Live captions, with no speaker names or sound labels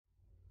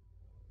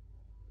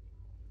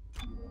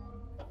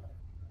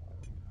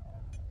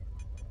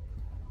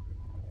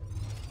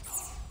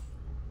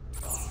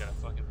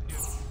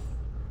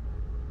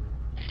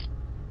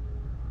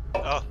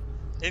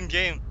In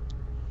game.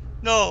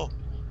 No.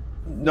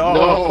 No.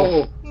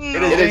 No.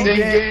 It is in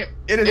game.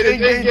 It is in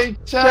game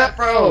chat,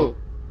 bro.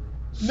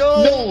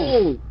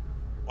 No.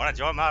 Wanna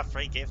join my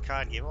free gift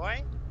card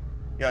giveaway?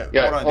 Yeah,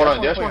 Yeah, hold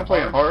on. Do you guys want to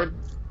play hard?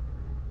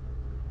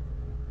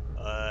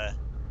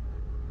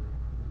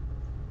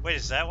 Wait,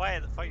 is that why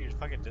the fuck your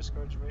fucking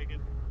Discord's breaking?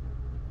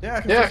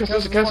 Yeah, Because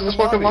this is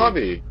fucking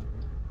lobby.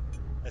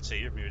 That's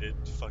it, you're muted,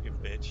 you fucking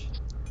bitch.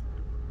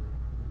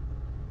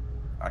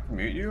 I can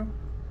mute you?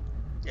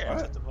 Yeah, What?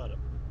 it's at the bottom.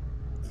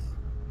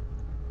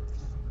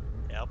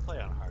 Yeah, I'll play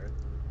on hard.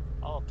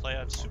 I'll play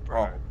on super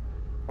hard.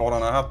 Hold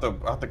on, I have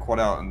to quit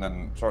out and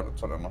then start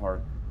on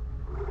hard.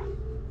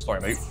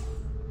 Sorry, mate.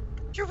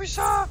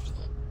 Ubisoft!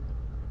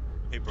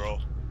 Hey, bro.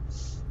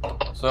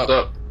 What's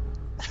up?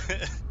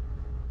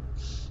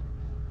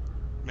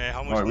 Man,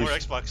 how much more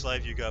Xbox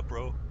Live you got,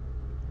 bro?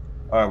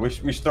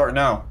 Alright, we start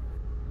now.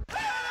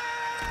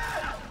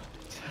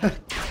 Where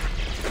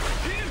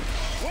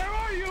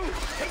are you?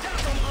 Hey,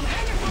 Gotham, I'm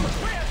hanging from a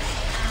cliff.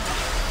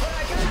 But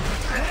I got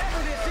whatever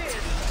this is.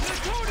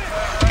 Let's do this.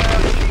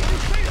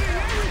 He's saving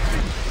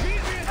everything.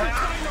 Meet me at the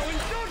dino and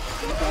don't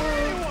stop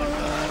anyone.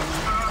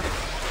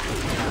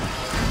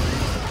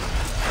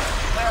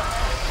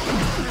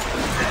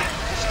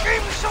 This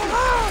game is so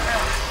loud!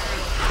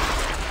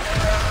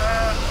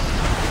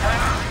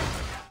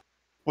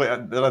 Wait,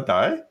 did I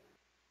die?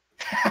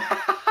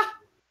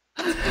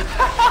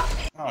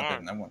 Oh, I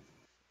didn't. I won.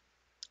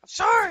 I'm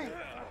sorry!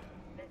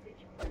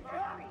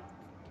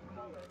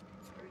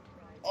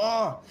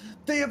 Oh,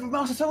 they have a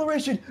mouse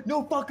acceleration!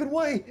 No fucking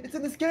way! It's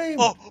in this game!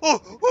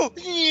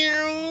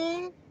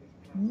 Yeah.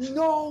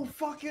 No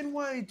fucking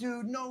way,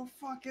 dude! No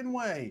fucking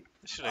way!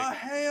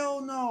 Hell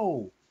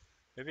no!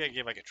 Maybe I can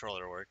get my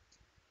controller to work.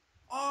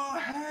 Oh,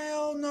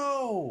 hell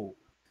no!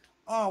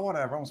 Oh,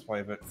 whatever. I'm gonna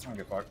play a bit. I don't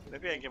give a fuck.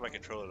 Maybe I can get my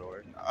controller to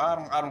work. I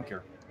don't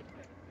care.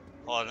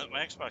 Hold on,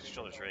 my Xbox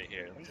controller's right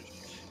here. Let me just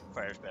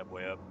fire this bad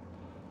boy up.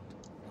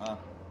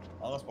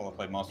 I'll just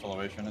play mouse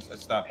acceleration.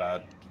 It's that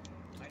bad.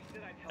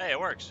 Hey, it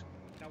works.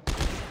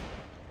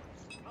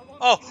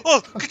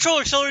 Oh,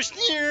 controller acceleration.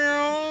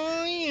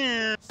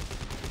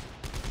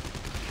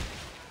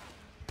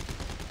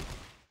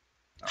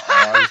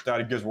 I just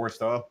thought it gives worse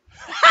stuff.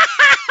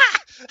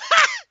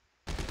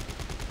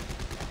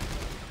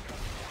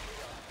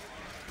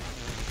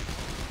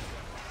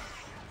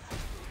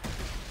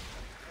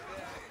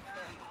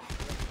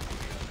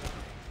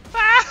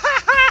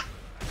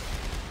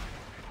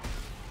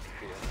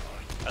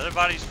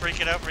 Everybody's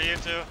freaking out for you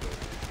too.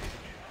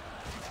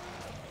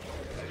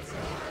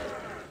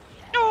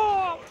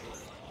 No!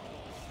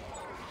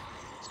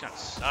 This gun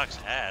sucks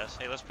ass.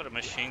 Hey, let's put a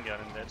machine gun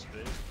in Dead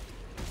Space.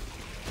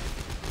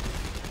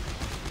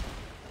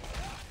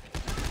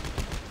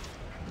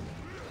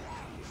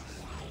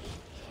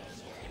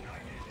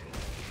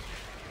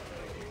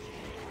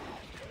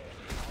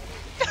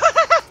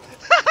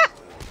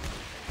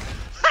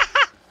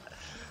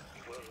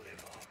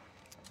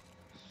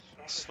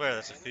 I swear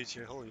that's a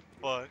feature. Holy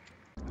fuck.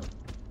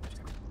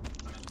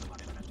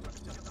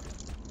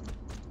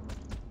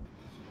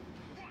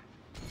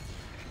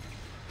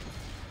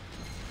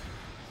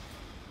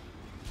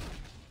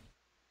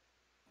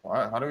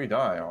 What? How do we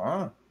die?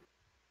 Huh?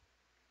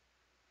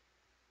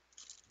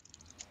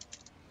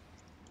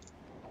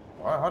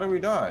 What? How do we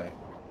die?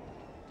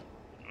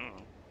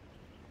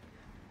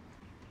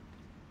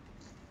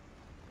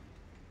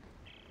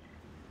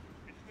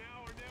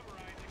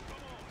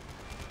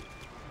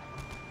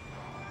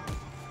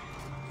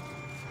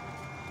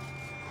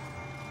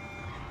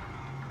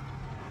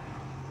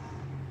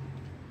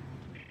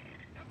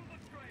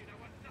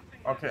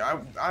 Okay,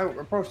 I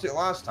approached it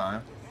last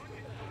time.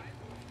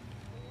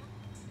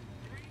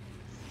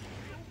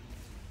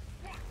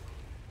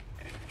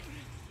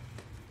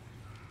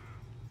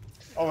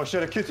 Oh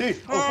shit, a kitty!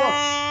 Oh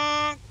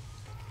fuck!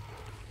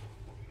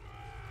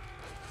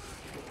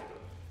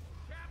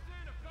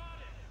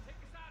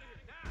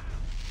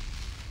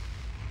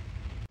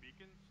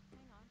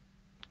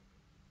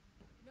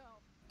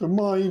 The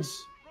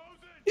mines!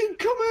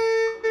 Incoming!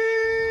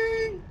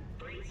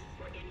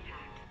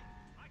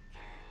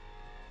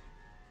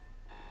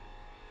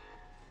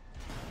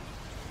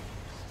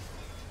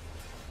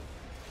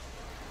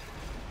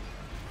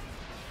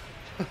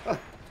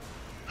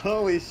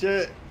 Holy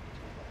shit!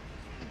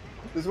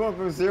 This went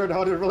from 0 to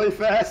 100 really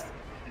fast.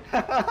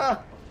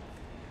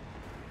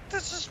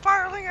 This is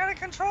spiraling out of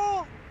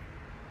control.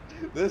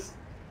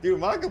 Dude,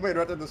 Michael Bay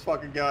right in this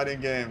fucking goddamn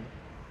game.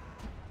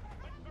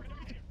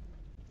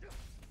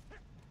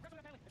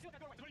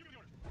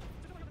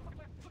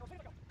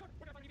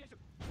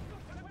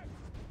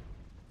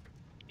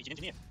 He's an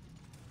engineer.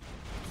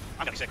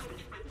 I'm gonna be sick.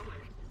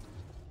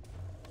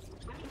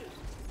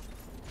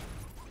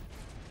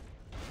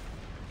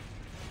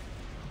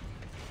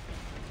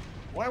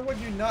 Why would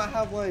you not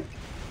have, like,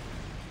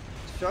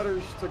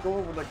 shutters to go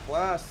over the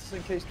glass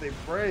in case they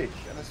break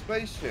in a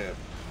spaceship?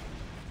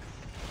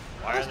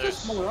 That's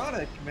just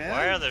moronic, man.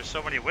 Why are there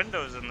so many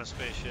windows in the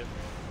spaceship?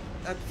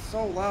 That's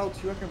so loud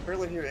too, I can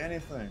barely hear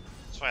anything.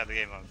 That's why the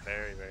game went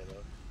very, very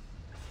low.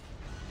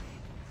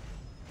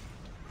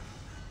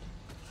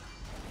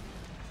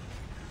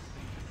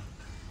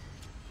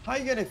 How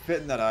you gonna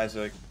fit in that,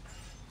 Isaac?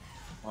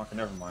 Okay,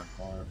 never mind.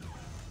 Alright.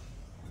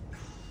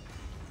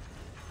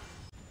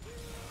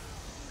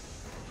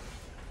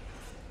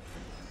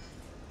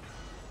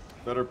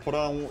 Better put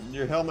on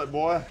your helmet,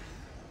 boy.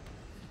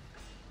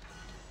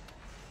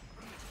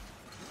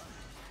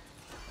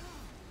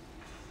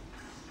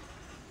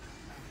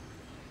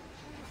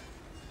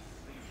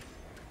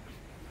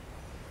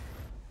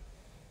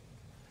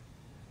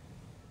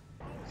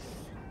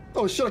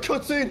 Oh shit, a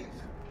cutscene!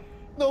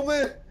 No,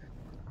 man!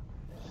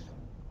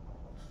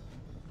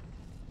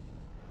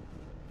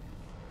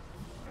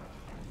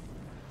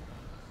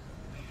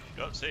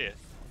 Go see it.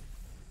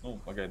 Oh,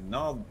 okay,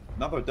 now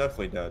they're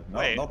definitely dead. No,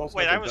 Wait, no, those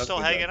wait, guys I are was still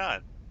definitely hanging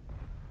dead.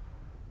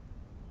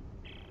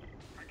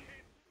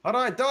 on. How did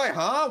I die,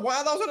 huh?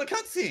 Wow, that was in a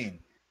cutscene!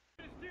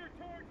 Steer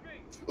towards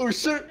me. Oh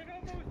shit! I can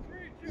almost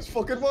reach you. It's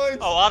fucking mine!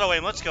 Oh, auto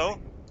aim, let's go.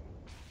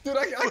 Dude,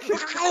 I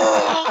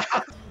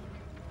can't.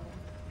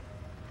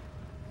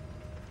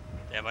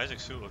 Damn,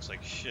 Isaac's suit looks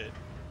like shit.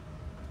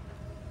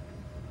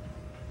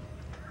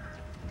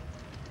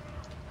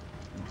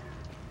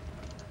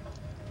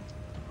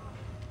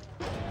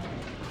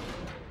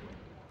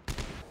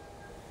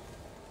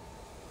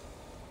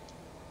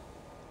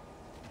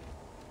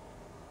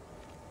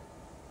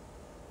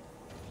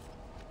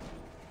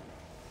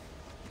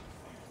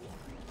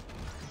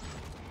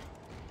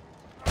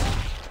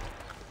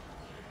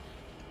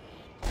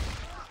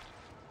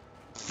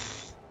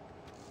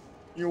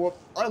 You know what?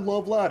 I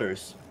love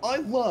ladders. I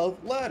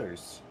love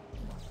ladders.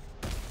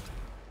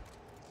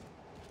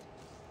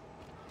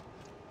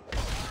 What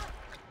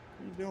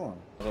are you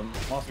doing? There's a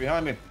monster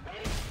behind me.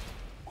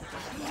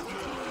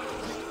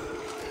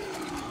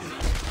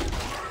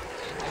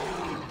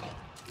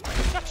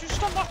 Got you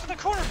stuck off to the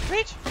corner,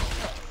 bitch!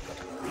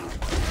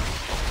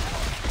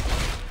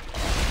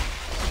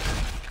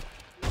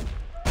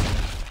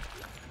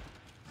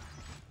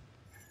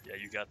 Yeah,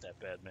 you got that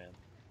bad, man.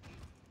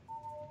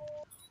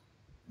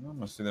 I'm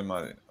gonna see them.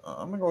 I'm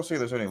gonna go see if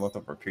there's any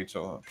leftover pizza.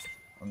 I'm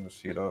gonna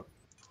heat up.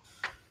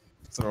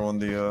 Throw in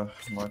the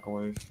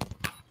microwave.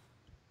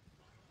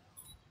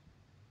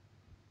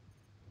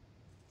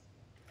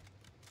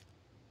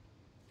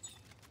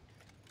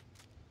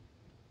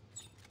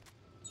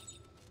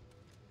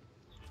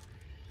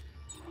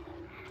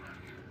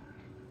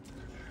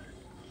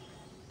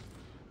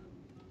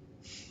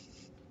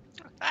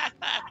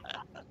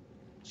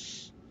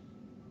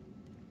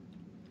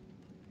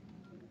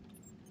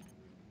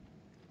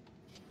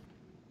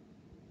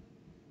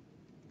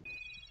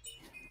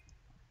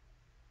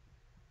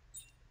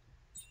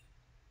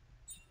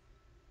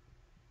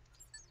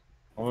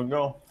 Here we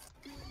go.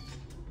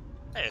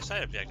 Hey, a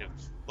side objective.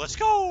 Let's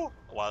go!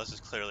 Wow, this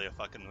is clearly a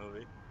fucking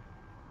movie.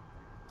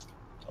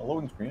 A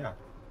loading screen, yeah.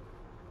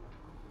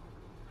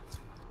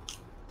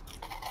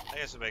 I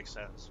guess it makes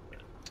sense,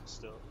 but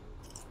still.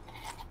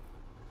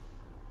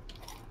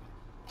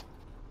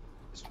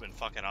 This has been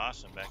fucking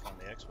awesome back on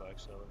the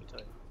Xbox, so let me tell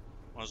you.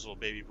 One little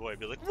baby boy would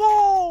be like,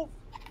 whoa!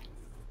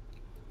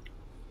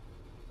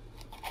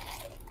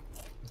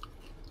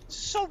 This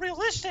is so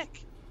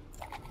realistic!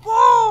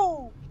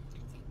 Whoa!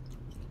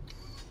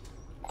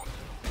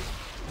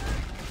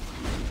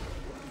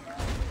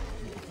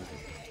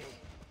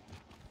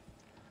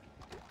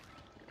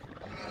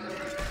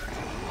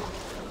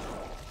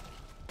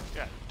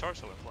 Yeah,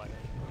 torso went flying.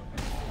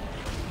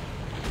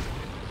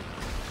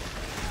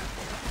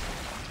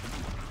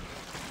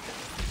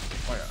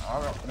 Wait,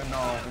 I didn't know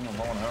I was in the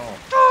low in hell.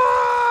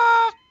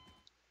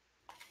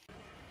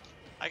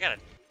 I gotta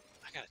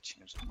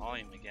change the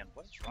volume again.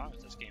 What is wrong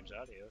with this game's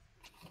audio?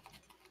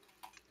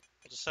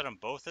 I just set them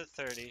both at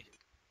 30.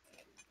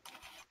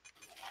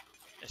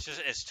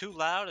 It's too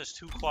loud, it's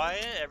too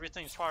quiet,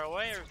 everything's far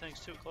away, everything's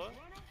too close.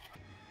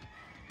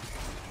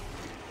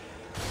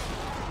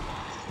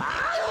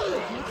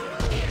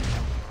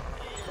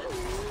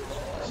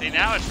 See,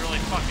 now it's really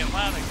fucking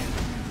loud again.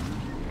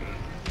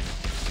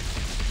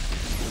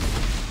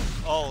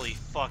 Holy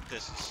fuck,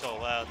 this is so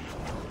loud.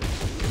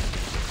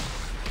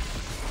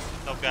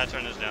 Oh, gotta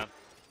turn this down.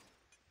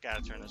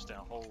 Gotta turn this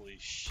down. Holy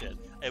shit.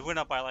 It went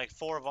up by like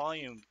 4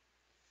 volume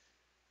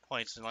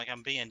points, and like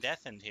I'm being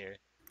deafened here.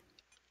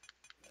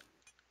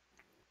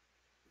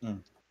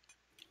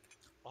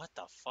 What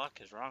the fuck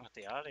is wrong with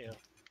the audio?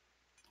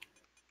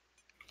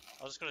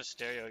 I'll just go to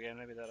stereo again,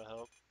 maybe that'll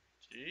help.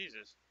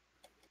 Jesus.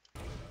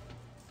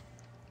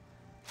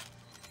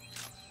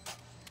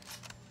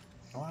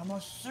 Oh, I'm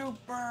a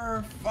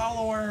super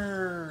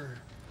follower.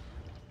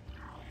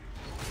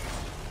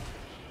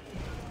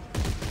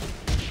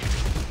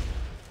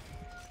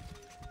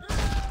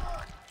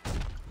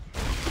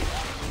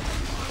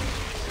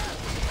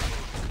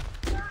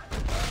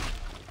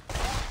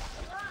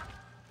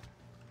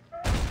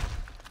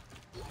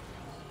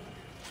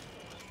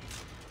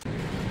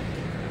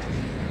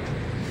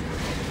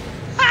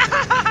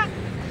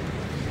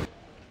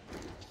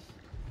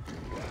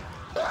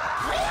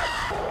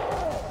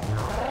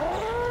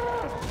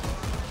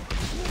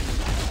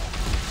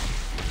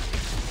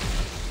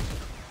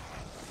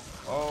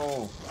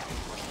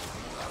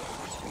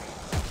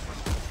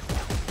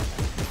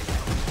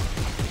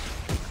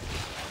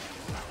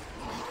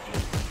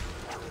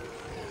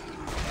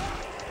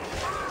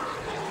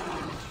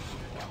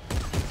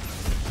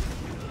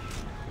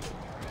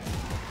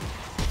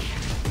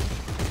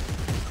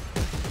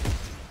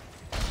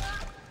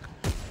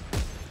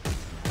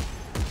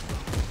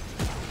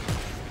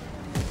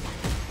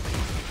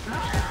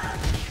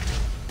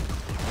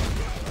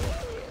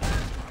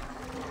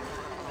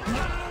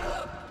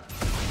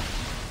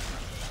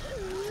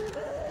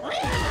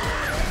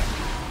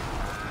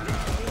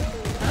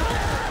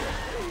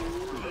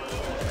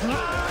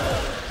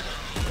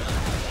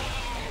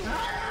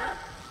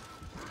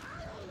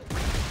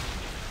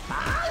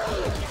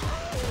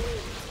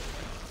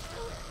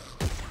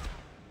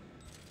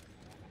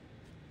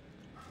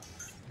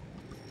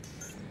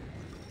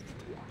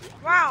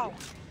 Wow!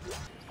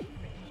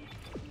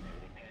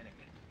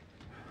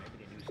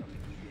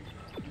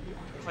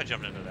 What if I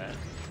jumped into that?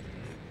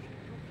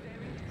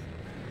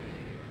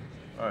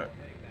 Alright.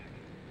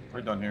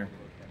 We're done here.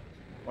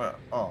 What?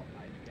 Oh.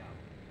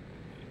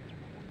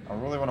 I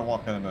really want to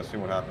walk in and see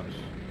what happens.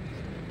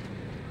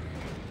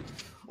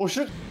 Oh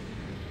shit!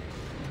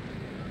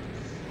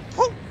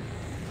 Woo!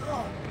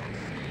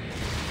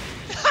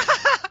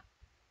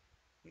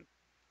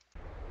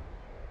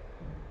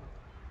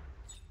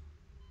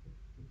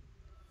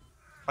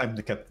 I'm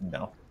the captain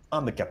now.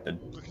 I'm the captain.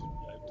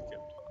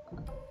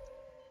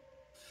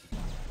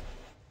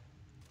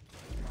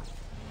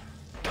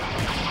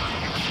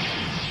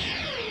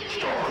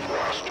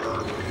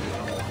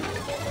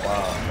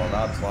 Wow, well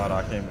that's loud.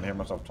 I can't even hear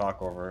myself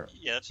talk over it.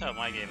 Yeah, that's how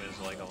my game is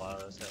like a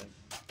lot of the time.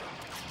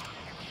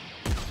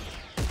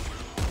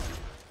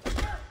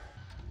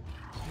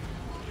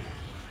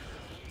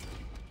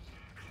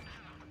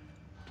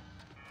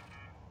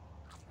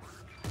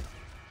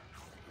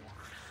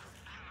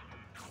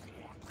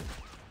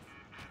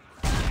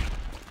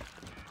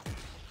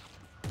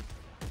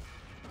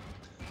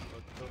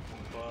 What the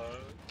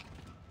fuck?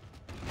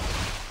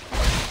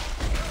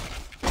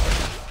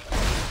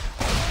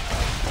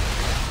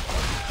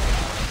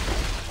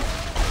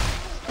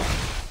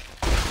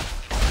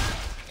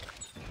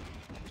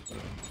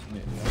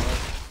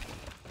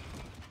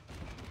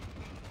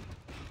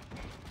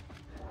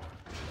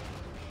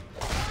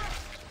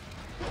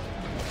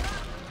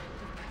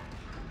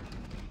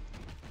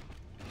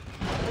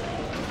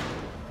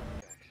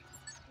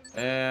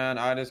 And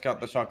I just got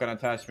the shotgun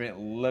attachment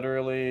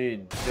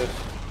literally just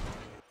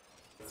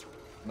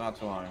not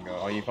too long ago.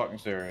 Are you fucking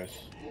serious?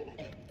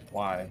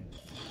 Why?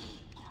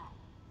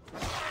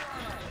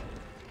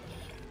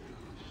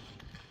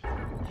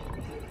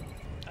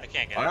 I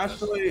can't get I out of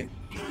this. actually.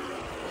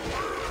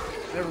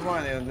 Never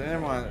mind. Never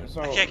mind.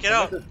 So I can't get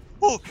out.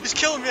 Oh, he's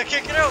killing me. I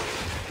can't get out.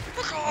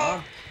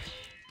 Huh?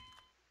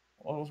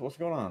 What's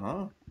going on,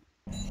 huh?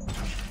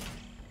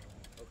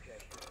 Okay.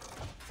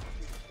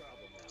 Here's the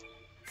problem now.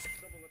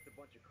 Someone left a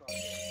bunch of cargo.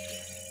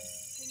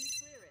 Can you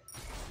clear it? I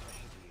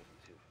should be able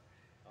to.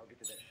 I'll get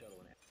to that shuttle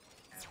in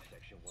half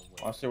section one way.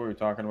 I see what you're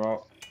talking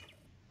about.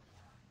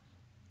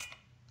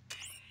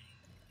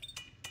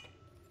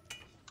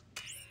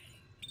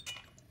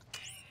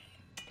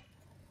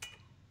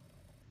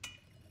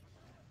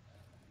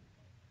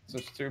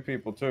 It's just 2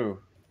 people too.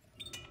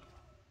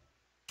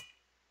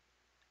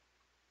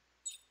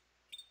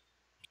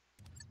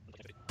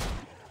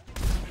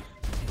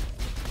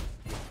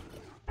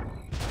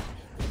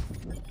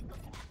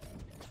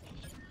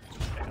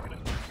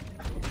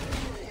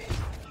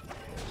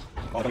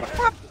 Oh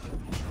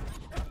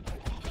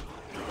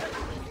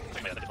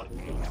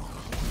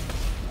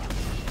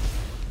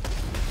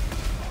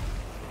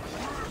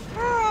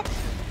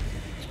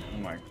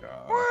my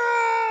god.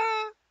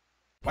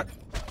 What?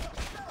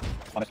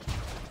 Honest.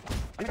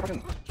 I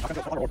fucking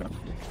order.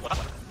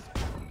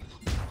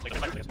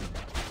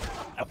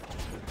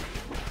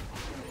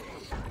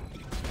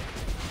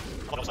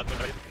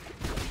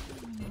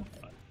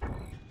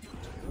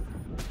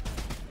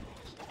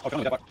 Oh, come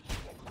on, that fuck.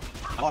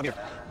 I'm on here.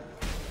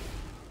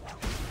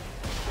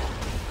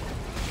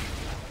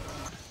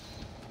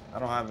 I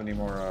don't have any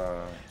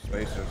more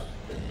spaces.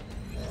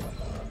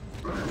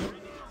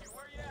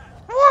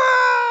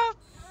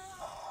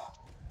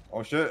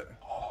 Oh shit.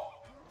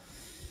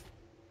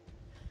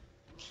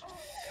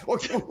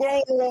 Okay.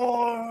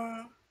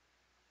 Oh.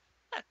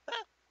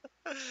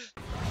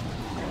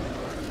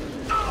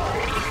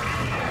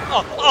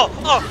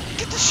 Oh!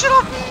 Get the shit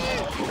off me!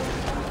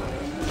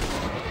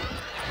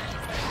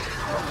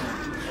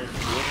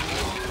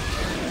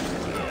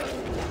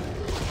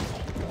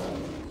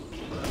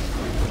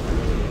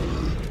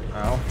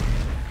 Ow.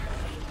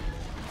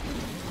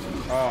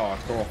 Oh,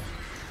 cool.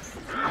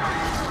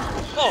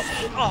 Oh!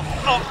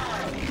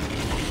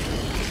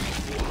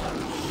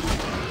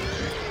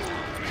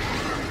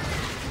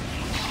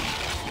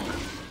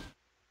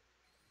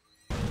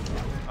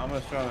 I'm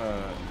just trying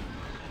to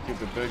keep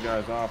the big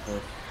guys off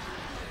us.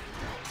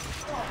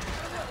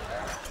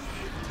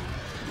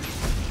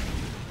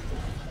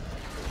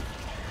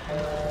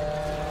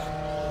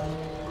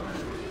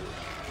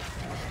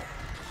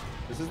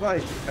 This is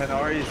like an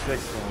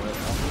RE6 moment.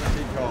 I'm gonna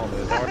keep calling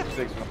this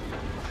RE6 moment.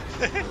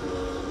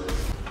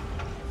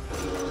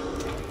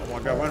 Oh my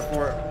god, went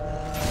for it.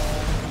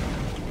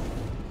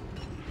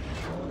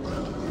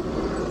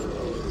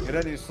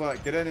 Get in, you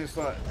slut. Get in, you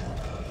slut.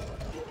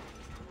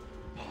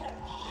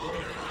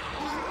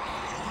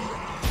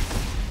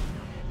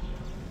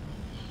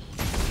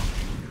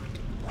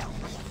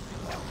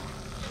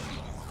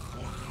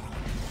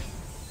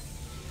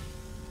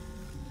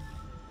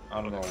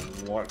 I don't know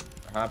what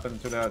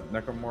happened to that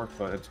necromorph,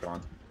 but it's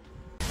gone.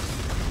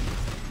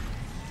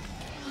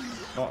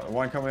 Oh,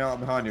 one coming out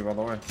behind you, by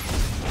the way. Of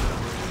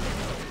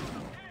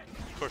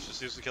course,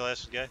 this is the kill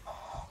ass guy.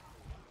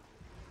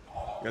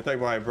 Get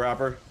taken by a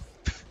brapper.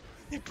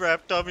 He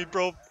brapped on me,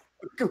 bro.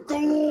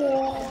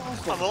 Go!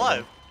 I'm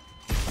alive.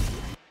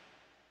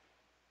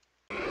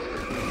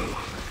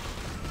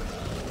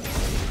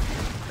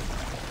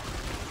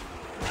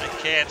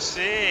 can't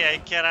see. I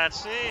cannot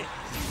see.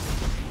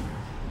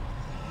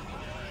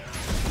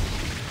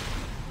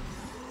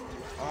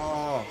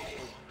 Oh.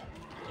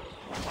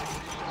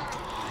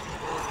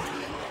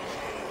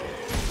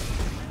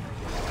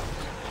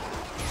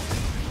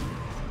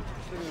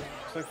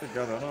 Stick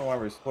together. I don't know why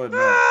we're splitting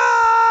up.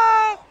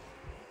 Ah!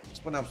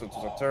 Splitting up is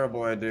a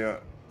terrible idea.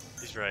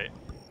 He's right.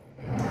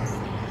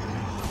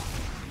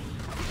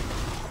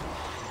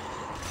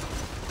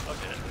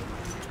 Okay.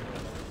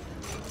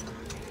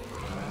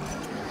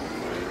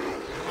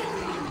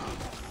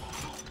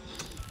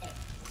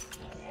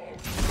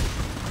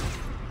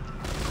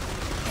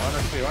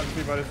 Honestly,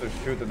 if I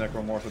just shoot the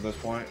Necromorph at this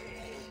point.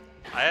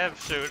 I have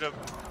shoot him.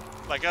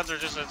 My guns are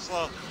just that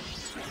slow.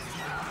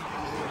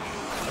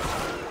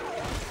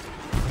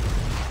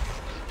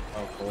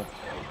 Oh, cool.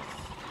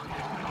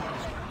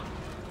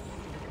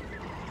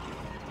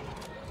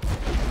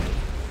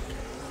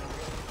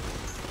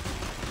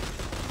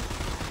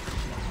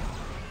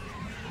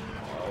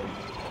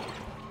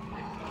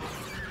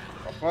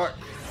 Oh, fuck.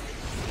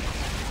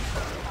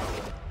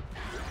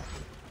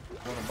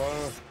 One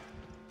above.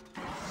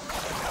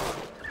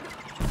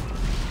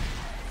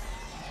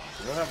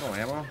 Do I have no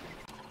ammo?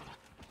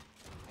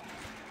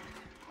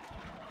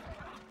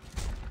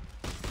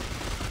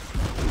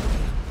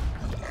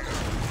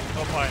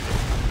 Go find it.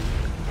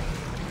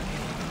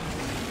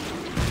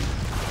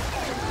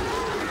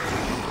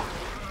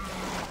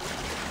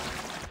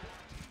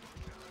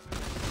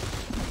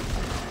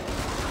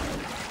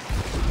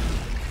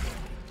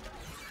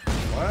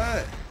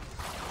 What?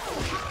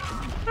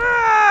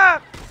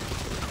 Ah!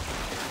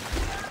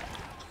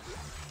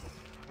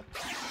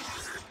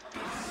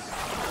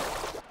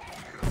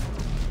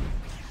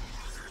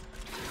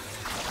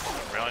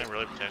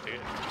 Really protecting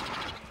it.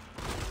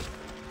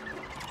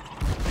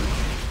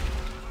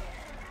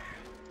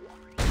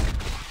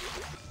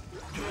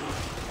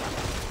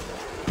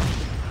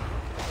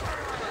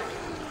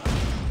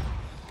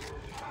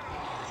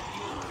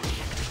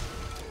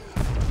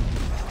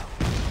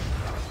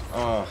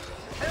 Oh.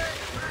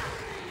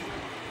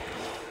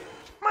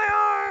 My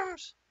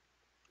arms!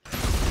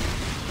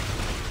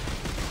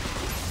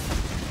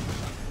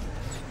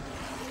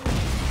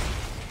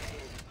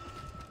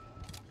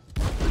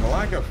 The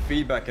lack of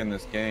feedback in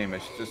this game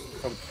is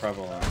just so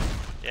prevalent.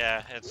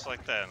 Yeah, it's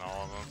like that in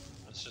all of them.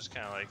 It's just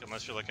kind of like,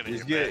 unless you're looking at You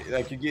your get back.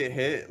 like you get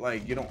hit,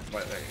 like you don't,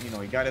 like, you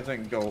know, your guy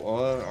doesn't go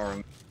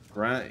or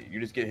grunt. You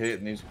just get hit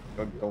and these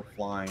go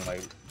flying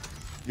like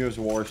Gears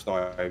of War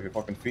style. Your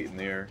fucking feet in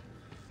the air.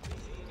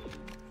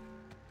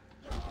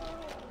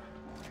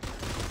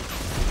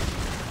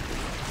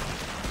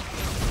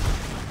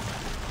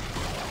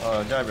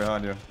 Guy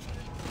behind you.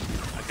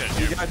 I couldn't The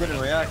hear guy him.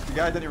 didn't react. The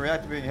guy didn't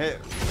react to being hit.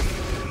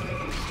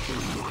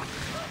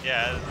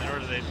 Yeah, in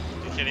order they,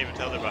 you can't even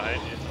tell they're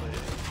behind you. Until you...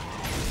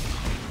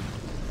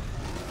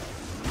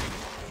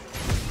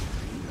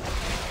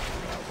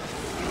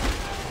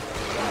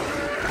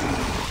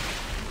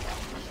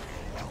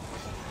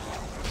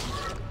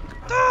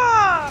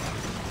 Ah!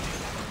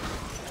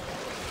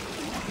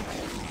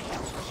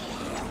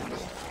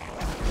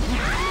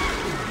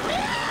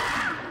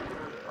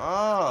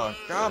 Oh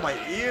God, my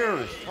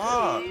ears!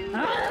 Fuck!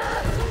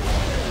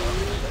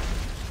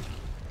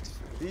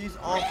 These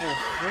awful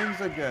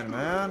things again,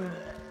 man.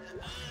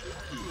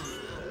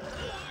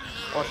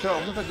 Oh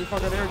shit! Look at these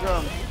fucking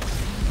eardrums.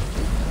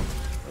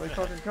 Really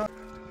fucking cut.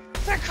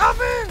 They're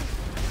coming!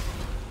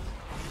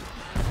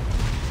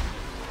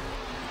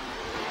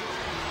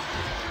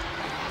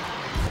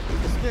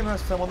 This game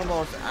has some of the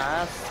most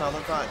ass sound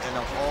design in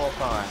of all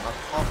time.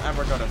 That's all I'm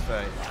ever gonna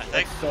say. I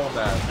think- It's so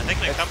bad. I think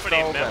the It's company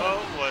so memo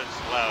bad. was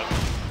loud.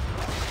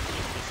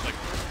 It's like,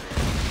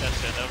 that's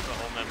it, that was the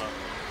whole memo.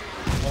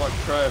 More like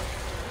trash.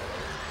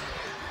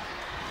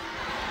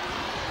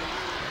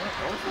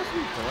 What was supposed to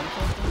be doing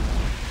something?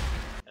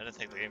 I didn't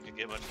think the game could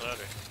get much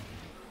louder.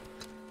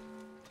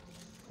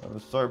 They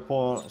started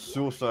pulling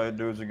suicide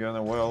dudes again.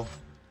 And well,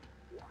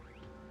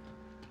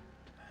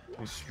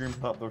 they scream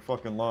out their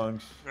fucking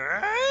lungs.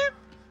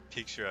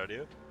 Peaks your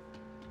audio.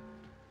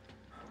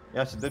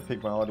 Yes, it did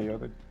pick my audio.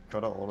 They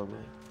cut out all of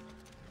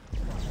it.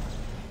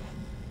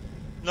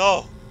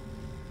 No!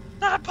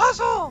 Not a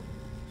puzzle!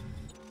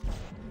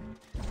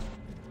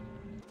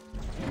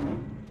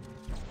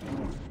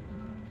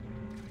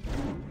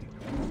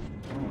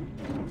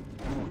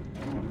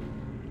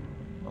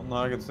 I'm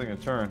not a good thing to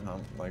turn.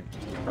 I'm like,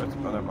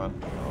 never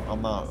mind.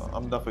 I'm not.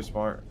 I'm definitely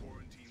smart.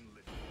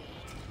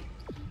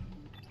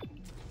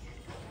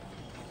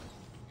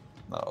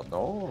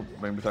 No,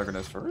 maybe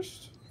protagonist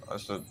first. I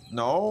said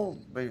no.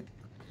 Maybe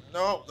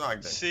no. No, I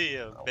didn't. See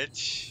ya, No.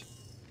 bitch.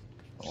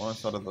 I want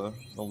side of the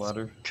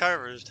ladder.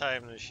 Carver's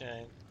time to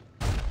shine.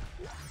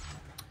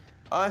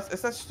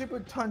 It's that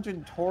stupid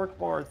tangent torque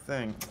bar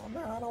thing. Oh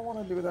man, I don't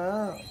want to do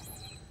that.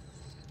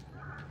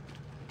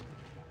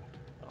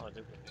 Oh, I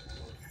did.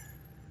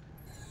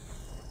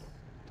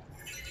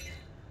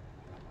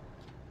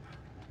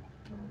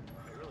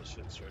 I really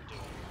should start doing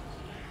it.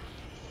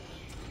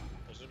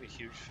 There's gonna be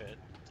huge, fat,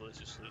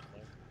 delicious loot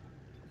in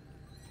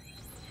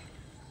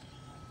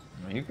there.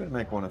 I mean, you can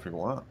make one if you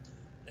want.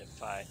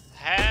 If I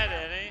had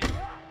any.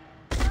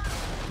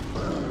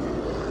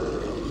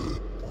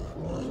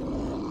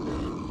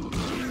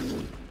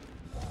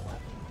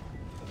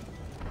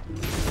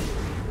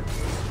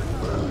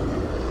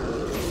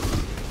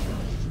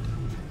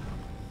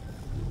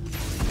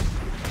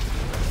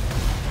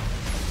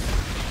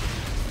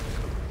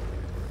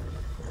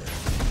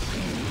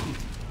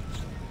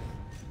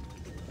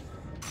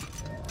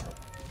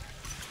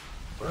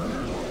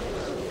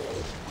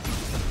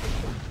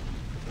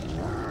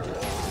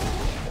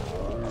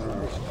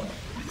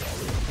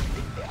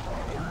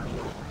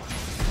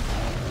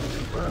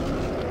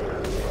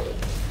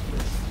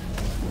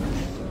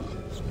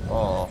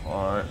 Oh,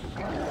 alright.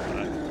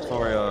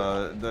 Sorry,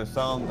 the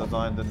sound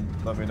design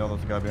didn't let me know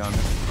there's a guy behind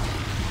me.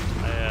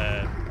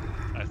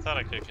 I thought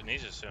I could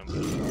kinesis him,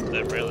 but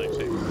that really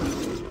took.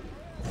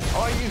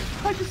 Oh,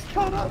 I just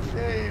got up,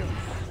 damn!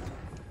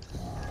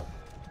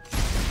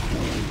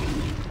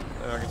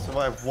 I can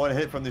survive one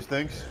hit from these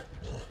things.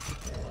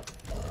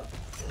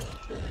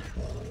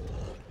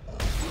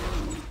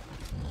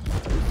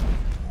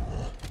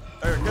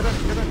 There, get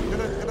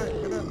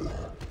in.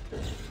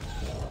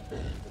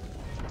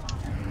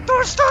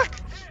 Door stuck!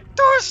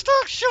 Door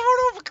stuck! Shove it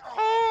over!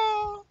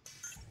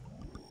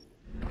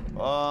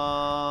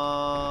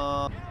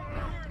 Oh!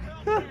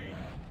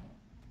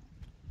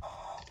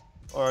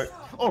 Alright.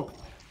 Oh!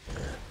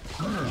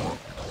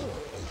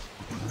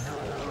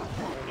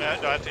 Yeah,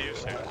 no, I have to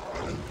use him.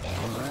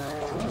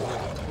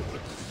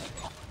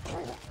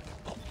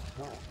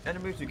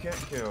 Enemies you can't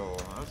kill.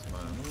 That's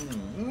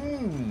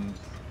mine.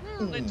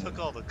 They took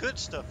all the good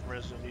stuff from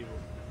Resident Evil.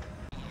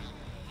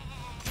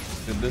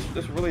 Dude,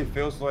 this really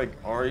feels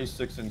like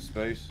RE6 in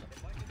space.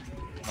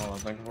 Oh,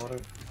 think about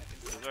it.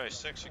 With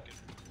RE6, you can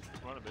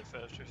run a bit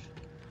faster.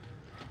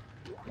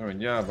 I mean,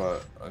 yeah,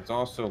 but it's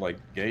also like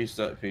gay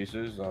set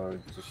pieces.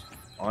 Just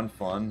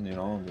unfun, you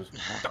know, just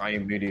die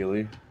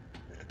immediately.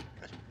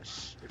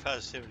 Your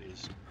positivity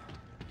is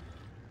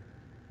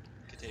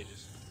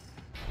contagious.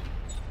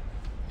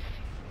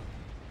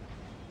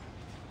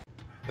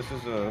 This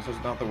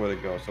is not the way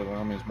to go. So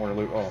that means more to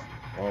loot. Oh,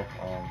 well,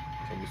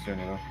 so be soon,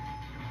 you know.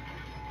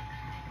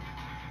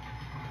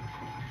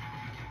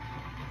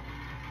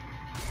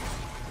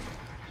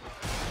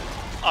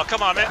 Oh,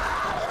 come on, man!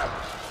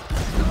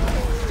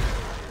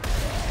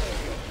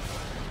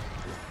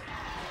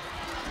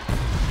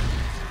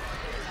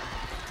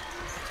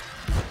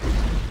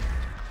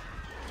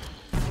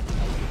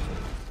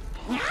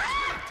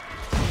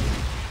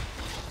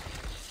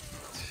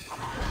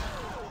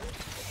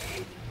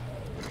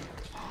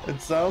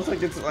 It sounds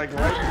like it's like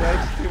right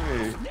next to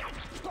me.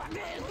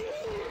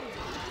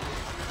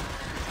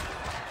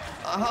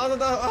 How's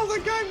the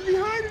guy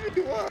behind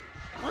me? What?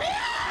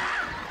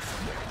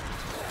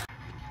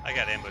 I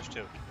got ambushed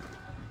too.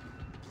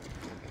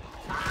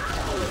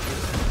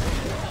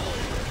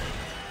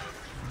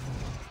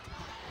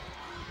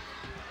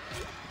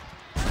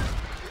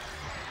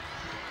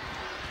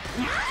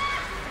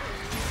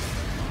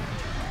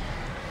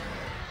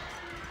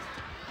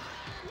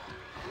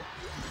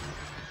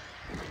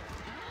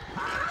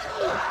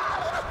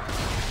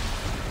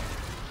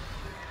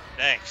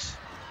 Thanks.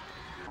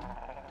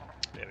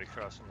 Baby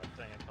crossing that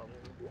thing I called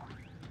it.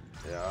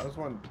 Yeah, I just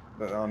went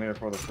down here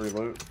for the free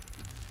loot.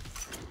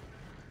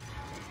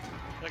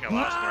 I think I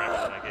lost more ammo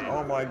than I gave.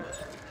 Oh my!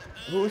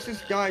 Who is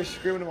this guy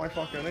screaming in my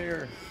fucking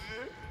ear?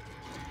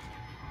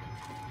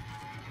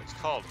 It's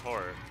called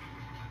horror.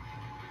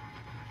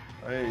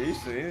 Hey, he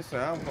said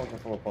I'm fucking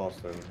full of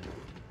pasta.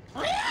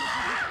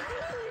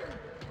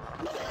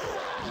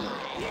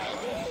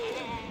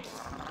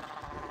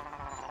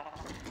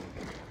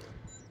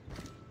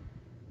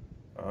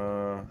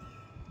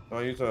 Do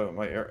I use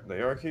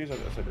the AR keys? Yes,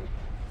 I do.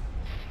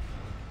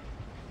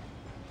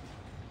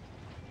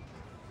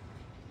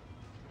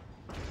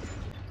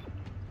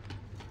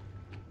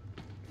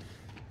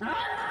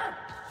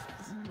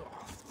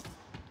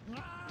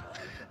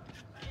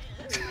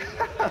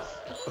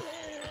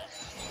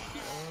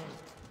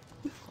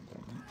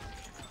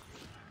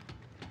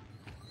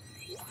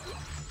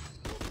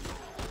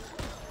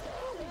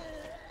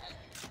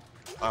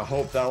 I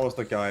hope that was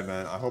the guy,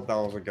 man. I hope that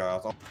was the guy.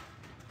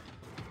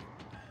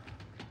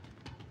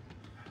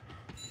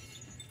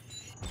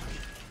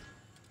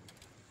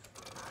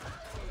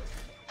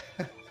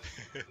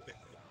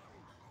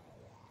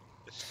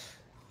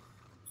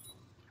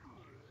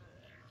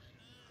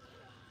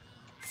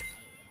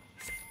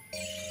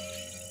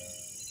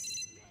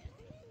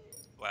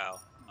 Wow,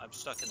 I'm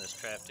stuck in this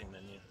crafting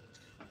menu.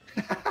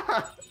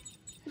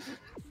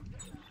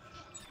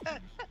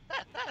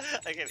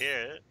 I can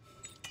hear it.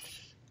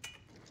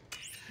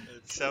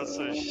 It sounds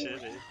so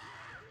shitty.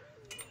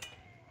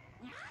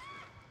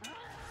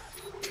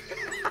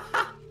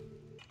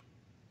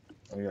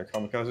 Oh, you got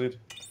kamikaze?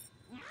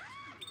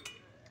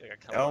 I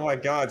got Oh my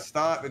god,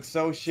 stop. It's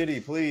so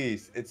shitty,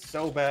 please. It's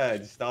so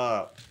bad.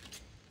 Stop.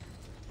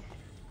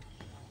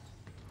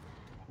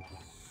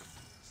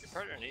 Your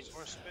partner needs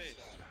more space.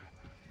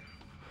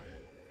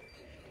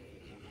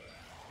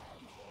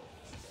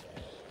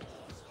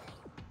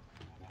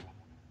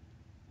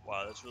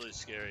 Wow, that's really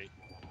scary.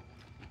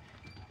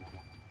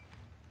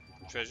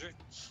 Treasure?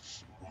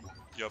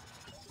 Yup.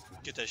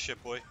 Get that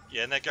shit, boy.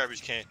 Yeah, in that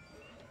garbage can.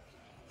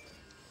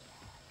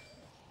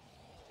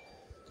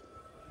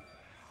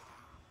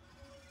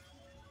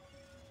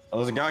 Oh,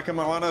 there's a guy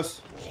coming on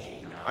us.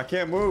 I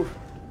can't move.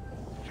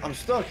 I'm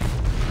stuck.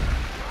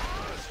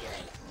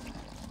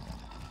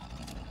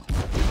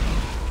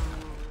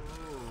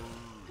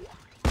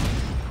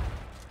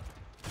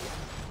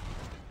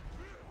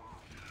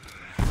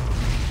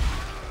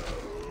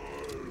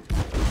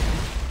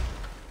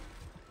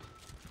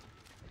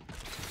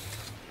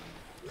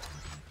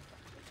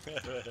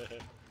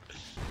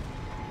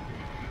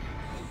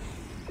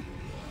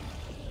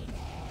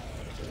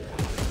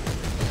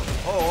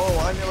 Oh,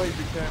 I nearly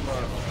became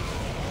a...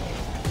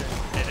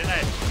 Hey, didn't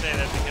I say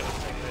that because of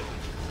thing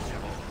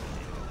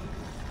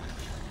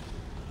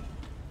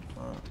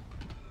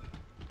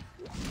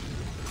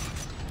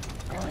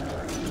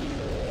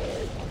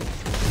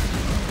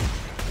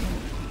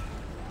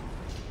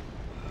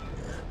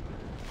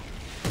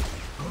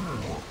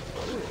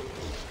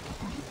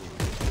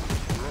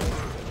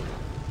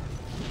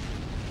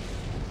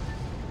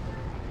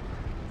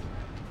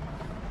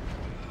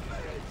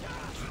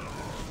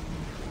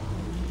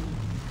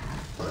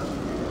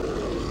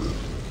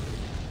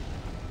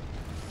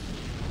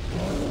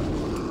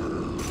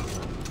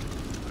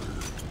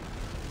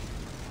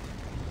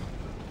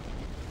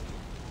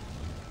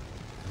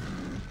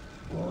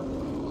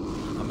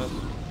I missed.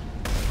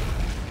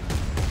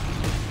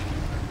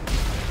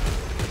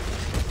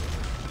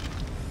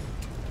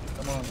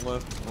 Come on,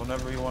 lift.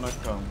 Whenever you want to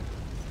come.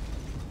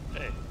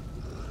 Hey.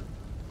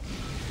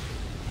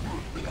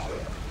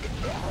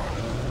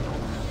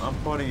 I'm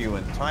putting you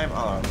in time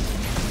out.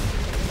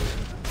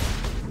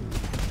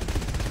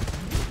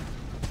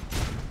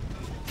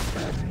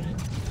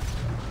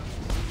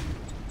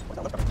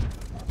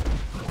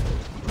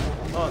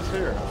 Oh, it's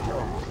here. Let's go.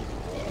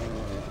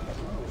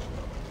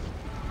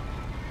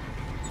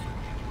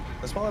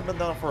 It's probably been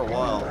down for a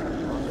while.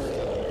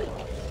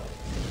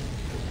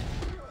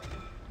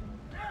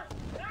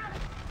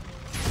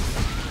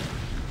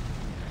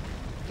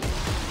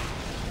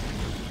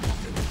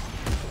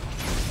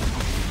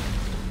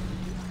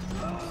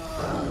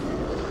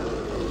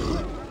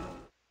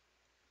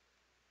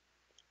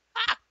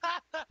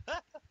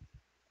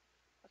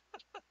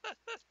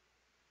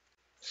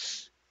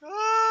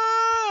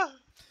 Ah!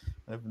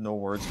 I have no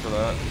words for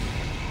that.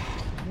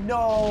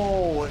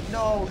 No,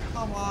 no,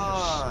 come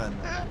on.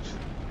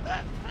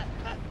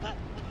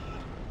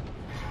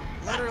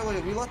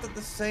 Literally, we left at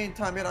the same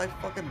time, yet I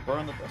fucking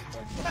burned the best.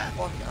 Like, get the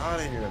fuck out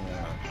of here,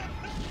 man.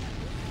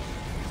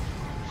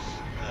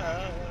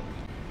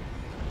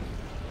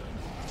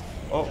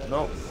 Oh,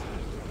 no.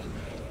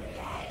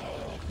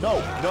 No,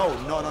 no,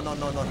 no, no, no,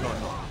 no, no, no,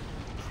 no.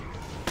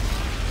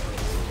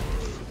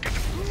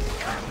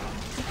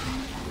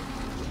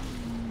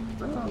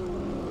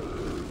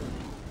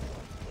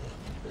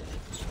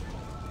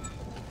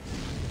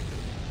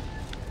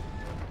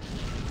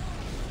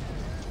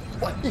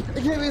 What? It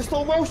gave me in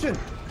slow motion!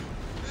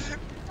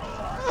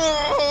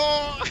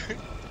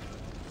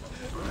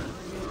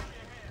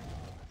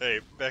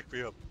 Hey, back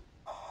me up.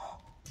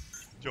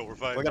 Joe, we're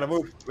fine. We gotta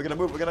move, we gotta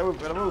move, we gotta move,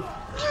 we gotta move.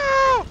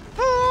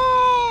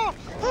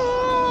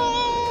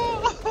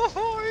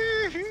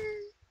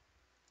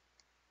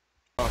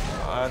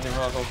 I didn't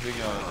realize I was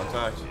being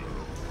attacked.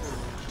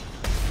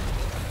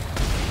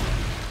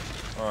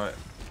 Alright.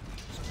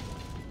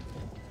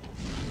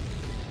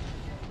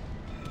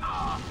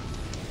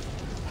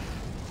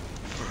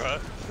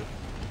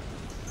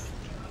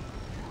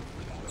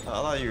 I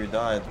thought you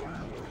died.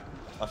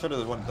 I should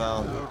have went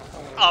down.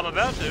 I'm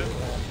about to.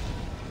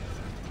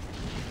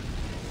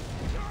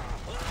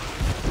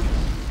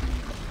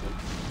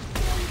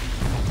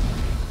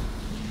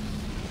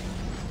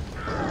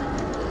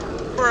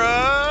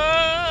 Bruh!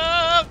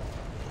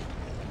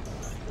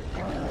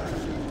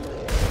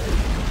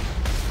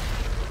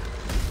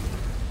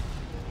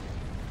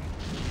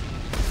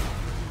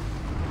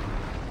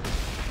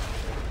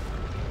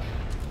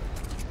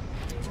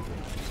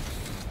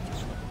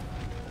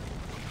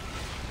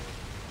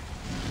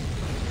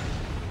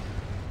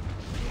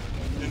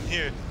 In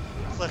here.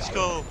 Let's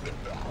go.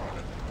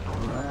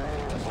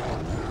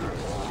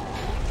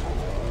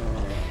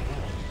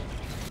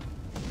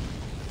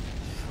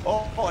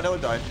 Oh, I nearly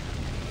died.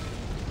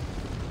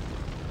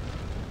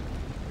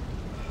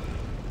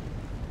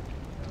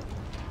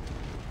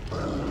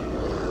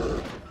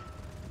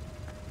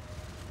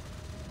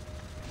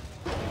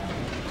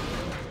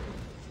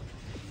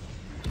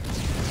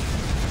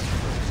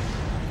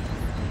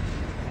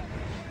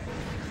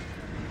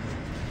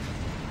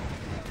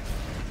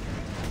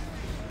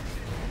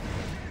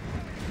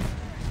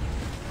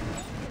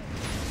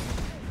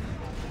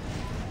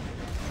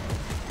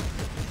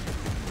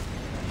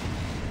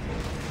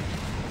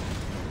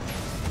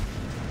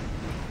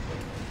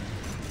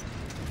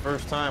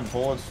 First time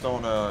bullets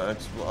don't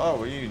explode.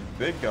 Oh, we need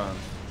big guns.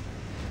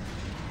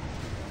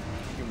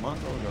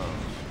 Muscle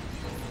guns.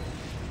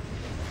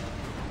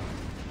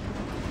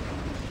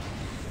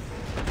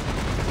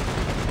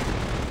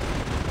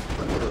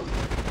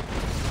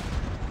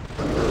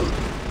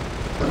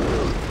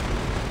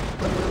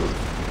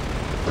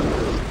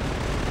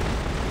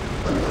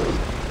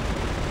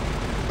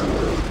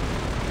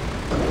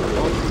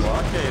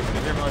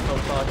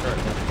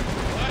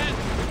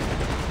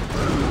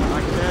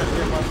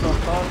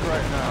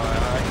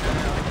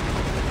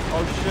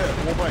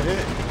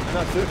 hit, and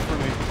that's it for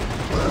me.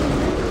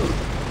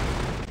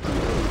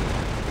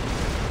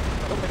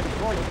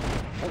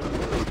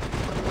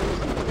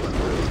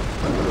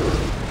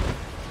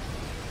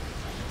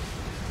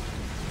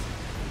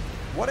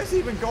 What is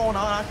even going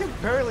on? I can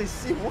barely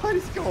see what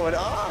is going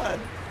on.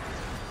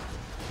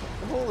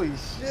 Holy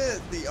shit,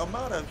 the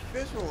amount of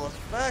visual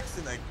effects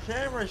and the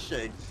camera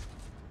shake.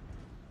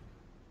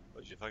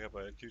 Did you fuck up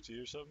a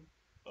QT or something?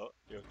 Oh,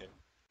 you're okay.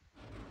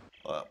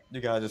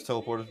 You guys just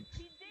teleported.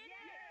 He did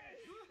it!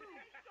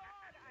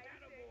 God,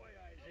 Isaac!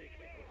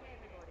 Okay,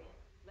 everybody.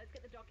 Let's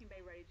get the docking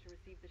bay ready to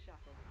receive the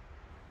shuttle.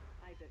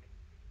 Isaac,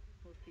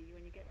 we'll see you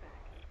when you get back.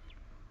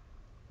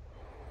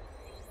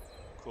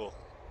 Cool.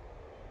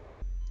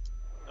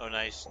 Oh,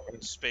 nice.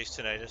 Space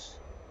tinnitus.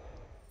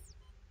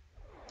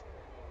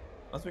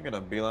 Unless we get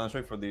a beeline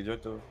straight for the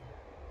objective.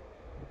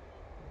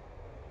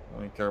 I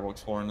don't even care about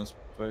exploring this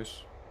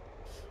space.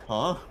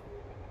 Huh?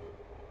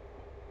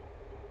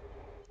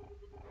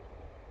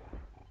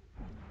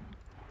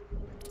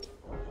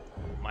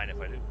 Mind if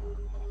I do?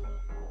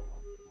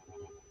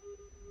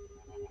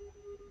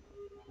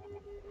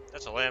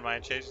 That's a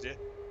landmine chasing you.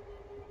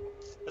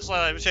 That's a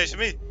landmine chasing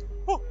me.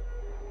 Woo!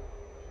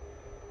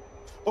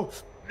 Oh,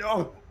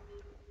 no!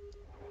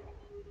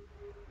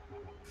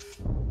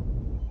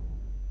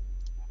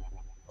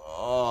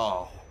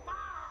 Oh.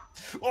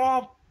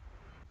 Oh!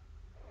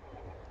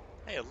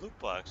 Hey, a loot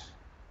box.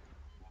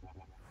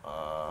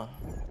 How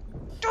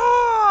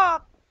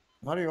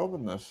do you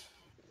open this?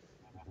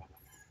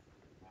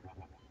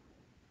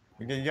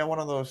 You get one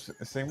of those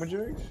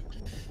thingamajigs?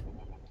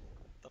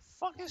 The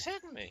fuck is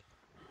hitting me?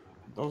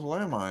 Those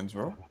landmines,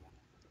 bro.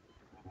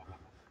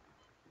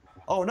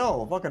 Oh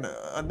no, fucking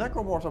a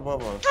necromorph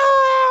above us.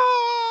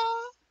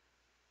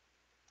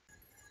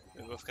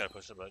 We both gotta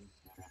push the button.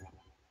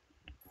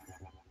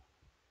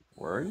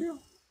 Where are you?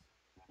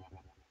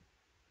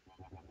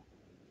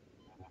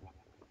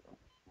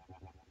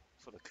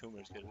 For the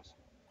Coomers get us.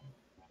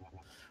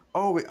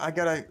 Oh, we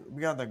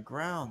got the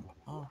ground.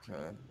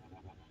 Okay.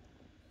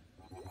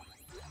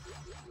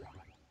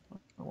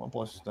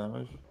 1+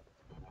 damage.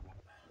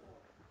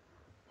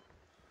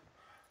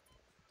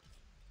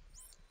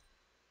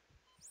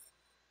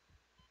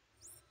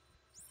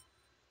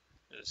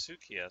 There's a suit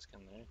kiosk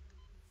in there.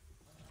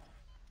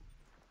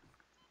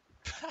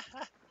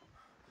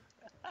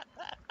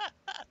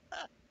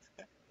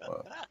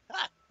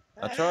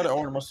 I tried to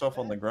order myself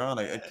on the ground.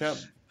 It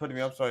kept putting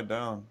me upside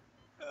down.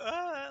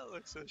 That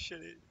looks so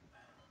shitty.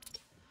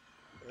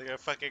 Like a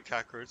fucking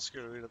cockroach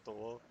scurrying at the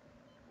wall.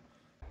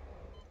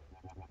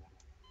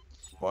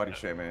 Body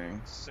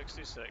shaming.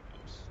 60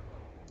 seconds.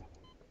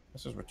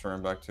 Let's just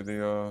return back to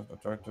the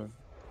objective.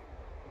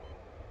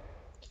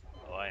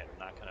 Oh, I am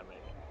not gonna make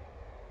it.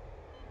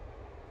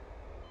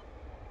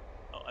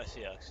 Oh, I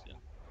see oxygen.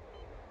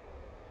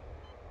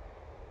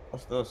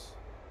 What's this?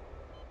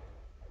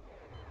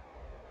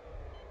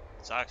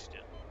 It's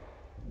oxygen.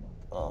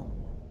 Oh.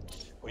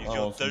 Well, you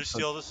feel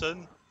thirsty all of a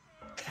sudden?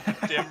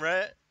 Damn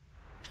rat.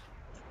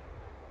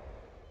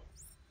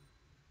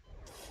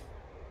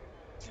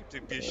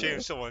 It'd be a shame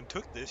if someone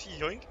took this.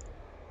 Yoink.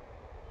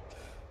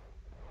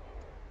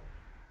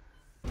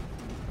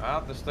 I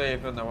have to stay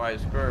up in the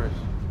white spurs.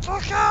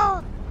 Fuck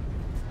out!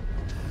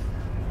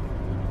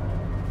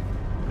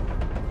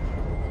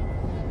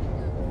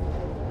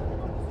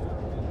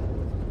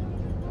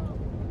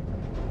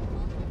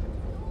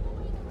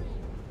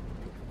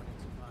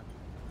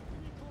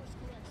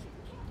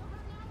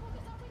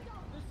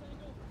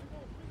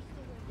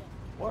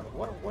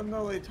 What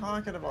are they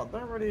talking about?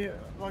 They're already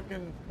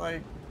fucking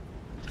like.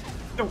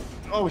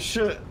 Oh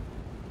shit!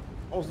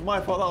 Oh, it was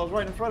my fault. That was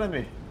right in front of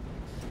me.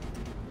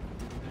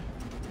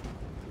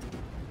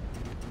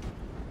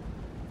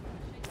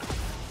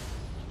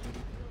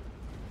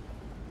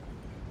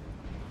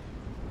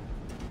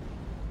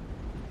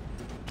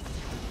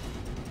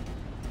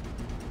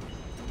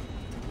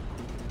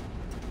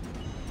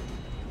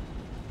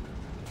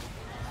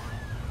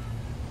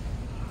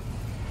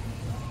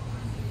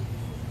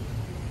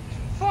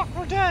 Fuck,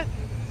 we're dead!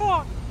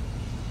 Fuck!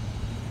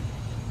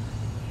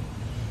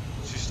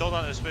 She's still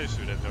not in a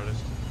spacesuit, I've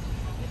noticed.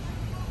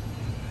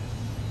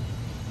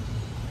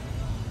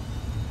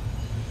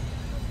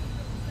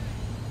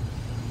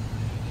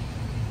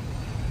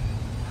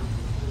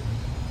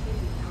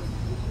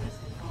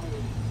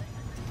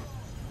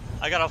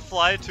 I gotta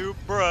fly to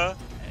bruh.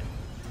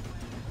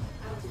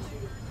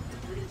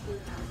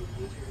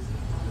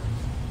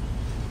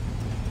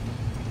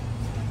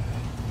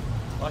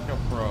 Like a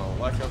pro,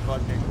 like a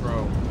fucking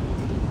pro.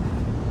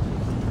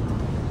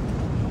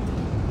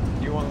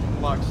 You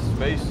unlock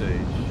space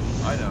age.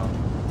 I know.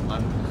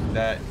 I'm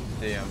that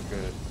damn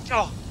good.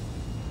 Oh!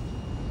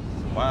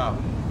 Wow.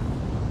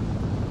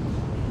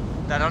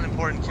 That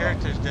unimportant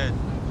character's dead.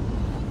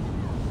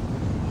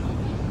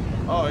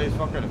 Oh, his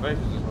fucking face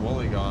is just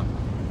fully gone.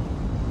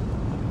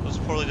 Those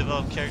poorly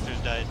developed characters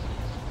died.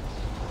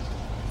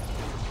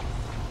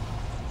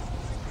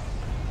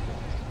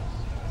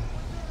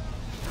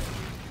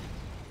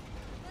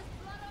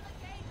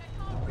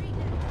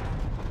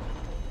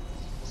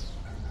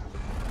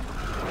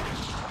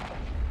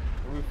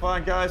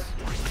 fine, guys.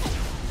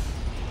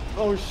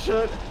 Oh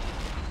shit.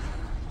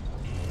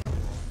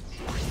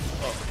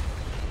 Oh.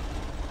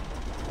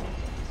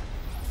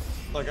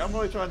 Like, I'm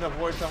really trying to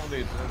avoid some of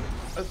these.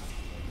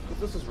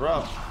 This is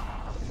rough.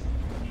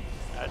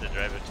 I had to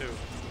drive it too.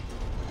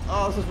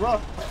 Oh, this is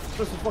rough.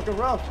 This is fucking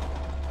rough.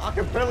 I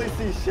can barely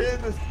see shit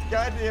in this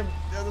goddamn.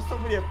 There's so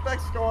many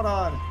effects going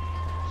on.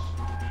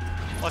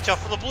 Watch out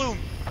for the bloom.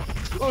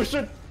 Oh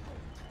shit.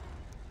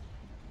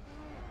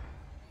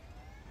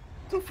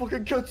 It's a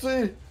fucking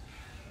cutscene.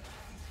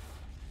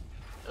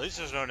 At least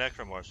there's no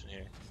necromorphs in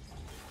here.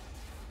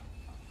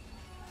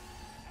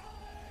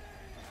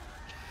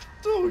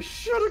 Oh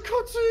shit, a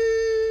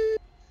cutscene.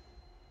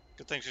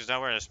 Good thing she's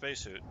not wearing a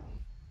spacesuit.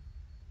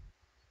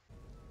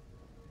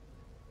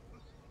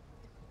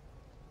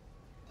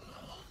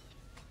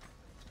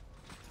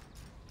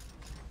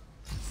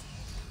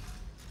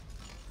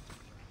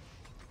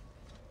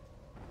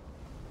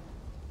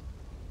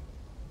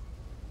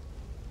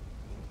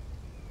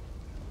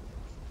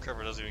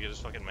 Trevor doesn't even get his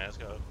fucking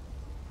mask off.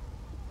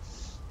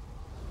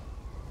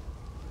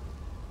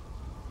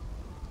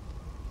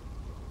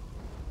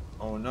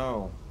 Oh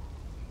no.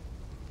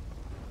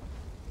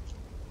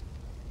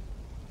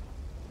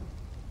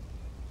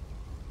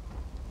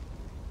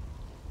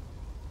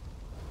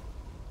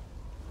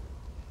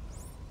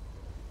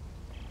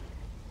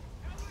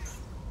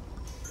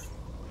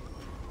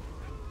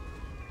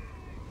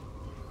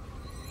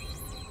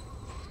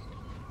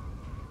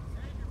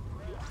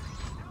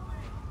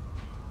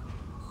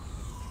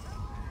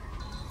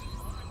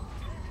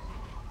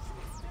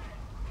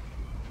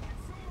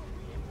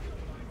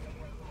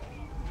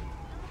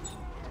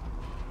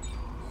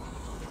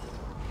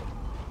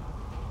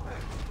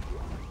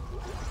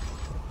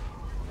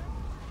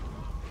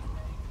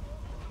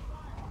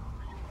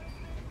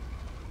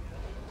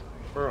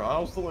 Bro, I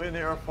was still in the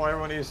air fire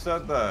when he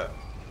said that.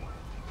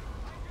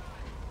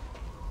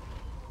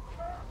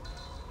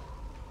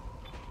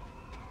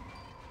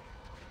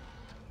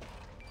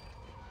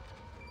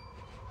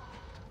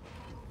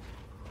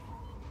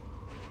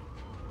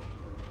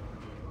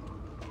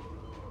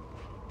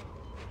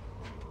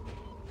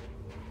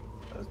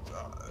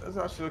 This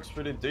actually looks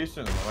pretty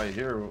decent right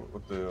here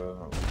with the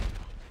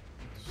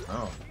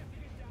snow.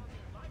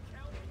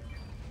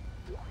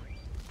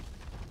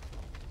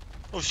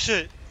 Oh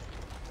shit!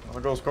 Oh,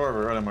 there goes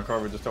Carver, right on my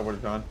Carver just over the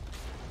con.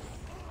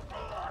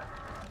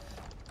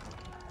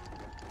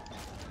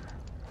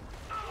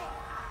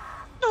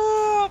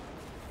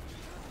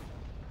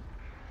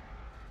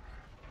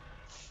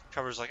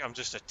 Carver's like, I'm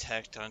just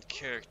attacked on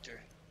character.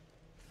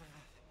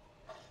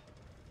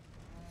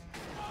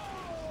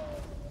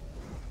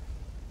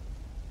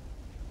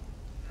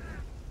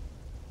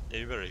 Yeah,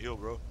 you better heal,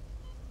 bro.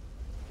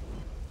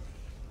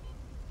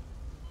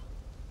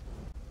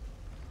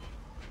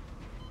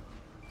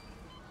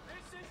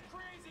 This is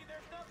crazy.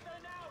 There's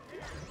nothing out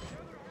here. The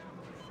other half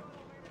of the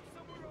shuttle, man, it's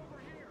somewhere over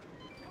here.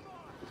 Come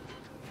on.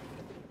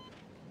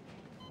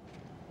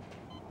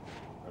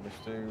 Gotta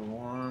stay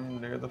warm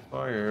near the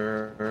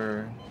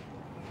fire.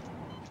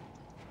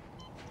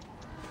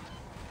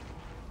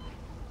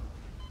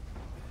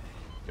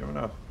 Give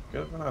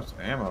enough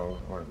ammo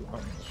or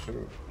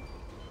shoot.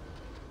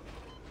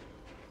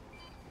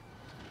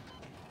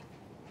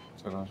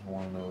 So that's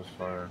warm near this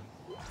fire.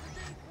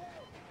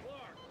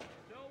 Clark,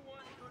 no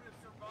one could have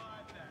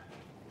survived that.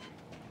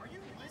 Are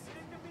you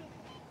listening to me?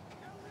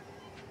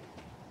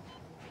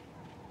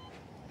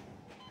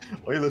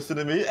 Are you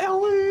listening to me,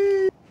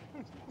 Ellie?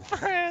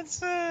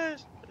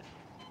 Francis!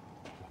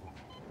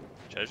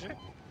 Treasure?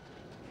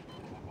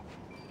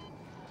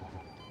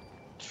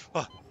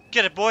 Oh,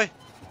 get it, boy!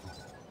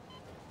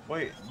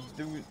 Wait,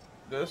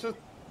 this is.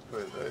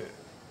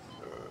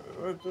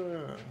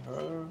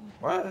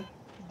 What?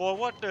 Boy,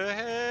 what the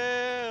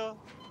hell?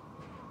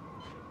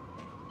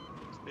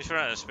 At least we're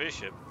not in a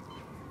spaceship.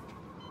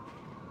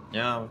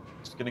 Yeah, I'm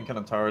just getting kind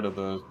of tired of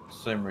the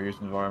same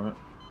reuse environment.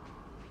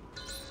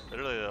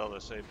 Literally all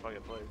the same fucking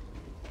place.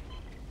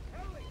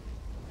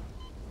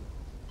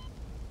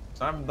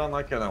 So I haven't done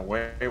like in a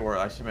way where it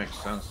actually makes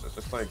sense. It's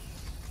just like,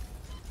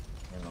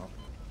 you know.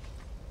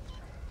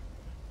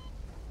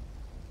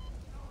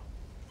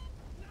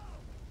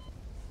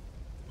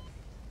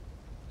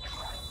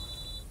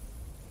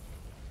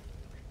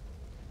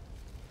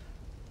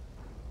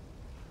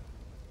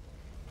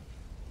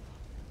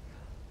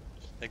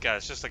 That guy,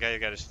 it's just the guy who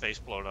got his face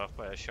blown off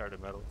by a shard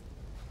of metal.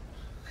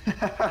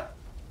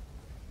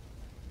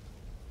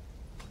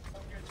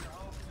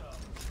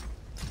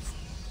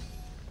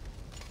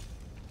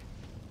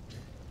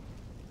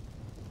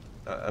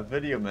 A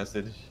video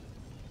message.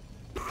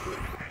 Isaac,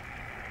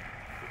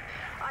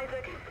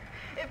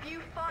 if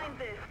you find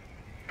this,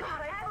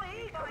 God,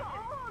 Ellie, come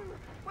on!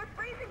 We're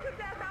freezing to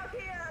death out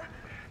here.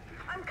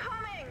 I'm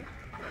coming.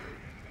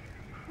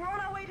 We're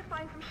on our way to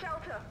find some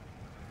shelter,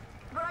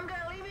 but I'm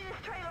gonna leave you this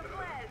trail of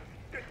flares.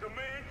 If the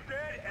man's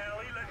dead,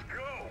 Ellie, let's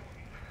go.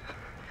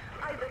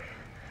 Isaac,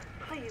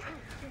 please,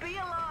 be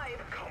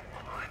alive. Come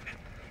on.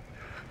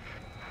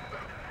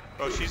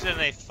 Bro, she's in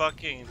a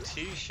fucking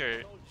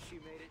t-shirt. She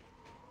made it.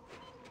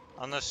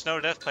 On the snow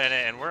death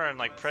planet, and we're in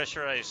like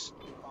pressurized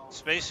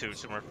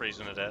spacesuits and we're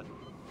freezing to death.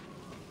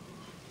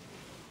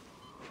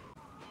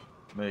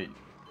 Mate,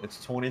 it's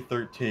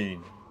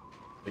 2013.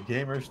 The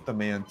gamers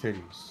demand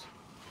titties.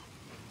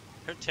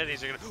 Her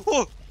titties are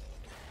gonna.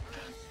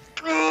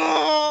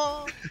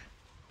 Oh!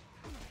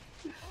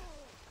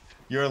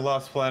 You're in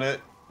Lost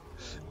Planet.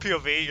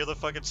 POV, you're the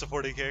fucking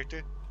supporting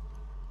character.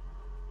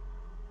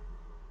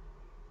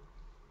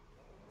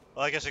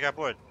 Well, I guess I got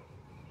bored.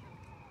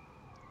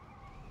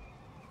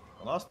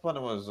 Lost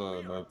Planet was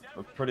a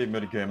pretty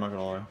mid game, I'm not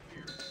gonna lie.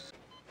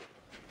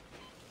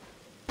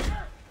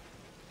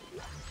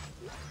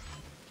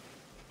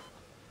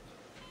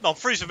 No, I'm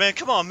freezing, man.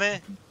 Come on, man.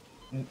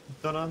 Dun,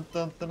 dun,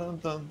 dun, dun,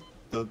 dun,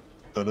 dun,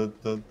 dun,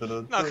 dun,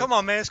 dun, No, come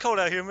on, man. It's cold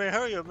out here, man.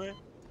 Hurry up, man.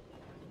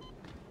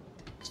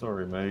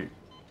 Sorry, mate.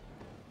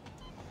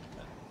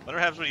 What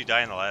happens when you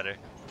die in the ladder?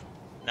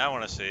 Now I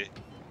want to see.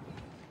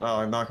 Oh,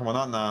 I'm not coming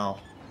on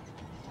now.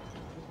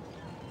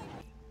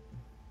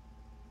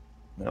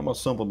 Yeah, I'm a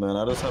simple man.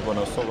 I just have an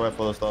assault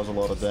rifle that does a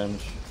lot of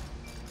damage.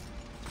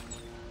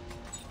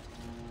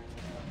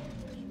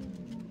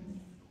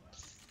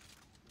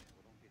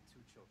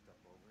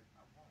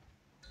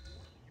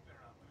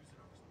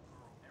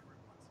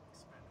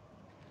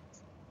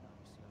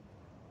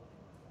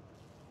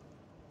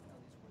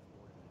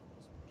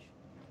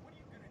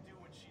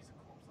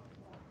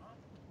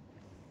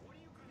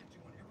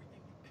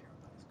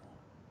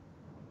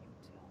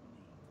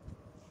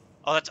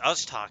 Oh, that's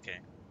us talking.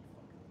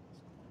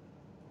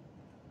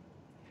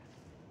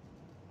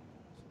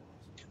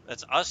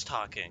 That's us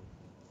talking.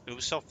 It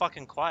was so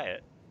fucking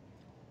quiet.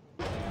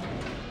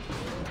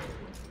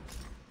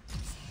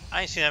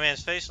 I ain't seen that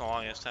man's face in the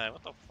longest time.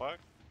 What the fuck?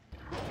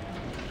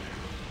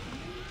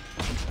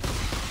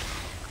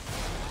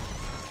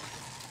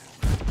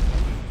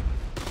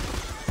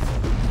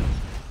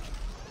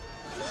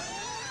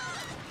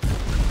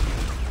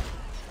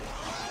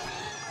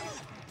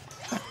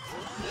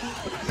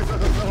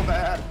 This is so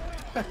bad.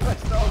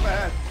 It's so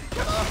bad.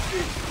 Get off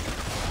me.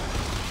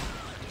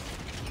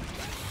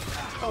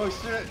 Oh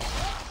shit.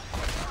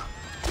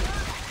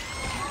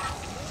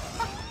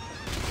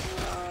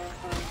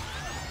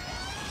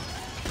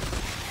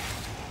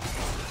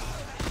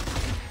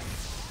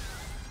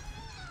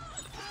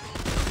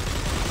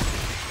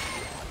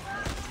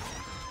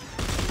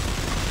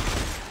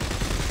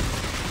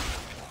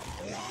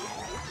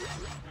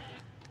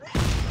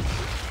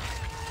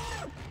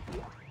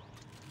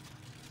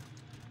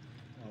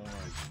 Oh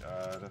my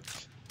god.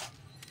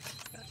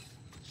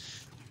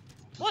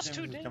 Plus This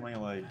 2 game is damage.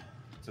 becoming like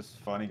just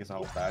funny because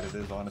how bad it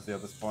is, honestly,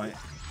 at this point.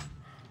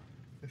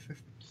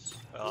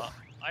 Well,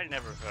 I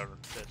never found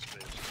Dead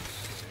Space.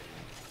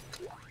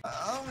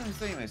 I don't even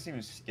think it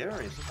seems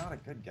scary. It's just not a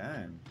good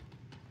game.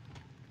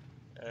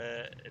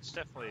 It's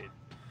definitely.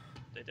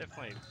 They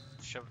definitely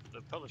shoved.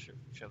 The publisher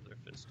shoved their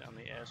fist down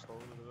the asshole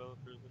of the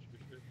developers, that's for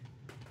sure.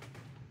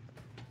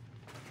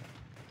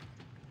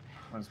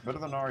 It's better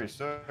than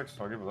RE6,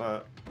 I'll give it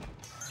that.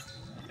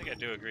 I think I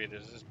do agree.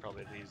 This is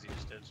probably the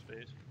easiest Dead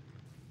Space.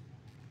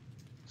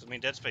 'Cause, I mean,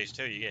 Dead Space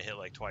 2, you get hit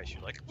like twice.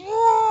 You're like,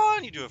 whoa,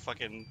 and you do a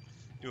fucking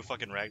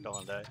ragdoll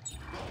and die.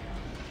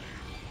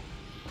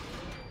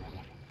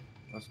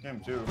 This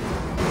game too.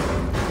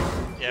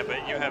 Yeah,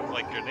 but you have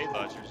like grenade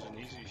launchers and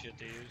easy shit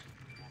to use.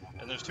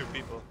 And there's 2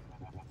 people.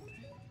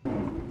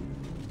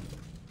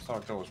 That's how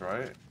it goes,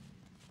 right?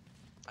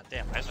 God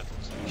damn, Isaac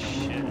looks like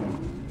shit.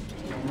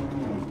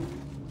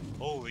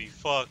 Holy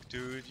fuck,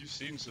 dude, you've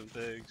seen some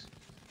things.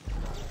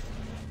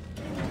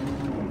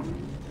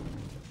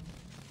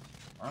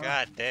 Alright.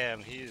 God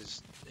damn,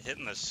 he's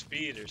hitting the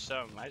speed or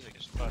something. Isaac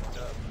is fucked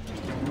up.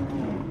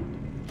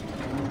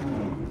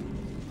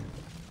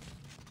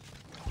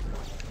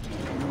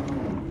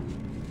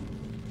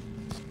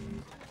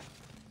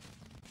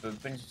 The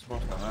things are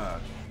supposed to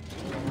match.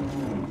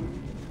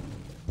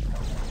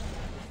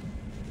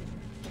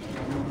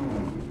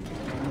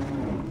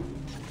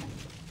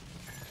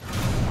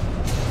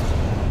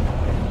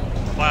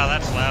 Wow,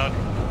 that's loud.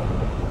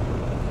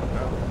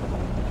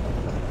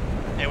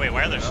 Hey, wait,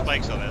 why are there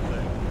spikes on that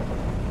thing?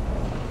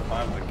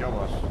 Time to kill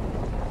us.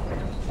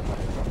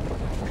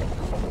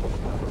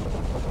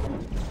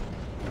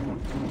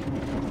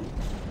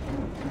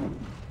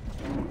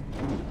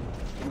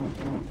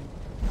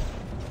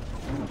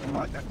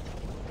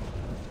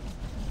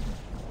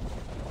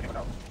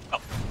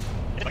 Oh.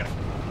 Okay.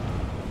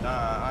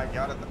 Nah, I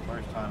got it the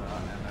first time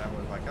and I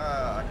was like,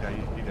 ah, okay,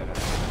 you did it.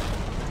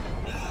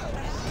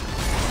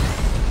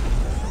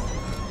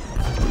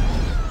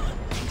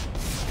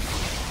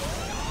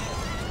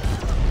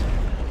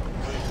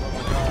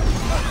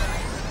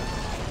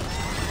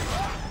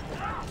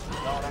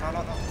 No. Oh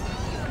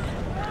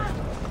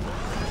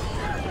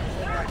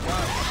my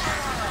god.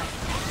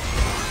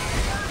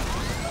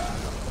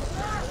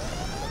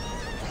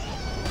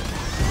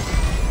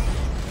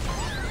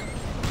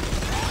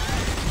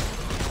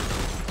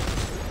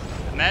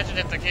 Imagine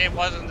if the game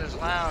wasn't as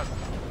loud.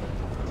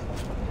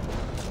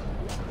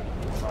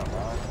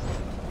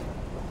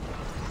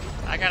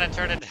 I gotta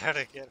turn it down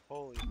again.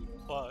 Holy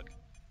fuck.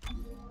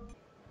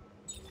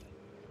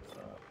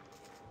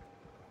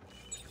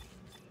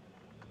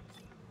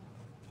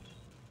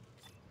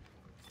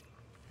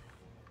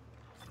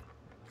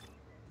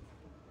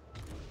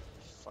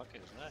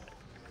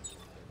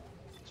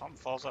 Something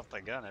falls off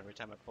the gun every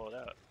time I pull it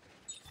out.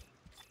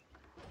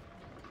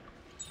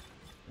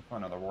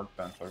 Find another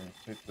workbench so I can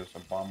take this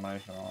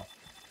abomination off.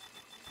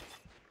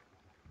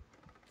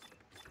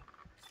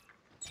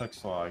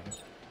 Text log.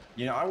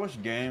 You know, I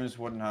wish games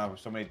wouldn't have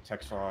so many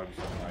text logs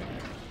and like,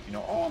 you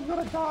know, oh I'm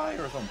gonna die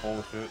or some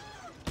bullshit.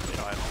 You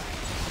know, Like,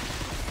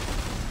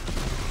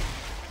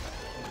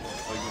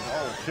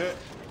 oh shit.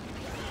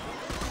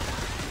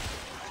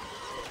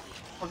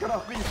 Oh, get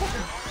off me, you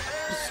fucking.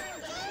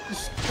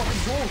 Just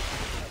fucking go.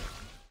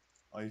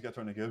 Oh, he's got to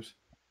turn the Gibbs.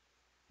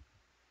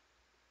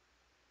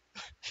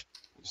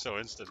 so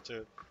instant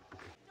too.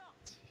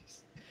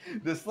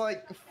 This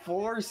like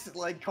forced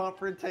like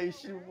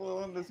confrontation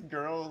on this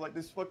girl, like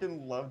this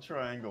fucking love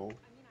triangle.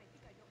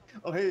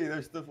 Oh hey,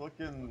 there's the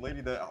fucking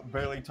lady that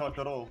barely talked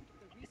at all.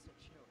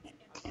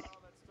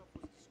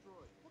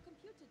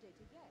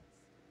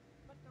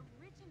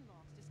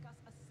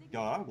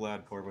 God, I'm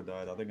glad Corvo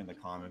died. I think in the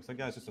comics, that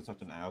guy's just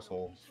such an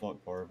asshole.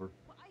 Fuck Corvo.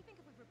 Well, I think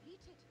if we repeat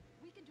it,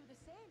 we can do the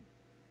same.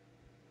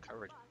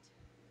 Carver.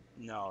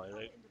 No,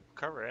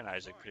 Carver and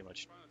Isaac pretty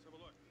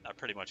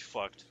much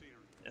fucked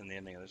in the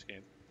ending of this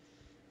game.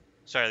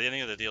 Sorry, the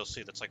ending of the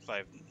DLC. That's like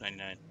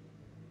 $5.99.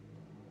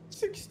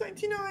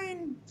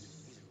 $6.99.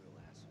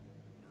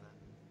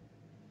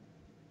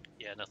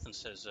 Yeah, nothing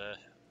says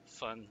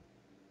fun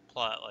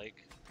plot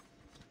like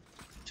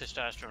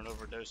testosterone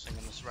overdosing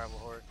in the survival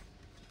horror.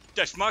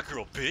 That's my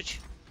girl, bitch.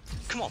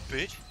 Come on,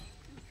 bitch.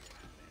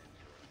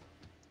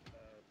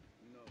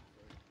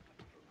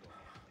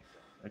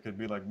 It could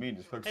be like me,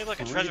 just cook. Hey, look,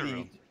 a treasure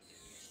room.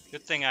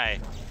 Good thing I.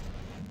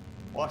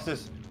 Watch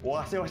this.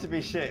 Watch it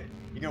be shit.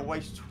 You're gonna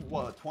waste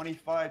what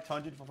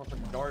 2500 for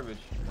fucking garbage.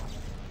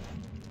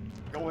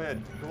 Go ahead,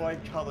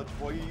 college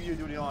boy. You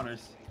do the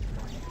honors.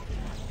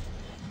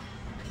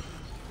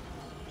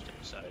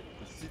 Step aside.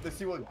 Let's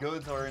see what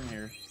goods are in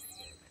here.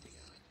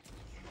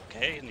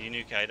 Okay, and the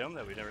unique item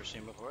that we've never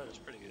seen before. That's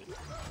pretty good.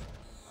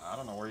 I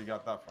don't know where you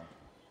got that from.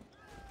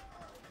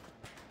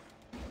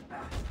 I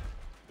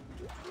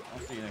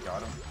don't see a unique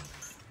item.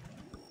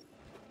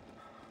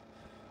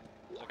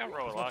 Look, I'm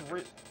rolling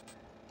locker.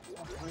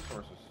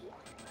 Resources.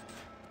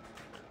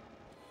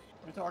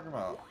 What are you talking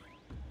about?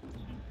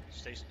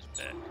 Stacy's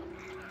back.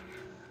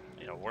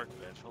 Need a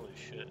workbench. Holy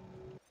shit.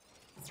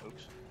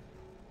 Oops.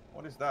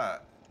 What is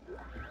that?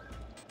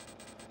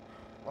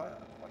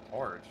 What? A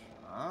torch?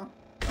 Huh?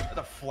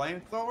 The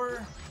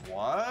flamethrower?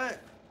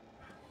 What?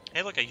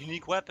 Hey, look, a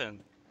unique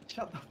weapon.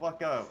 Shut the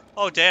fuck up.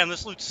 Oh, damn,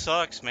 this loot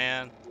sucks,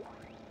 man.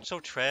 So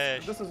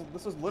trash. This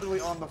is literally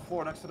on the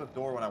floor next to the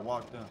door when I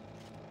walked in.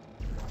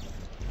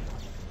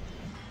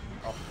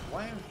 A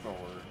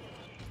flamethrower?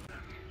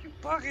 You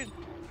bugging.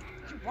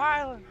 You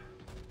wildin'.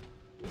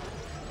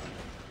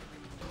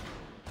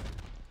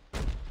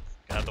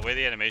 God, the way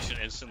the animation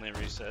instantly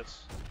resets.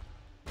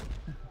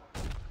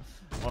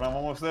 But I'm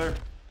almost there.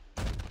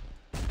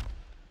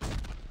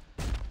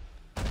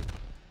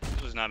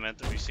 This was not meant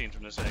to be seen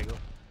from this angle.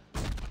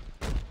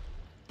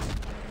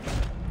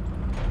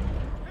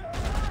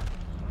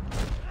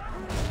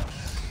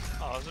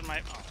 Oh, is it my...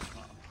 Oh,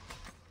 no.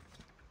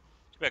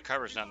 Too bad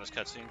Carver's not in this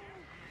cutscene.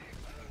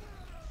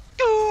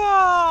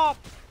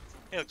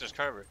 Hey, look, there's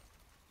Carver.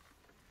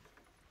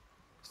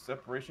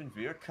 Separation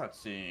via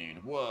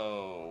cutscene.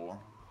 Whoa.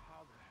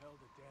 How the hell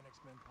did Danik's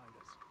men find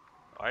us?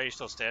 Why are you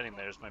still standing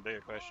there is my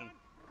bigger question.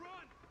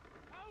 Run!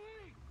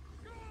 Ali!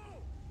 Go!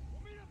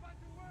 We'll meet up at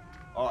the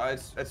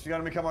warehouse! Oh, it's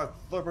gonna become a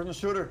third-person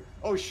shooter.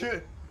 Oh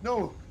shit!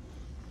 No!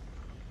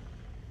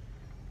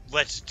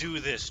 Let's do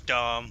this,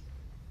 Dom.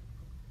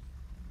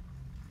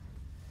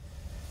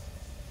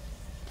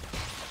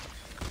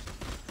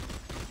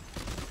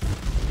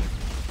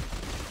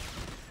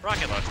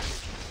 Rocket launcher.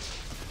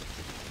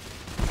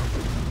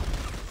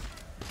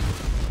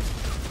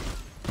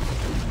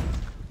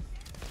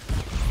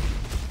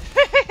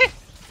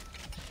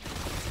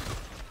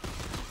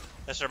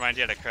 That's remind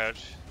you how to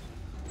crouch.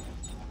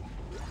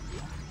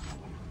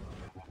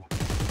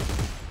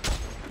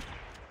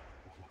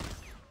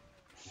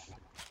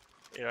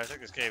 You know, I think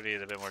this game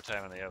needed a bit more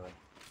time in the oven.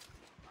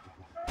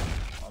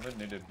 I think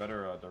needed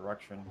better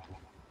direction.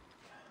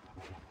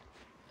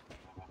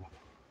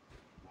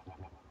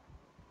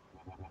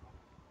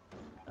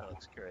 That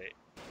looks great.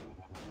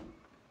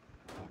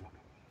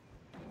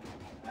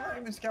 I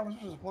don't even scout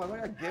resources supply.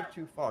 Like I give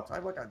two fucks. I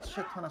have like a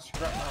shit ton of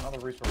scrap and other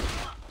resources.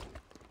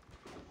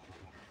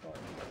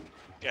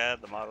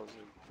 God, the models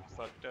are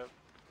fucked up.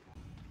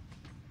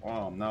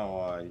 Wow,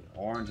 no,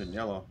 orange and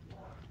yellow.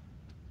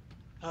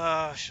 Oh,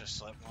 I should have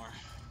slept more.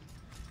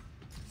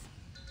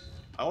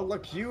 Oh,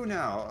 look, you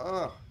now.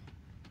 Ugh.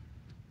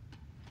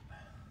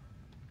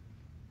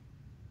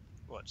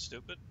 What,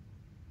 stupid?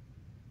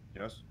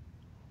 Yes.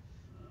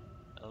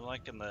 I'm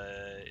liking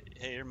the,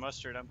 hey, you're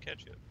mustard, I'm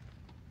ketchup.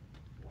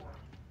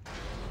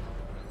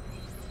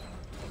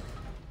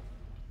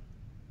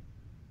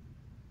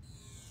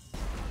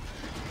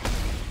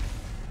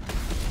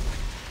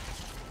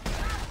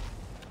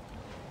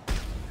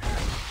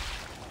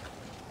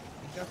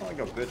 He's definitely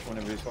like a bitch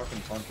whenever he's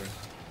fucking punching.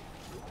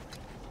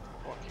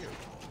 Fuck you.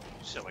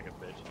 You sound like a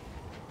bitch.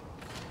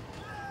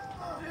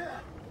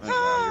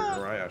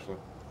 especially.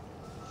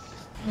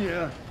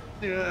 Yeah.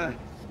 Yeah.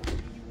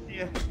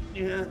 Yeah.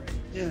 Yeah.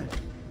 Yeah.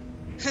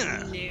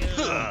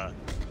 Huh.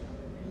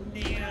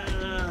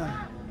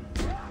 Yeah.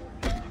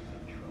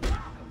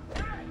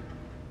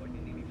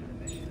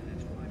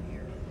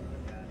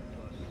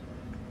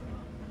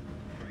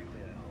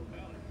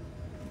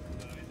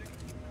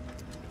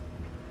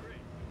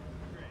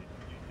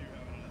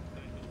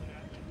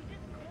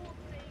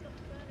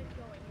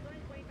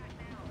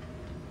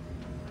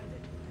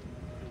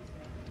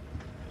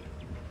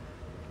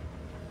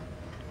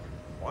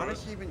 Why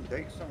does she even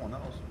date someone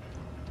else?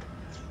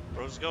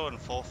 Bro's going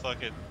full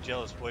fucking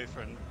jealous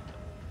boyfriend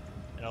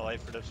in a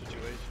life or death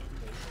situation.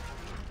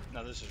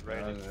 Now this is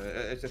writing.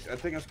 It's just, I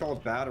think it's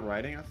called bad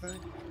writing, I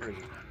think.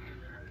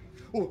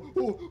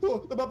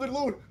 Oh, the mountain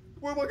load!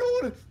 Where am I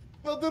going?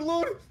 Mountain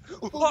load!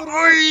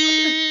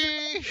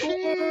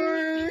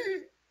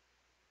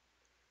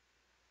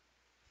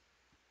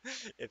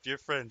 If your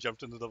friend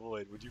jumped into the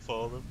void, would you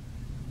follow them?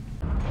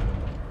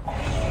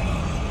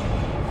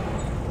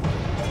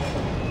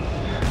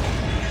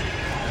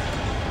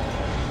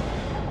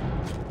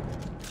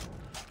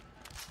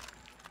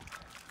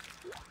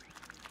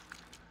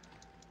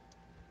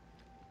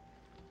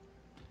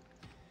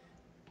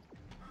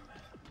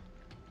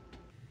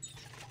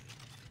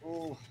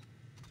 Oh.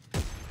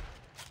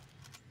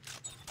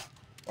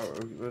 Oh,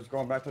 it's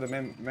going back to the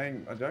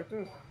main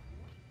objective?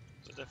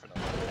 It's a different.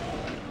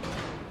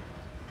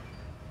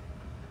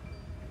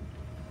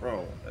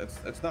 Bro,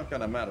 it's not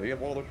gonna matter. You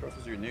have all the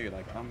resources you need.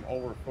 Like, I'm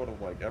overfilled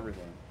of like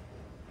everything.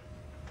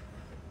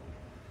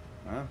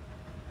 Huh?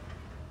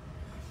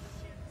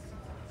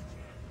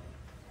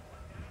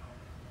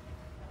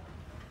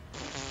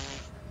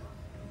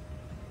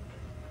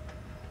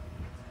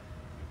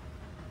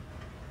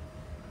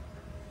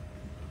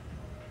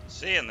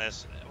 Seeing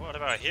this, what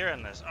about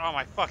hearing this? Oh,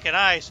 my fucking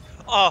eyes!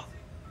 Oh!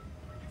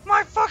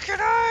 My fucking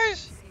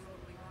eyes!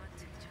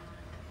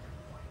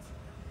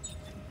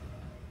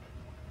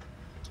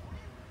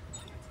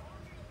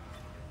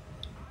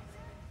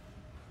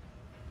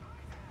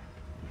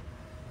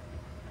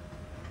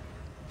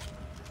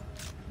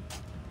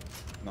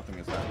 Nothing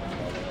is happening,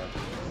 by the way.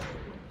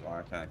 So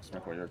I can't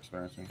expect what you're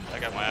experiencing. I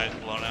got my eyes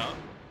blown out.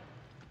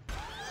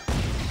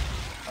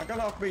 I got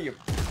off me, you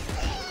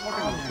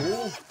fucking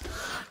fool!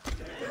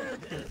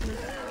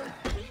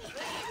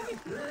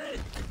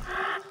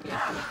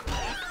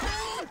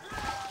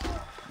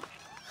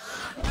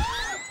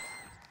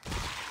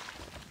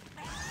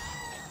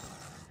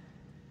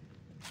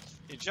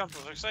 He jumped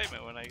with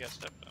excitement when I got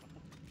stepped on.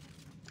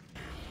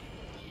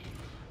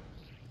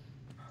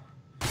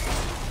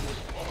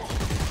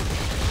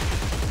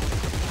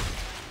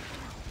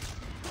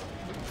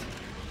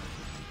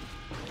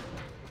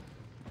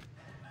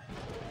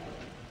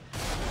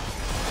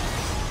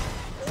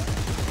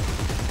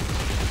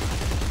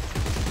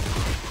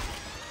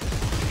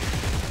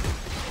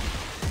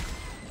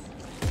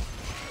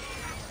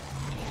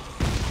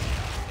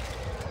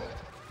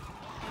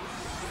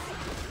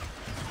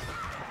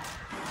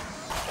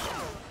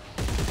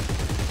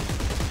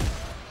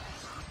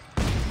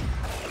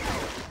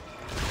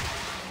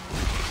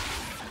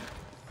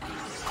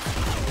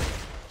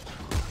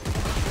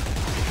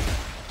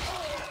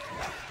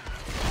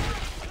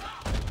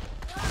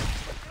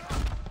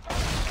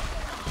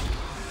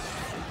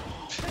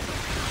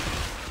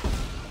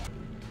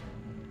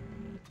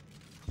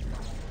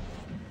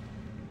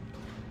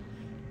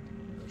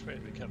 Which way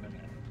did we come in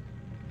at?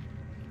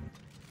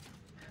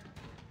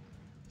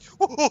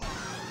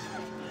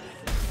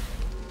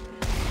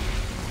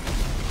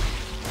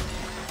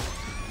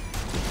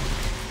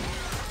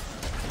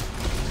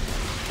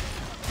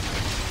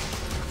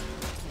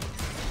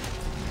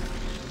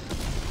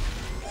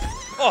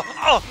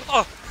 Oh!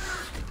 Oh!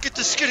 Get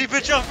the skinny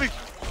bitch off me!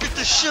 Get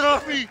this shit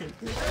off me! Come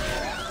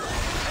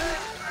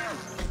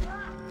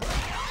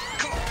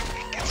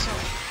on, get some.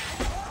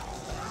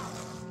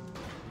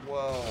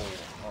 Whoa.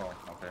 Oh,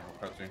 okay,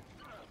 we'll cut you.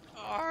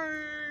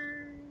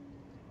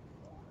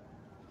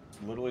 It's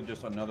literally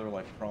just another,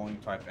 like, crawling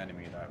type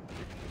enemy that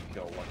you can just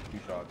kill, like, 2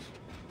 shots.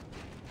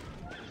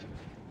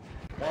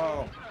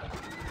 Whoa.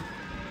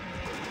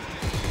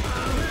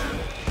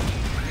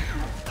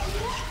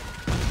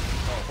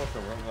 Oh, what's the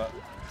room that?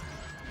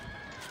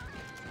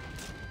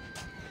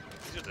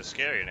 These are the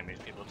scary enemies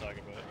people talk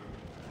about.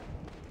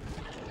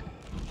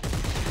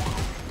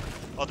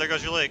 Oh, there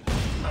goes your leg.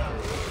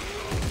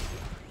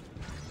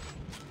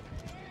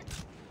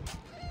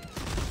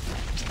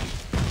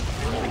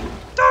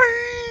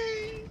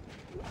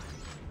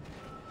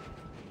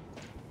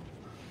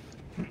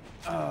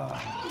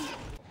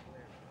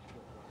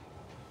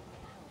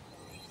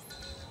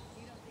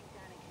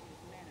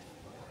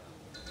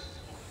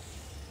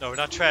 No, we're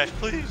not trash,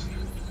 please.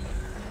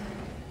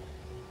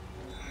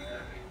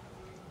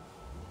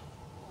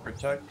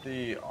 Protect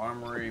the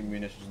armory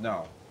munitions.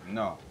 No.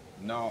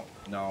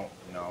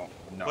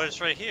 But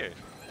it's right here.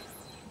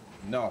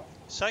 No.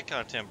 Side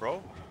content,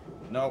 bro.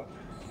 No.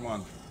 Come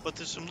on. But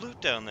there's some loot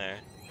down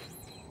there.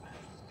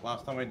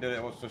 Last time we did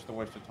it was just a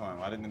waste of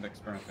time. I didn't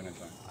experience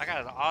anything. I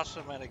got an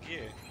awesome amount of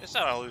gear. It's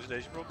not a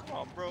hallucination, bro. Come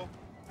on, bro.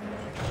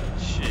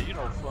 Shit, you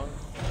know fun.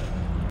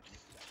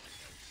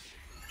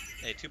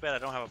 Hey, too bad I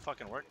don't have a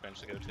fucking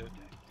workbench to go to.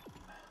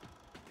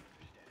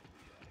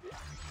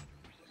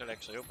 Could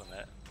actually open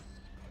that.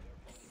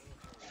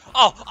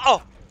 Oh!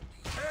 Oh!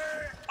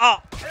 Oh!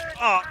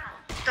 Oh!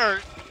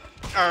 Gert!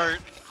 Gert!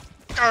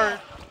 Gert!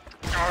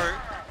 Gert!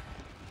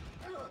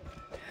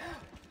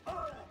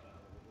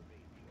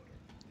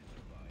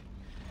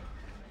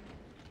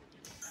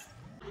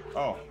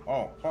 Oh,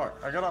 oh,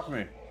 fuck. I got off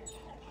me.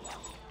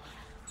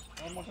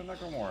 Almost a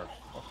necromorph.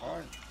 Oh,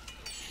 fuck.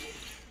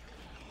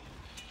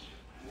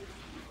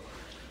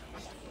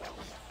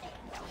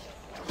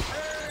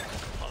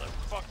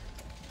 Motherfucker.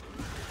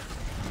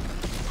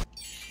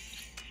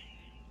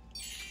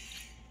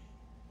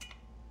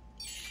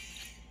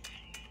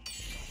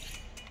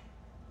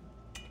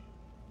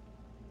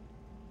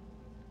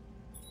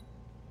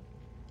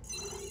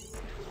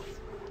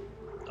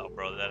 Oh,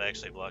 bro, that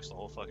actually blocks the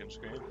whole fucking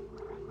screen.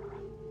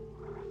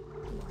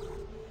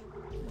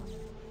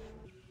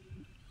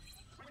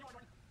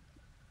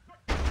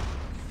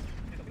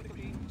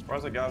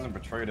 Surprised that guy hasn't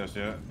betrayed us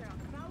yet.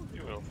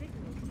 You will.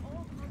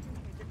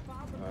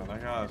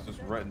 That guy is just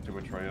ready to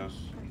betray us.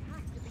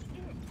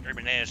 You're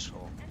an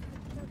asshole.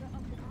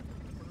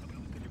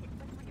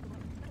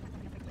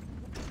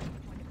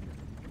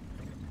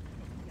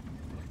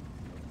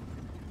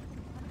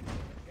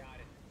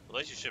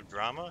 Relationship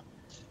drama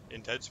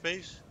in Dead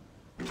Space?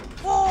 I'm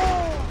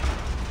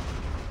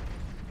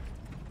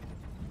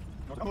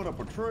gonna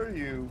betray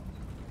you.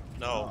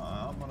 No,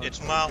 I'm gonna it's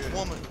try my to get-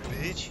 woman,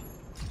 bitch.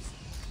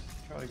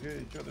 Try to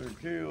get each other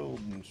killed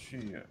and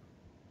shit.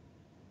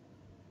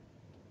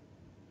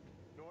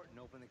 Norton,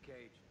 open the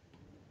cage.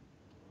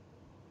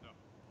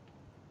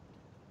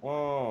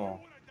 Whoa.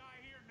 When I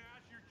die here,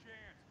 now's your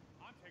chance.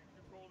 I'm taking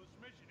control of this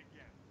mission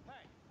again.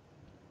 Hey,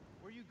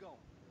 where you going?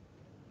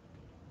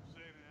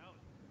 Saving Ellie.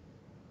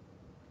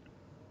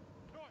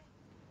 North!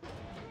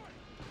 North!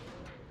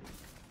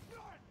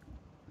 North!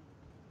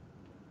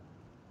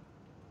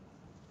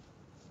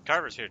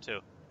 Carver's here too.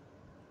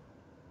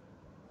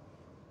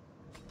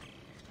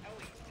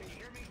 Ellie, can you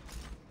hear me?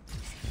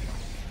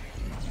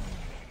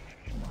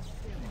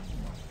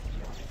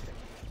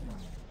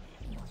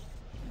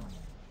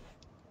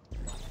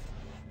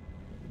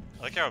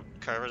 I like how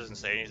Carver doesn't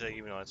say anything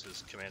even though it's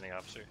his commanding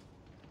officer.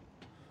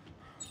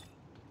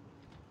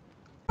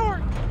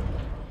 Norton!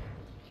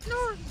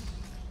 Norton!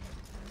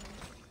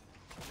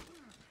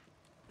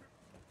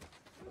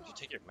 Why'd you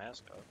take your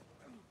mask off?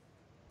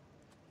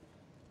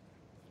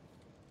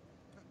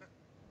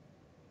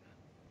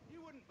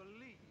 You wouldn't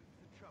believe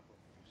the trouble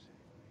you saved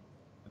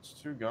me. It's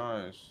two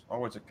guys.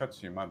 Oh, it's a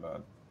cutscene, my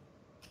bad.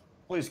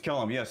 Please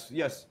kill him. Yes,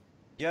 yes,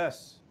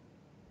 yes.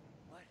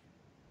 What?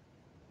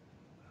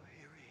 Well,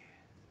 here he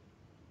is.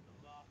 The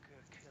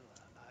marker killer,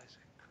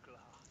 Isaac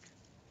Clarke.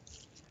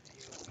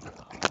 Here we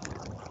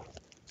are.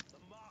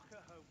 The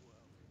marker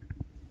homeworld.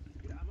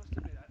 You know, I must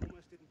admit, I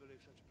almost didn't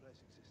believe such a place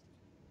existed.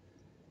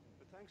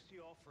 But thanks to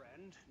your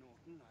friend,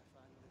 Norton, I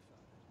finally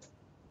found it.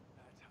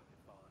 That's how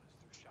they've followed us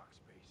through shock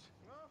space.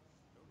 Well,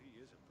 Though he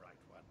is a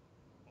bright one.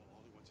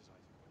 All he wants is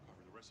Isaac to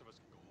cover. The rest of us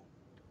can go home.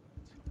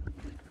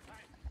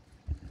 hey,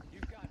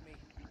 you've got me.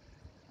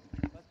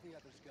 Let the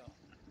others go.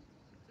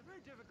 It's a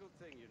very difficult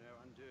thing, you know,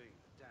 undoing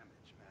the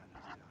damage man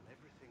has done.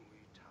 Everything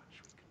we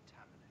touch, we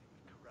contaminate, we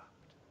corrupt.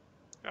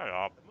 Shut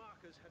up. The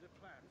markers had a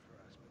plan for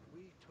us, but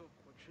we took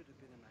what should have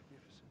been a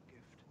magnificent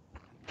gift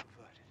and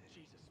perverted it.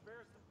 Jesus,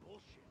 spare us the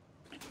bullshit.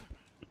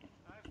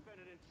 I've spent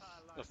an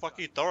entire life. The fuck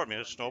you throw at me,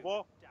 a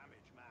snowball?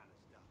 Damage man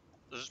has done.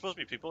 Is there supposed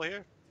to be people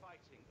here?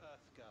 Fighting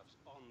EarthGov's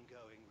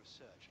ongoing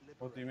research.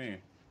 What do you mean?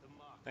 The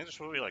I think there's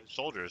supposed to be like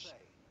soldiers.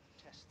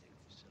 Testing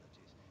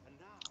facilities. And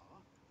now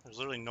There's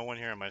literally no one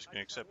here on my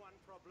screen I just have except one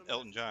problem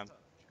Elton left John. to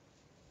purge.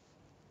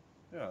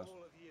 Yes.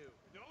 All of you.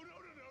 No, no,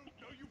 no, no.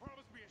 No, you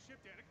promised me a ship,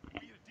 Danik.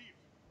 We had a deal.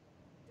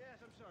 Yes,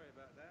 I'm sorry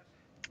about that.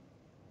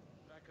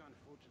 But I can't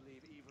afford to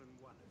leave even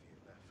one of you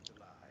left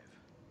alive.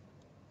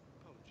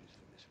 Apologies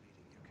for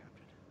misleading you,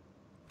 Captain.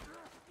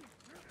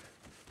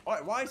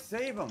 Why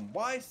save him?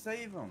 Why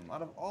save him?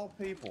 Out of all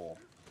people.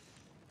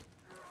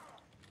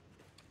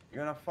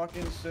 You're gonna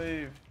fucking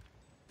save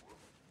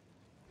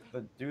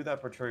the dude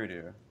that betrayed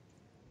you.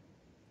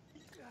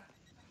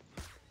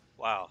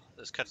 Wow,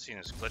 this cutscene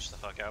has glitched the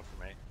fuck out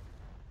for me.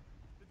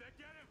 Did that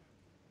get him?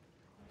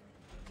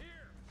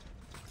 Here.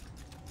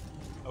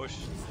 Oh,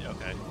 yeah,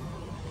 okay.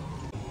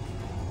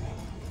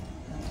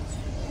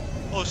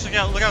 Oh, so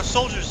look out,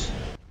 soldiers!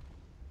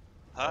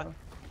 Huh?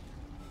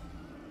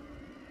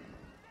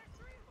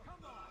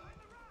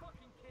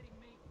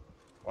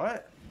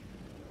 What?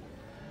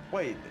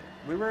 Wait,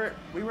 we were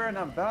in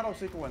a battle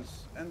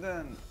sequence and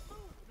then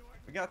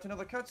we got to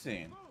another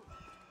cutscene.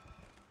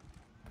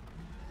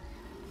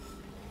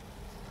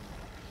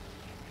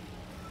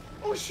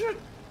 Oh shit!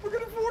 We're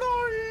gonna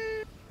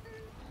die!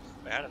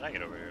 Wait, how did I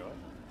get over here? What?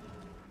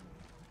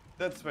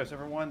 Dead Space,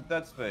 everyone.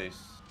 Dead Space.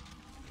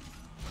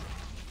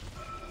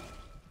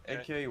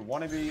 aka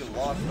wannabe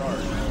Lost Ark.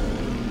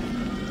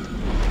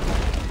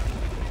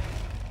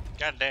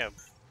 God damn.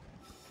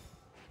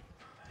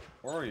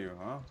 Where are you,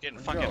 huh? Getting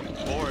Where'd you fucking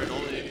go? bored.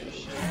 Holy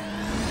shit.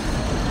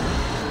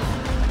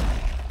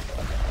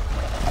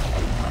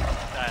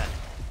 Ah,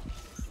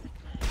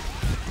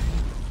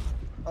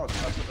 Oh,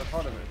 that's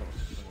part of it.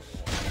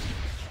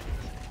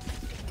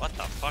 what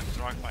the fuck is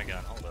wrong with my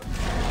gun? Hold up.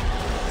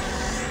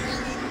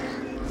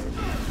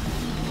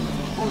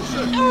 Oh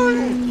shit!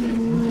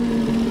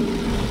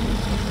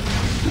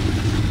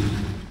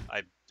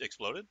 I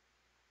exploded?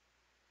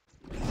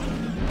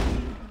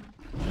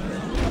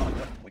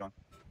 Wait on.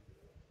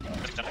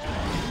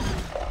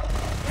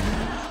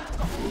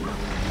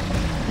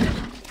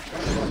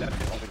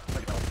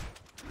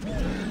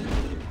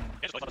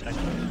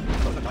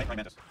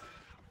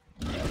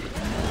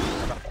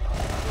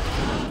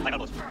 I got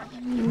those.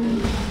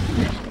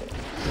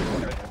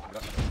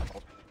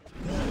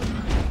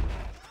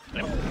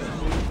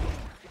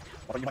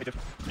 What you might just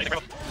Hey, bro.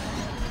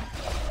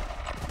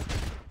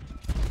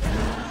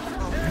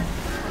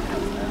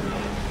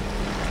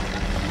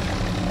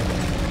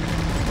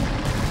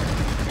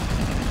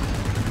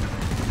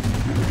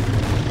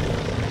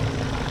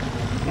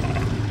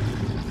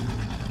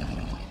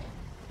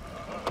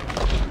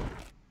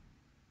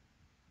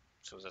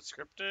 So was that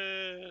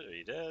scripted? Are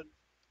you dead?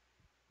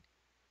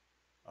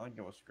 I think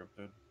it was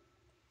scripted.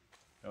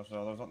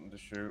 Also, there's nothing to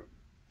shoot.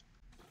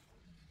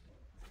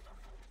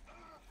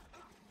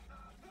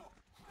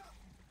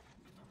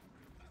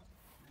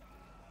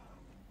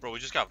 Bro, we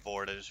just got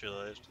bored, I just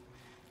realized.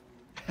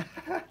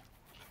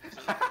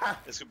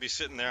 It's gonna be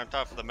sitting there on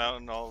top of the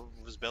mountain, all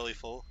of his belly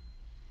full.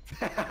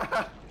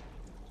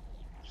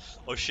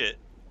 Oh shit.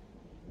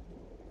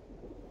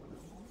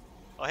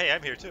 Oh hey,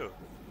 I'm here too.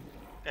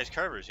 Guys,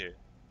 Carver's here.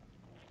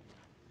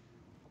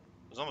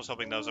 I was almost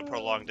hoping that was a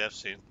prolonged death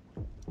scene.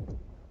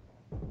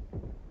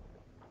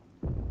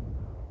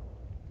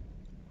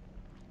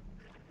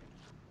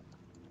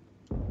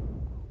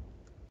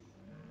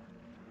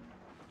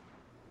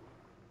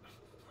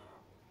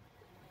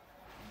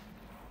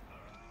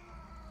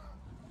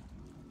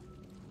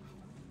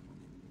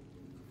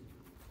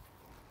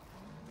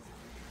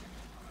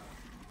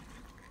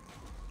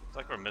 It's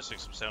like we're missing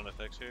some sound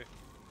effects here.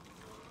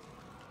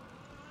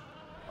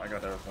 I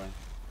got everything.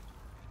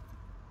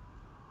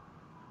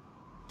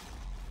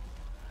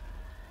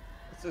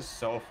 This is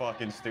so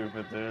fucking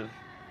stupid, dude.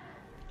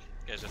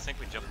 Guys, I think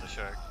we jumped the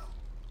shark.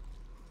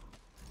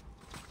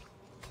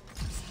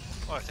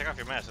 Oh, take off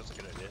your mask, that's a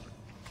good idea.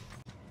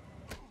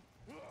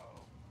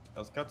 That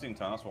was cutscene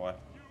time, that's why.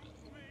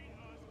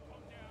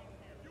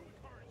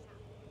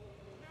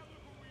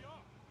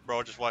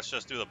 Bro just watched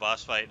us do the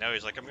boss fight, now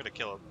he's like, I'm gonna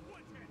kill him.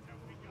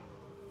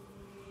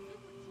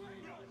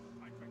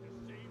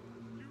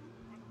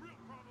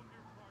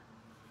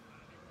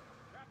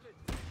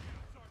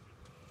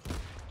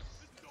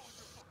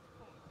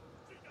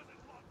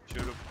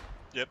 Shoot him.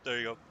 Yep, there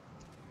you go.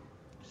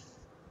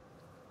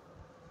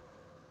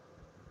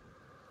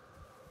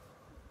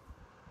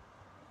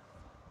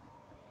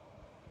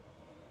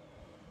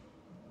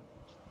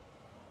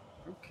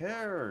 Who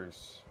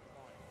cares?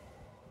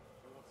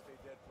 They won't stay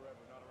dead forever,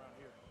 not around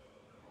here.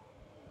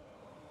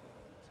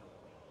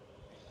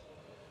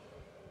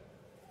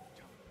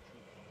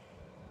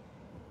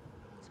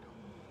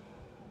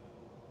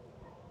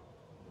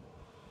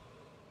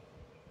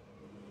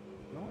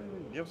 No one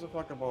even gives a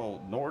fuck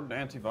about Norton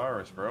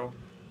antivirus, bro.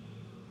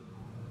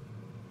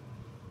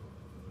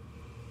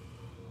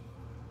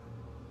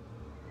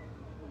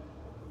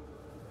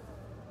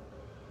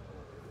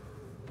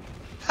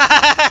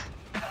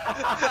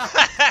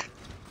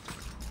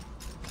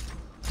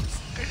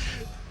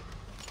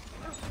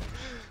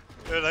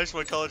 Yeah, nice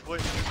one, college boy.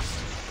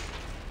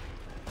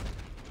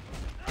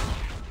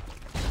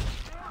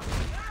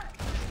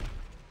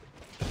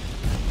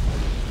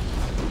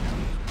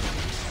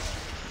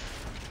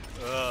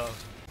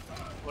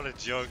 What a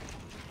joke.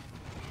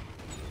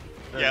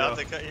 There Yeah, you I'll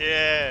go. take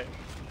yeah.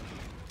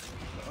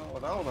 Oh,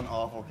 that was an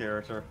awful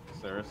character.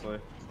 Seriously.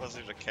 That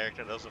wasn't even a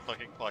character, that was a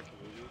fucking clock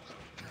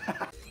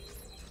movie.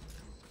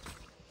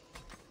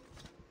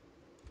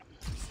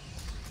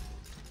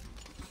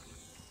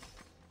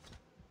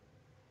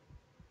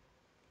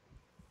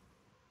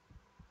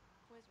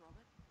 Where's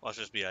Robert? Watch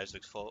this be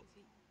Isaac's fault. Is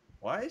he?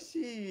 Why is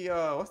he,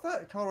 what's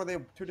that color where they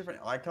have two different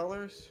eye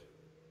colors?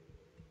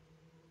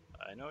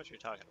 I know what you're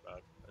talking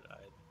about, but I.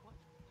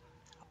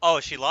 Oh,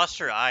 she lost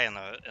her eye in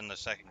the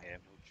second game.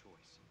 No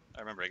choice. I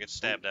remember. I get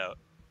stabbed out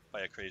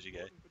by a crazy guy.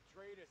 Norton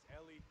betrayed us,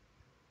 Ellie.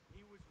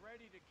 He was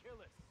ready to kill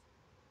us.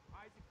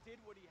 Isaac did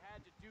what he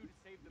had to do to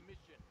save the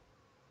mission.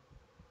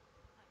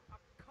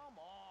 Come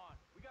on.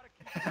 We gotta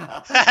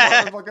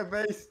keep Fucking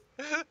face.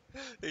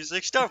 He's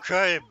like, stop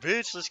crying,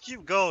 bitch. Let's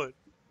keep going.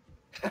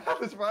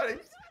 This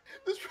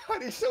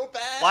Ronnie's so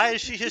bad. Why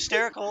is she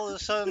hysterical all of a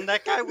sudden?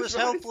 That guy was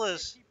This Ronnie's-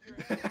 helpless.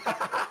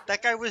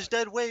 That guy was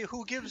dead weight.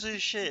 Who gives a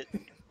shit?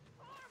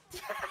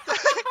 This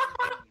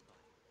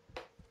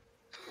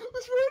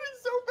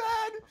Ronnie's so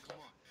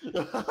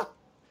bad.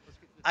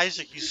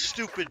 Isaac, you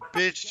stupid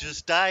bitch,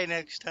 just die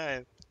next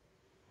time.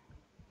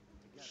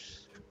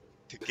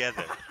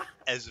 Together,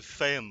 as a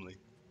family.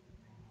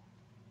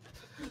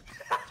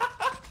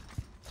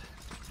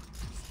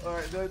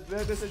 Alright,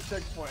 that's a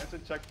checkpoint. That's a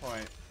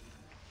checkpoint.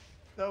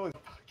 That was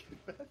fucking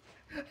bad.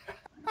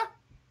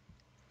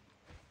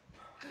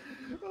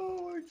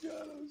 Oh my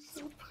god, I'm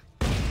so fucking...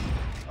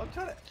 I'm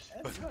trying to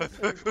end that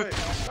thing. Wait,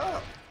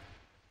 stop!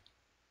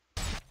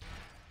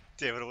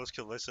 Damn it, I almost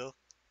killed myself.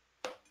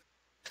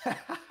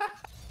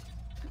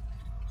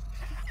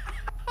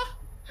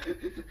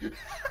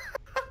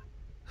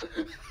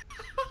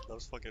 That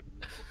was fucking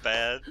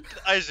bad.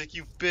 Isaac,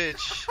 you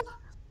bitch!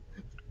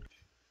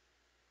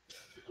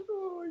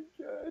 Oh my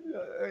god.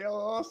 Yeah,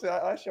 honestly,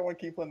 I actually want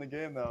to keep playing the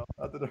game now.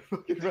 After the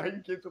fucking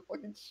random games are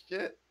fucking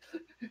shit.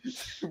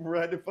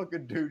 Random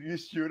fucking dude, you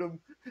shoot him,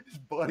 his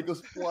body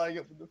goes flying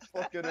up in the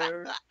fucking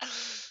air.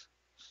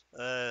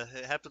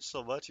 It happens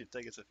so much you'd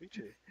think it's a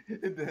feature.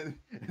 And then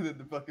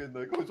the fucking,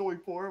 like, oh, it's only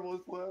 4 of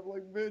us left.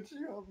 Like, bitch,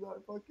 you have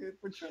not fucking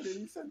portrayed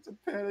any sense of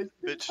panic.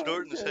 Bitch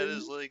Norton's had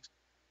his legs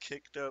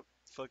kicked up,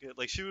 fucking,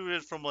 like, she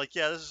went from, like,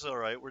 yeah, this is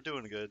alright, we're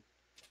doing good,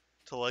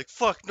 to, like,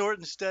 fuck,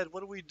 Norton's dead, what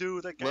do we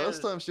do? That guy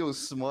Last time she was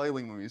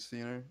smiling when we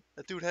seen her.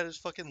 That dude had his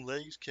fucking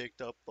legs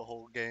kicked up the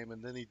whole game,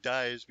 and then he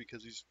dies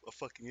because he's a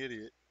fucking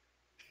idiot.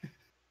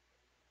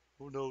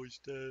 Oh no, he's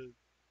dead.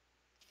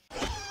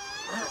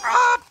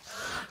 Ah!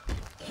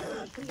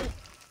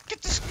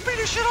 Get this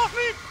speeder shit off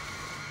me!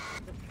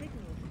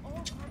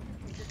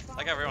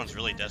 Like everyone's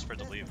really desperate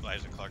to leave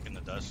Isaac Clarke in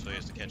the dust, so he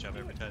has to catch up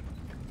every time.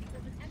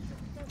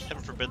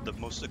 Heaven forbid the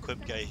most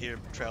equipped guy here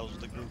travels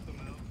with the group.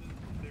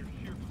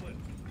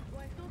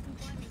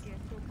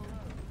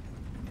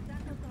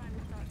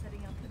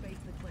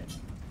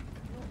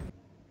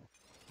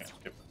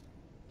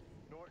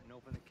 Norton,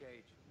 open the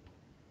cage.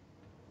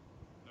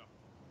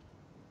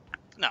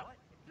 No.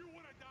 If you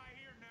want to die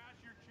here,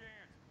 now's your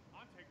chance.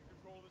 I'm taking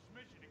control of this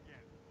mission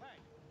again. Hey,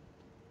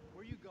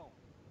 where you going?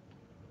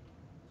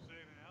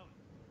 Saving Ellie.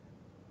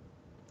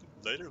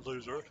 Later,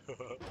 loser.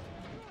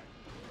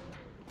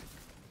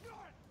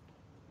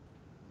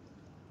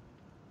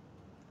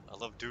 I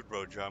love dude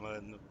road drama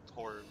in the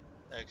horror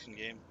action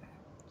game.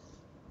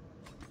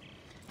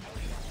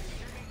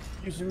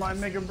 Using my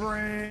mega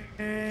brain.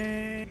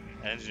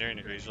 Engineering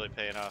degree is really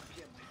paying off.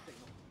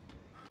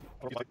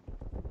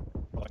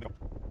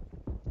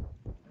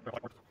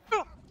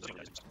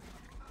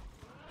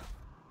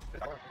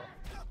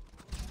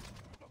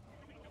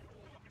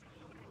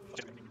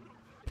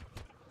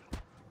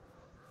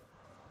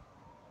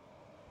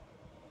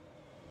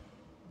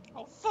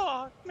 Oh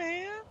fuck,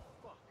 man!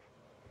 Fuck.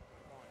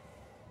 Fine.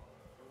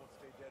 They won't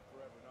stay dead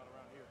forever, not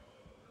around here.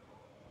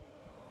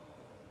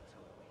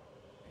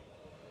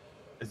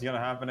 Is it gonna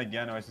happen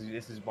again, or is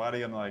his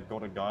body gonna, like, go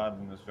to God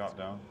and just drop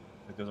down?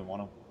 It doesn't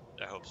want him.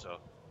 I hope so.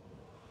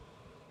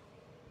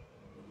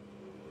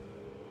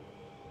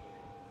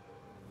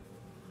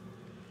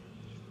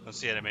 Once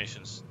the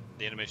animation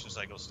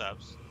cycle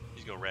stops,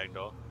 he's go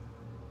ragdoll.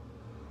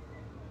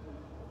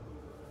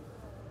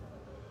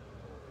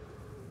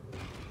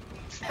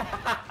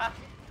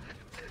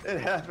 It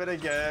happened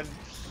again.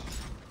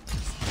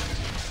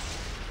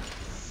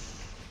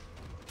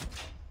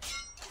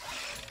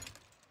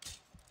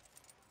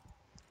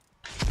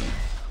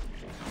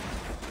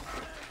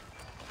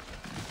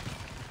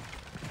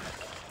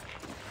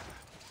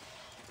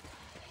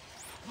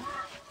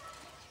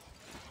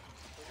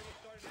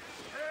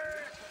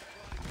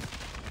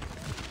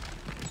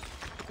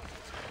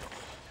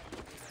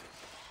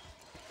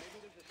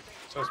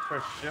 So it's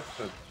press shift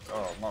to,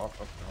 oh,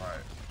 motherfucking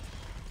right.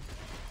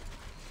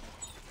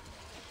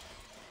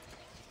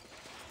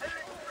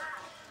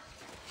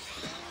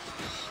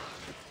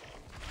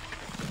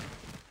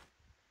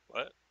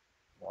 What?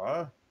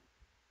 What?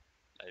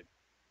 I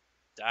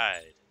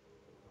died.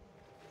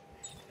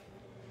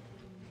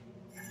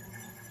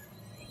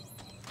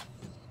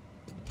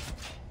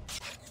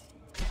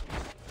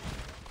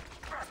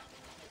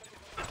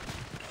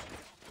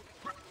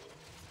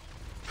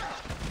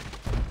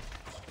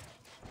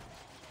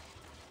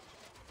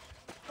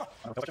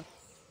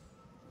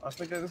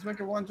 Let's make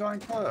it one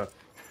giant cliff.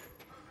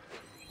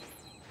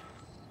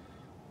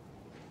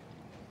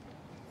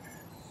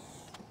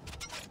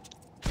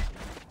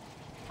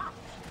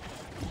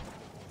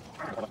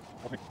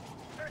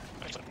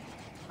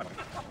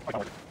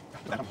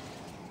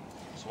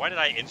 So why did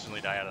I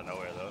instantly die out of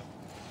nowhere though?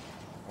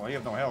 Well, you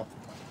have no health.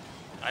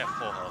 I have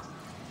full health.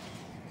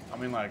 I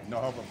mean, like,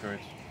 no health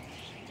upgrades.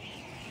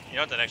 You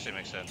know what? That actually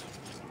makes sense.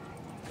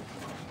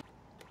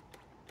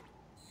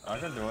 I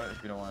can do it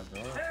if you don't want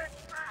to do it.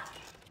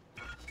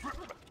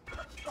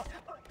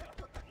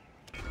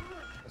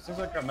 This is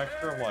like a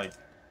mixture of, like,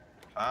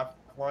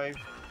 Half-Life,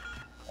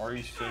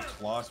 RE6,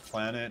 Lost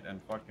Planet,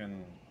 and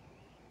fucking,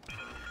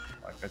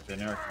 like, a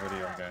generic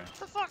video game. What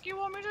the fuck you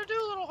want me to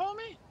do, little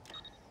homie?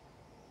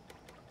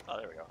 Oh,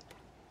 there we go.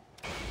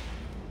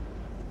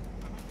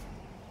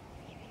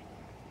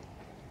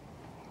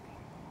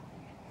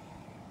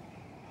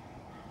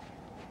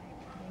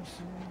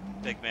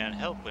 Big man,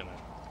 help women.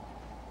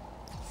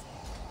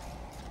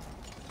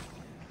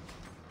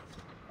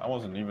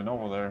 wasn't even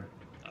over there.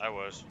 I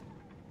was.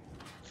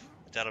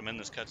 I doubt I'm in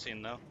this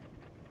cutscene though.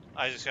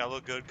 Isaac's gotta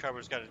look good,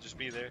 Carver's gotta just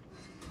be there.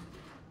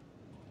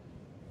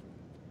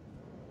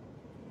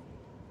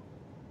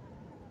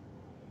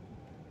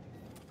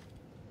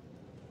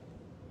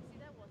 See,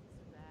 that wasn't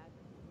so bad.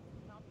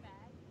 Not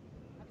bad.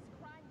 I was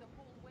crying the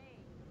whole way.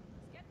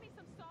 Just get me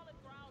some solid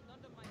ground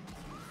under my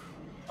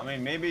feet. I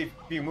mean, maybe if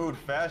you moved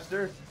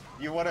faster,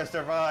 you would have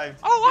survived.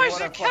 Oh, You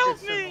Isaac, would've help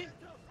fucking me!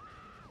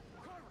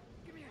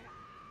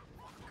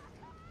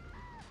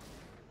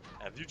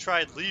 Have you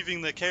tried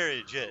leaving the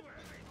carriage yet?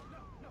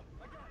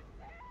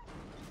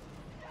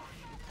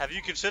 Have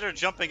you considered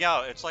jumping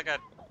out? It's like a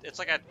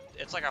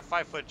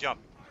 5-foot jump.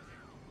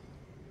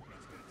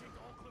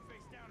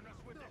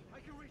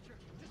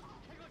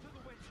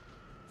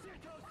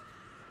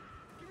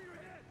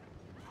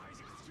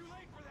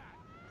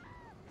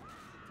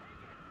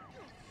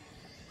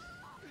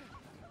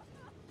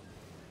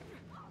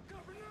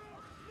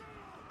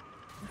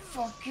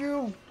 Fuck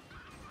you!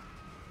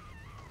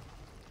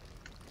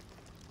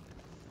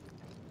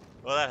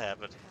 Well, that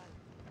happened.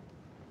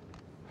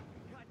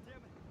 God damn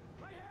it!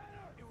 I had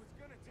her! It was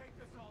gonna take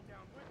us all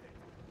down with it.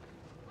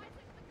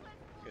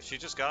 Cause she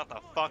just got the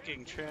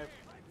fucking trip.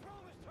 I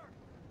promised her!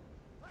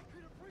 I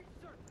could have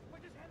reached her! I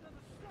just had another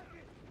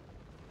second!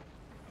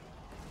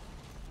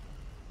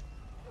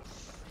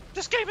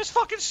 This game is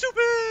fucking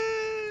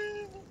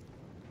stupid!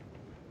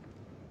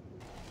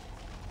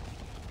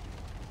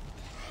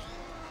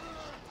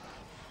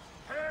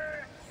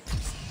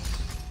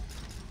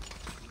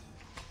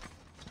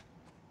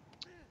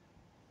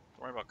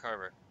 Don't worry about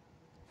Carver.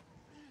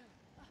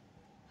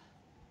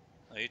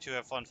 No, you two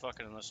have fun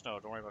fucking in the snow.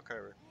 Don't worry about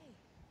Carver.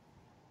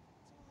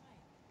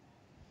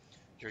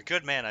 You're a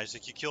good man,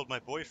 Isaac. You killed my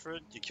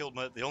boyfriend. You killed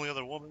the only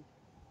other woman.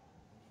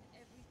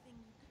 Everything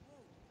you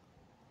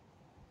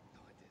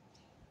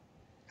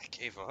could. I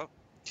gave up.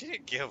 She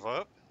didn't give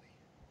up.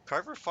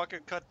 Carver fucking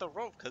cut the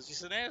rope because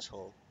he's an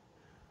asshole.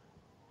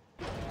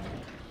 Heads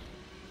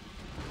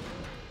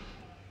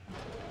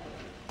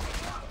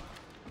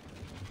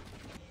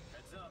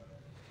up.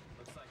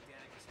 Looks like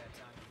Danik has had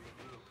time to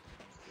regroup.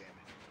 Damn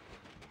it.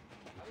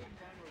 I wouldn't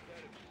find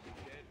Rosetta if she's been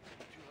dead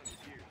for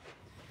 200 years.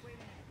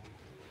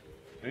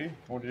 See?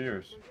 40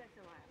 years.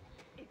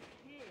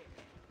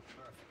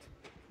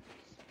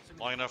 Perfect.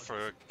 Long enough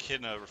for a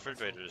kid in a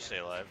refrigerator to stay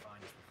alive.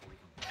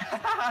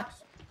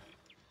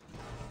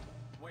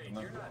 Wait,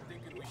 you're not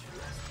thinking we should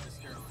mess with the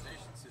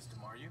sterilization system,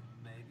 are you?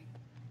 Maybe.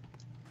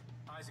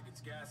 Isaac,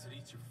 it's gas that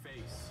eats your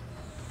face.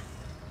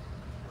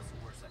 What's the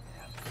worst that can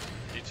happen?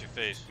 Eat your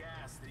face.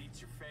 Gas that eats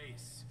your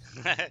face.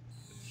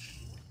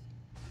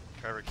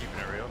 Carver keeping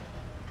it real.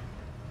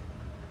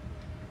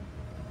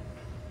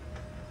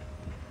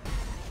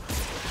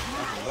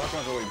 That's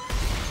not really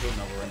good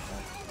enough right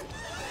now.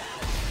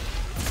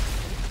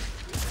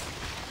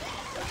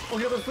 Oh,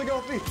 get this thing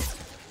off me!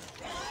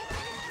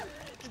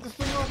 Get this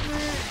thing off me!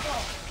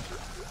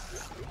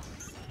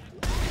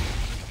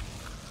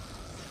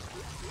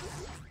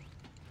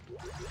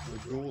 The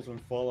ghouls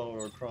and Fallout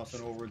are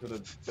crossing over to the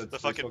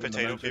fucking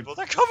potato dimension. people.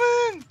 They're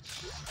coming!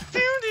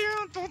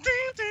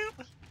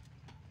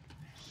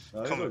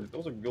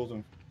 Those are ghouls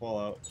and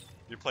Fallout.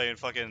 You're playing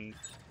fucking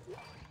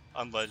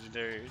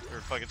unlegendary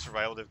or fucking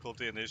survival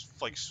difficulty and they just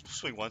like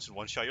swing once in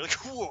one shot. You're like,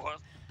 what?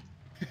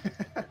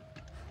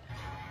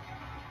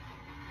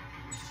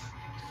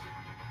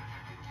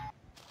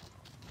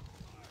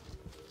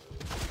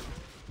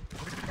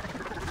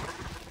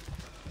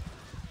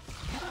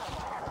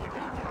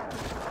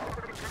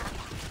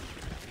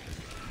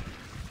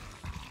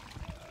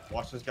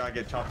 Watch this guy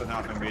get chopped in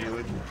half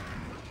immediately.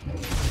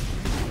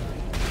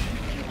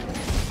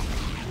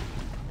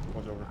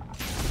 Watch over.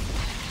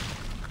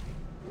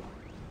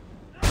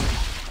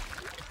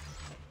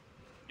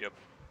 Yep.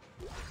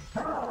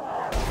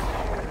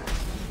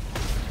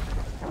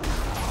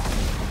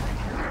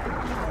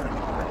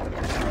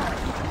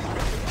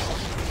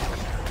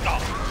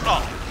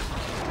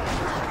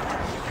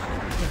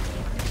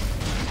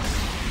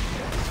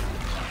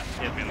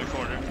 Hit me in the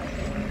corner.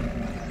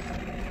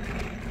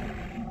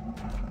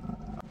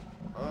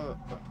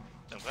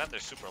 I'm glad they're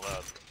super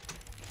loud.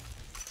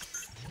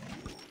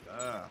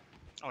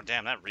 Oh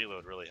damn, that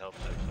reload really helped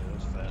actually. That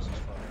was fast as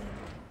fuck.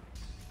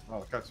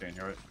 Oh, the cutscene,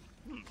 you're right.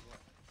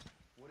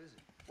 What is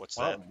it? What's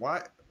that?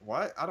 What?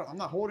 What? I'm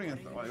not holding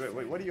anything.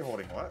 Wait, what are you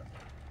holding? What?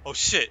 Oh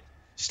shit!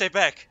 Stay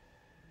back!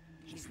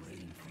 He's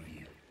waiting for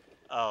you.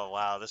 Oh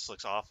wow, this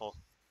looks awful.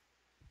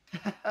 You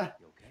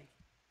okay?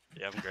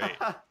 Yeah, I'm great.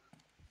 There's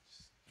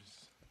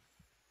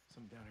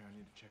something down here I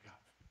need to check out.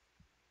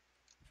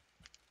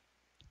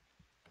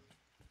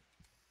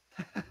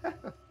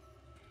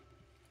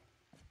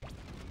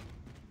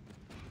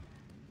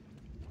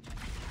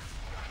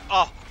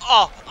 Oh!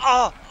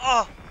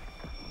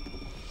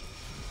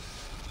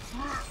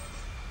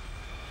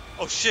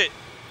 Oh shit!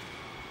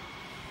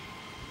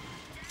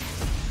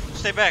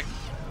 Stay back!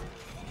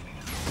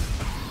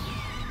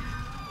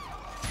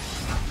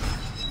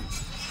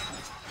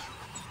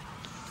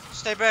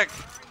 Stay back!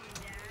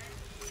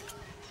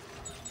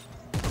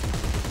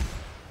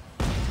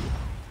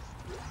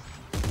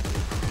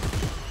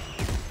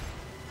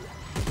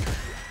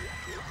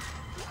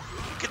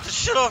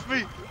 shit off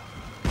me!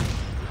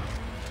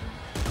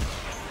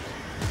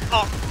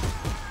 Oh!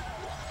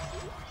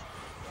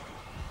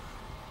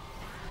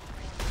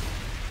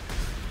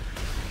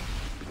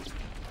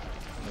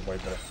 Way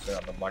better stay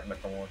on the black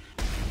nickel one.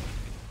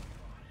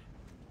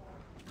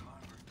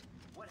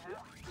 What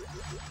happened?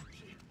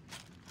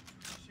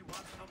 She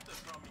wants something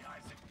from me,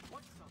 Isaac.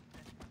 What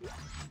something?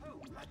 Who?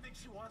 I think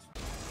she wants.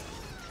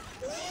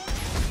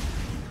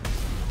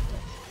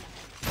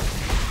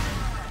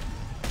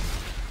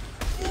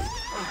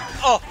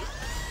 Oh!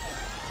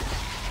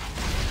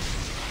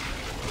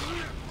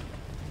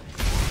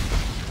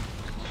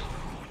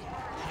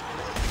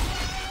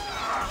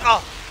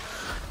 Oh!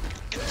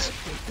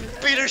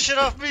 Beat her shit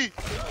off me!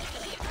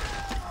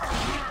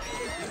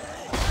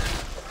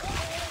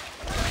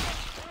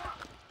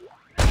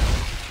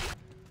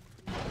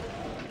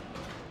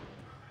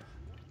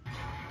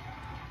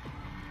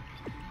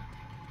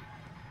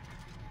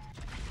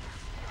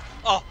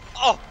 Oh!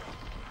 Oh!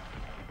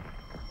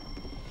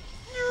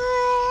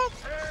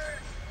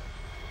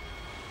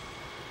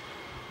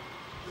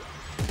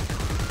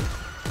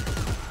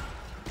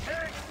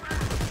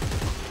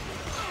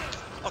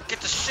 Oh,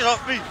 get the shit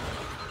off me!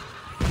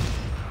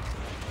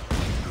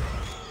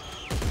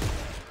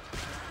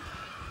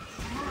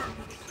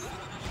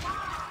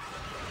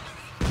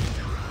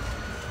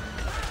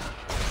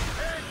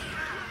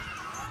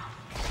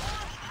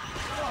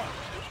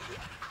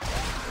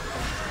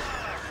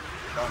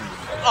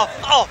 Oh,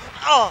 oh,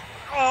 oh,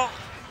 oh.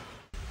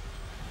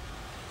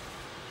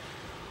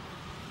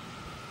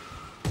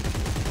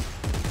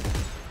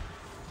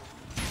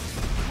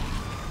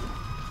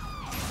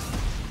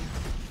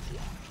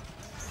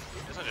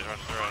 Guess I just run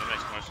through it. It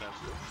makes more sense.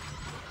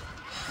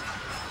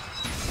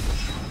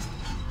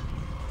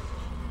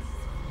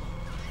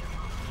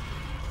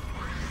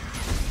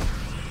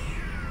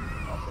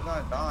 Oh, she's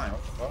not dying.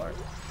 What the fuck?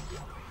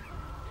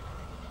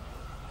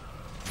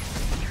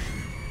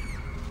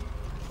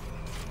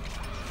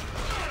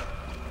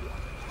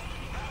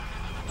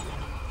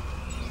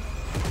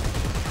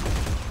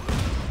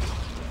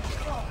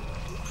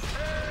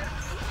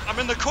 I'm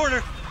in the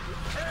corner.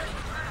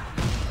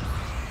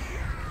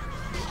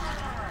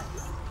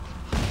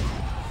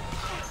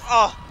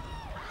 Oh,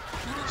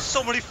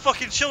 so many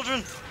fucking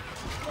children.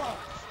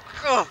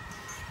 Oh.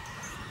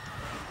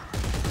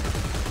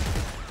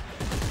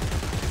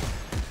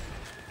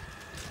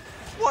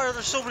 Why are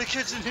there so many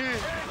kids in here?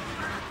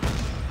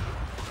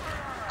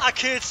 I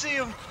can't see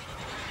them.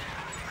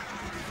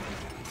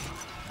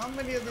 How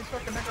many of these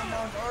fucking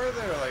necromorphs are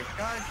there? Like,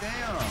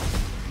 goddamn.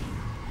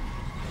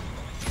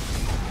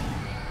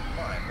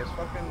 Fine, just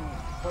fucking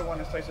put one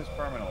in stasis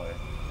permanently.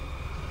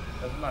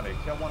 Doesn't matter, you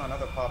kill one,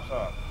 another pops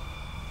up.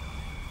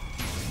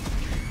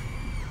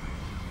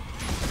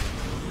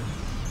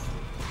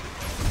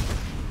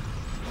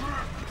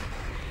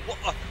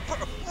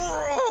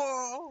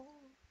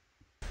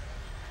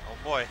 Oh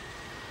boy.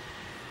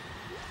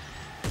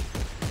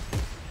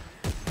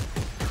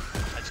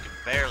 I just can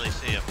barely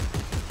see him.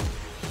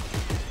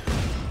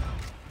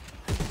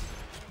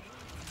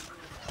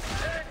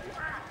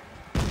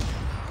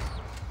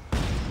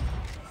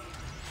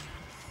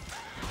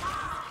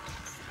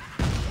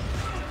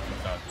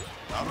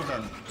 I'm just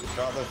gonna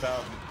draw this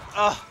out.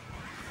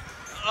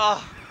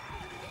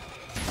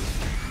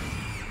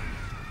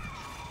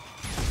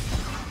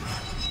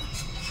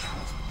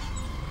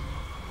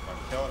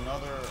 Kill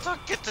another.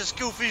 Don't get this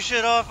goofy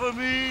shit off of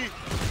me!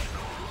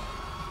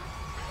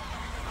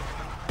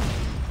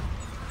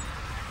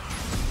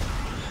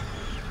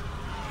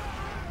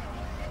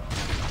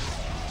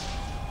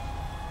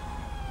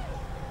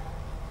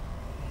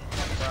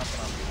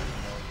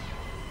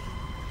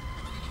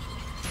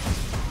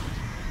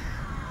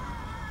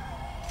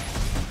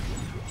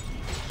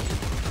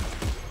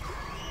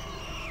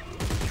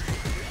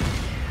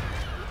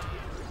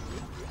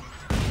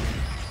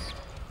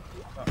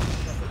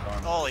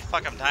 Holy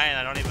fuck, I'm dying,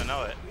 I don't even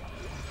know it.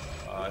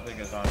 I think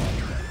it's on.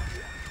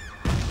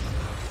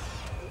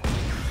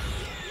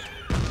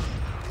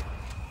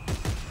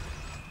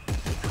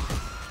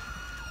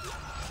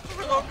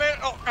 Oh man,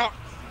 oh, oh.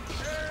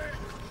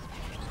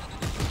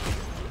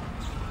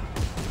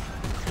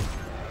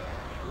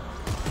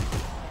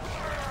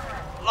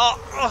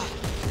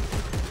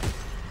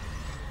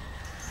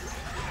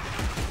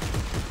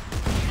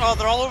 Oh,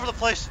 they're all over the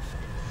place.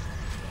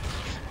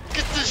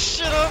 Get this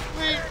shit off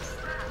me!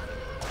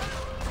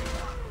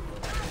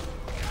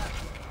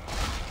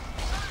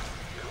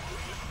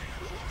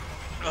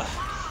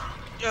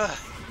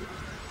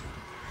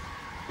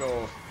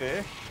 Go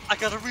fish. I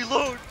gotta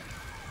reload.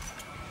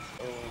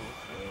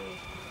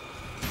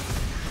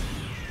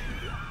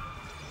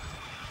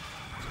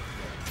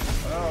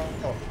 Oh,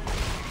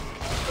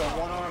 the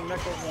one-armed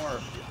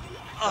necromorph.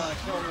 Trying to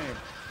kill me.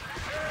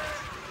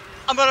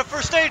 I'm out of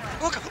first aid.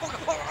 How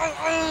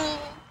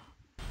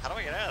do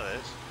I get out of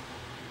this?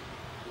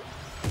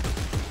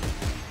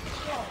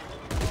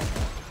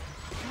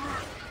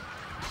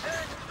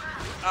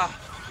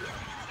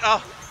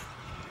 Oh.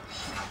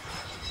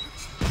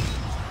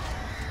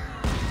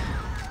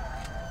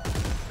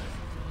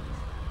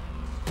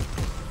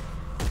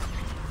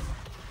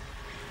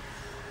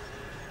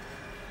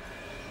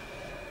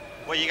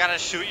 Well, you gotta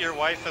shoot your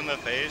wife in the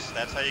face.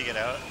 That's how you get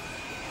out.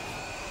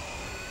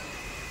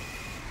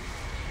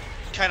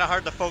 Kind of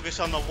hard to focus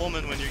on the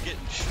woman when you're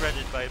getting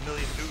shredded by a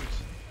million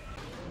dudes.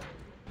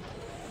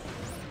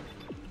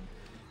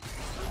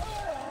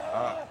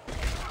 Alright,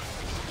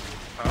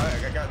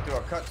 I gotta do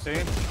a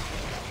cutscene.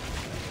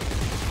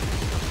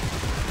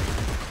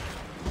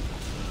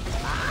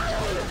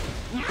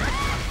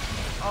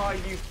 Oh,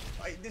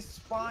 this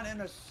spawn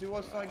in a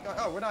suicide guy.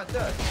 Oh, we're not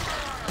dead.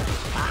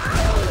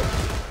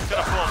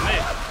 Could've fooled me.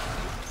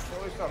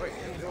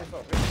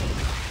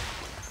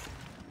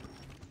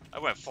 I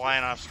went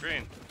flying off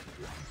screen.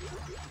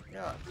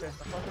 Yeah, there's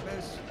the fucking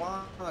man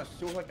spawn in a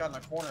suicide guy in the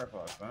corner of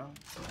us, man.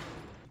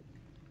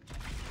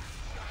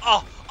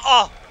 Oh!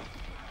 Oh!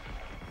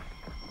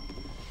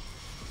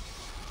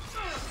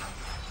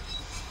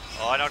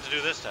 Oh, I know what to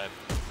do this time.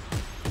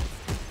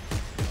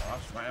 Oh,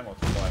 that's my ammo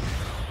supply.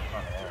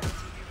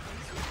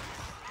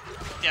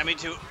 Yeah, me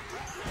too.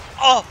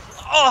 Oh!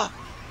 Oh!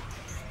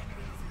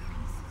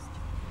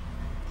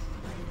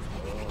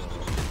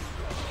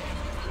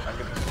 I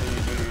get to see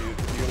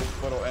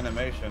the little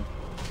animation.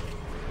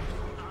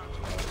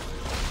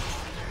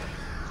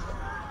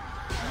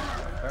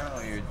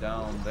 Apparently you're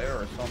down there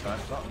or something.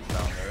 Something's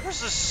down there. Where's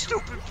this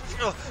stupid...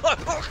 I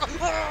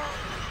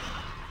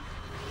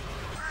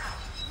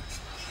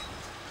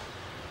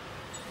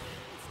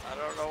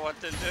don't know what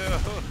to do.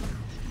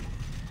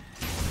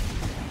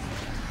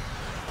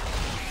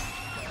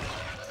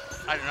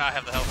 I do not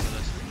have the health for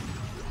this.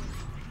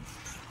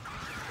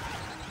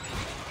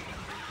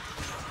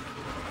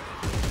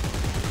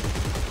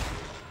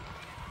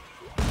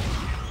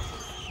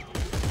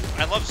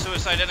 I love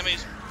suicide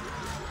enemies.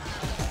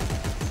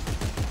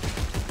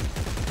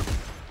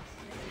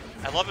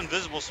 I love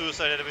invisible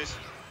suicide enemies.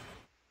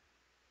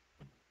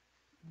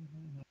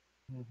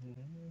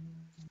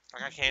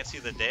 Like I can't see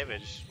the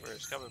damage where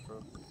it's coming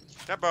from.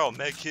 Can I borrow a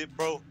med kit,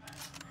 bro?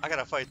 I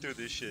gotta fight through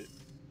this shit.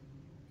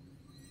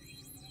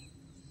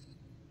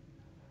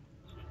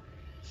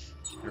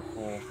 You're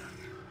full.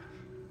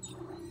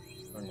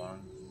 Never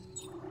mind.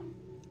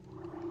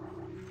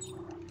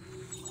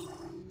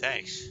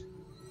 Thanks.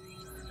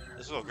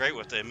 This will go great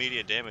with the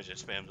immediate damage it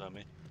spams on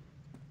me.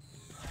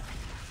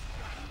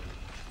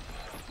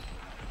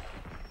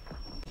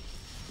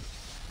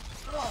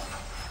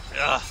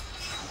 Ugh.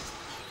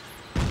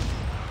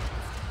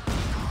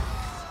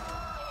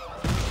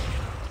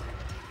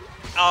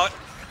 Oh.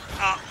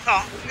 Oh.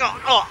 Oh.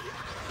 Oh. Oh.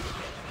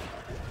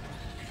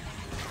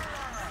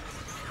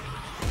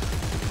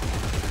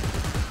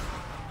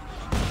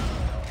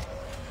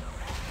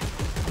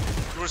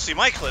 You want to see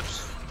my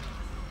clips?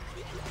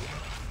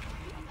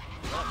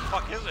 What the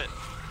fuck is it?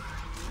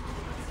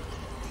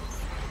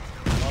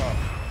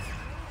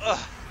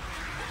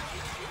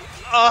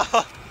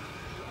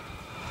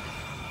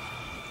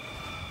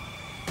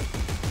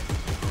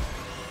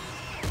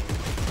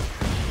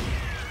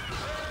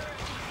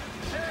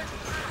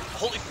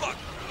 Holy fuck!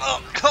 Oh.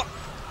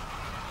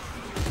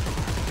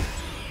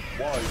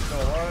 Wow, you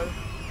still alive?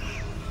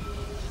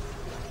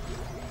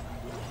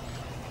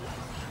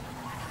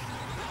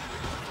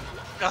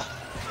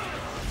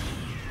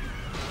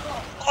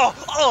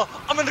 Oh!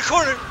 I'm in the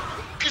corner!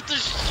 Get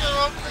this shit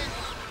off me!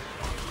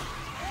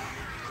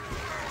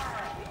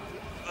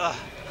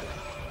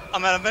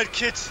 I'm out of med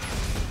kits.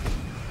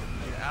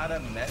 You're out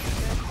of med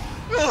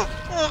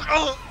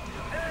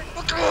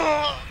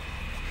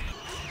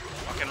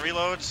Fucking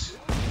reloads.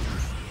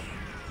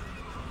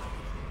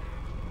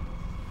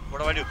 What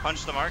do I do?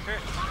 Punch the marker?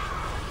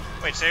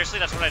 Wait, seriously?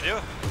 That's what I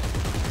do?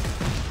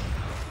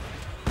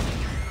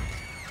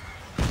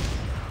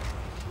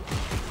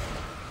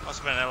 Must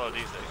have been an LOD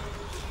thing.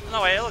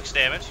 No way, it looks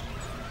damaged.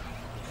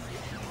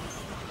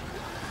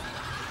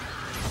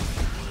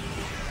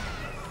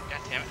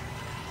 God damn it.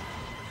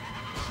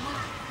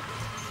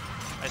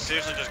 I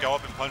seriously just go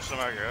up and punch the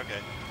marker,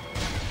 okay.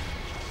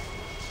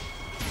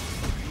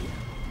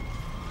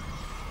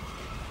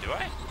 Do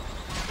I?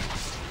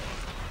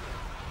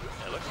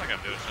 Yeah, it looks like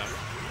I'm doing something.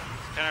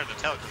 It's kinda hard to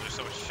tell because there's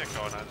so much shit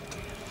going on.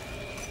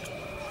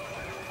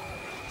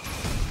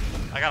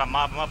 I gotta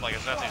mop them up like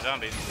it's Nazi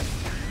zombies.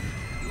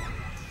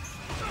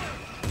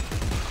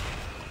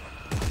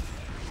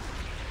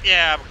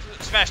 Yeah,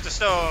 smash the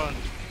stone.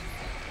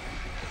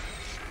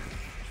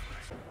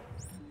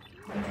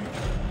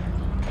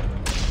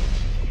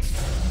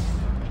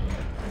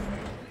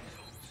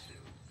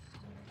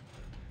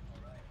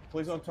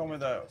 Please don't tell me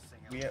that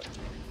we have...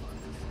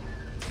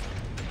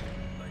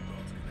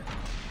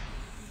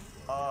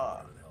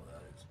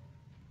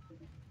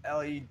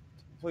 Ellie,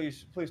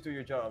 please do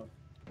your job.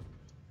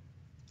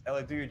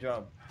 Ellie, do your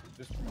job.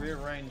 Just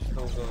rearrange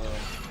those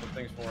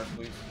things for us,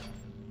 please.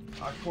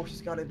 Of course,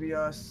 it's gotta be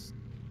us.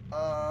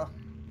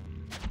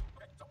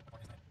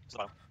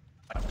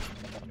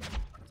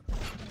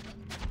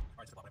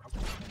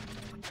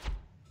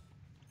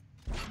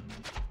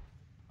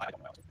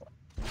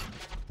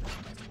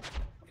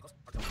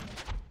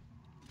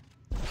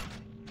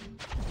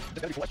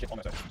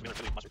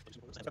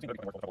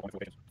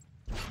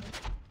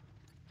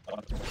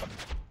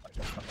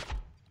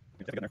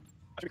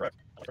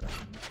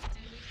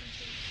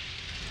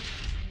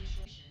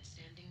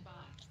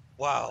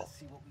 Wow. Let's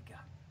see what we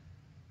got.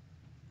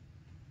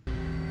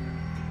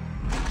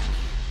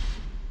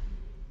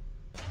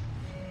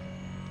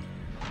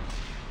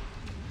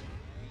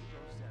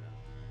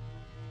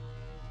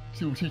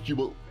 She will teach you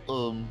about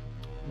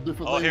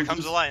different Oh, here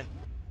comes the lion.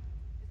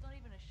 It's not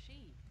even a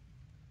she.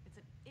 It's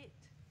an it.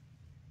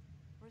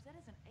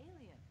 Rosetta's an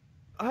alien.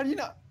 How do you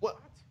not? What?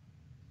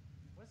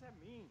 What does that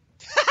mean?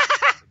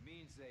 It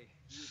means they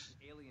used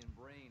an alien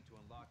brain to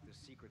unlock the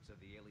secrets of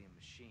the alien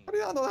machine. How do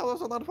you not know that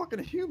was not a fucking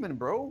human,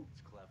 bro?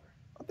 It's clever.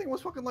 That thing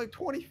was fucking like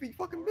 20 feet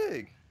fucking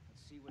big.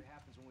 Let's see what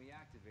happens when we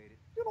activate it.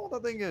 You know what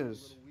that thing A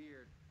is? little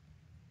weird.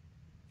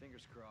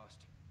 Fingers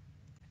crossed.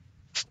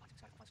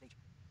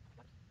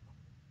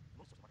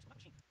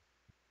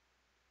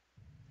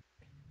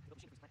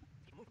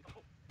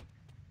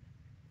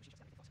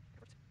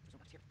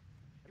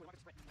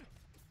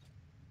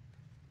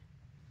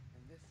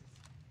 And this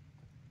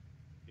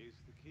Is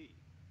the key.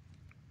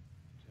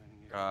 Turning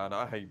it God,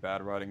 I hate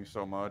bad writing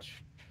so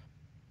much.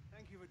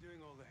 Thank you for doing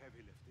all the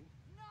heavy lifting.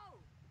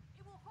 No!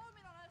 It will home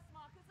in on Earth's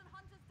markers and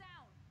hunt us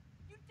down.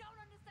 You don't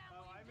understand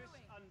Oh, what I you're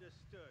doing.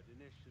 misunderstood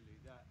initially,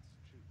 that's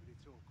true, but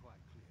it's all quite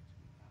clear to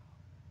me now.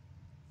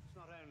 It's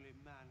not only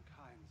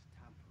mankind's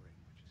tampering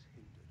which has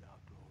hindered our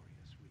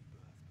glorious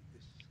rebirth, but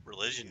this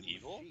Religion alien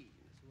evil? machine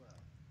as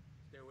well.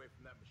 Stay away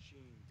from that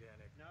machine,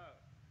 Danik. No.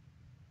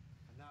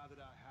 And now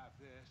that I have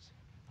this,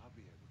 I'll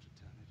be able to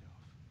turn it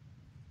off.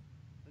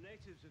 The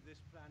natives of this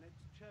planet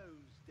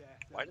chose death.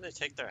 Why do they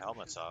take their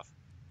helmets off?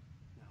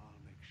 Now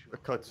I'll make sure A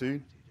cutscene?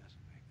 humanity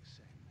doesn't make the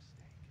same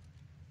mistake.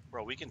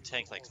 Bro, we can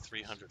tank like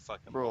 300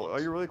 fucking Bro, are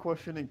bullets. you really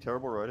questioning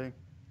terrible writing?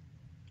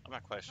 I'm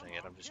not questioning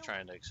it, I'm just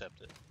trying to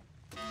accept it.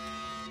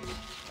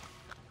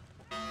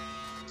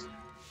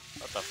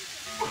 What the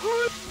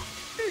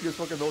f- He just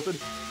fucking melted.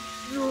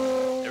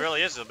 It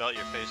really is a melt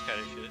your face kind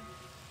of shit.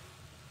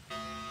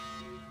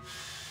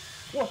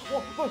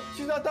 Look,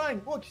 she's not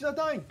dying. Look, she's not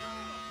dying.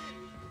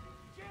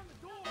 Jam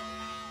the door!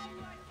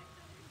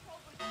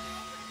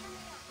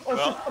 Oh, Well,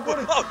 shit, I'm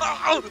burning.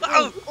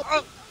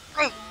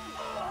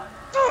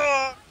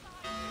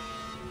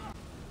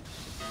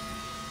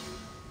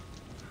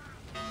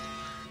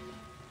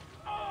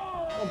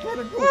 I'm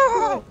burning.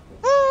 Oh,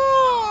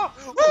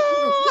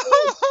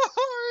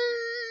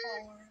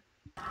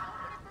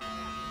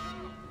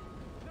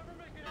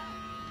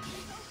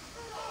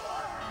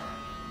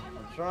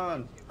 I'm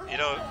trying. You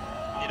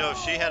know, if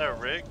she had a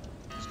rig,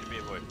 this could be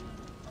avoided.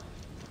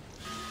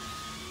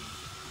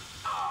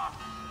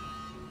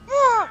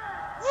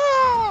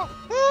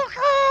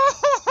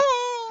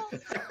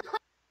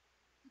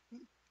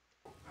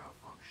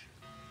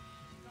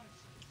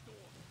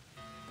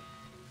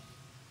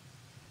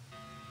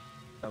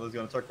 Ellie's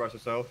gonna talk about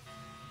herself.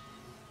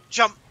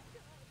 Jump!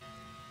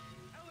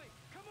 Ellie,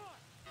 come on!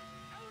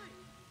 Ellie!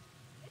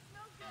 It's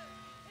no good.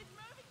 It's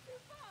moving too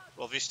fast.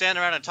 Well, if you stand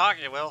around and talk,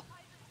 you will.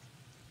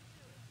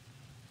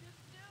 Just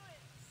do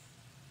it.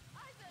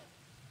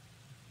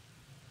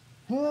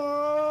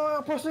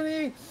 Isaac! Press an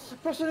E!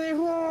 Press an E!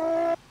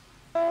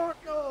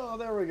 Oh,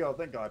 there we go.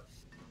 Thank God.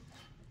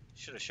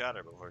 Should have shot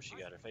her before she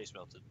got her face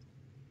melted.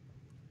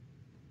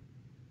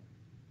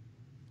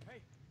 Hey,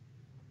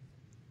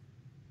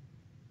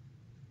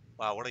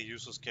 Wow, what a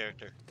useless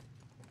character.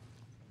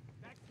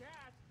 that gas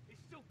is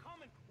still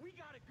coming. We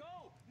gotta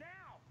go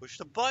now. Push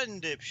the button,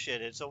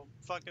 dipshit. It's a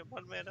fucking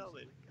one-man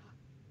elevator.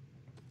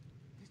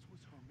 This was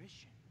her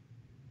mission.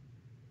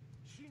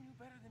 She knew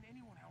better than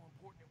anyone how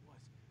important it was.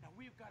 Now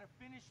we've got to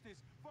finish this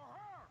for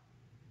her.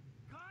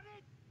 Got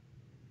it?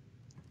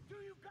 Do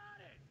you got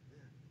it?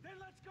 Then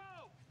let's go.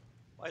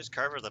 Why is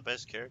Carver the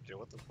best character?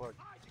 What the fuck?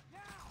 Isaac, now.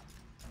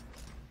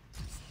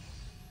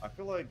 I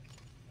feel like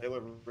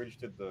Halo Reach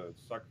did the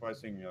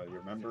sacrificing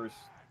your members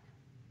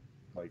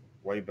like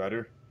way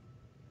better.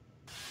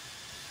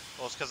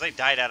 Well, it's because they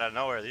died out of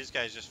nowhere. These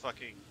guys just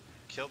fucking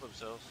killed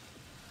themselves.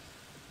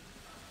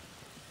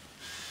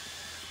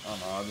 I don't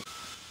know.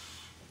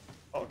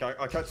 Okay,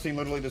 I kept seeing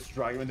literally just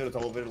drag him into the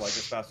elevator like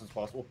as fast as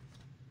possible.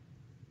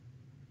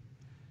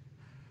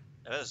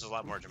 Yeah, this is a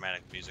lot more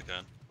dramatic music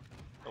on.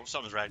 Oh,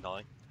 something's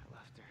ragdolling. I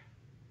left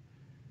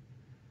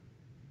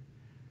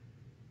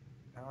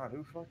her. God,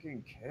 who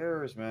fucking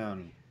cares,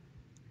 man?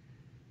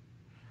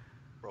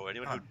 Bro,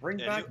 anyone God, who bring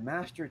back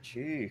Master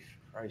Chief.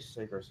 Christ's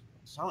sake, or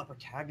silent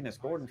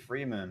protagonist Gordon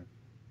Freeman.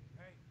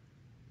 Hey,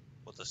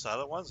 What, the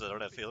silent ones that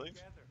don't have feelings?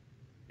 together.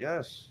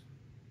 Yes.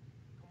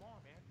 Come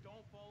on, man.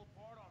 Don't fall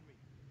apart on me.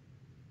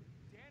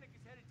 Danik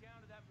is headed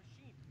down to that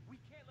machine. We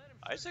can't let him.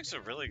 shut it Isaac's a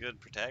down. really good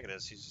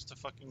protagonist. He's just a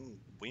fucking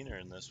wiener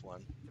in this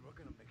one. Then we're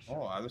gonna make sure.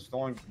 Oh, that's the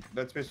only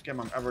that's basically game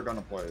I'm ever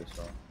gonna play.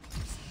 So.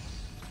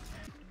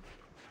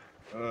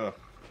 Ugh.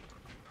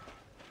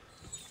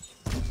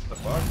 The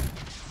fuck?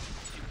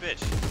 You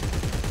bitch.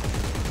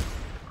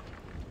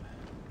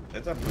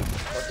 It's up to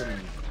fucking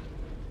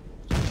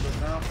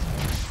stupid now.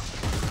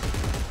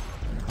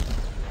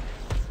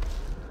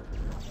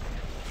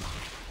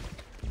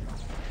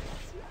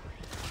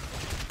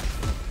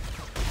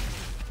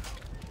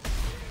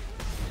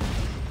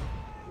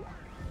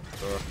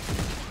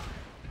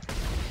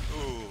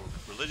 Ooh,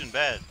 religion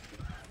bad.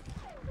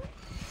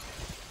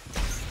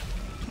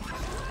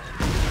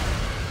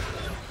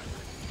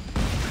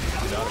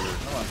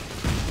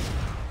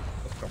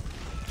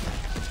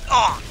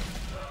 Oh!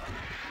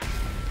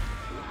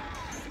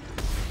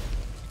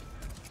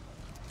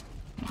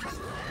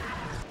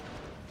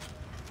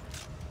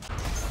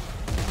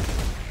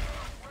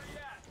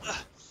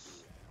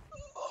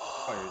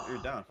 Oh, you're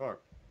down.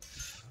 Fuck.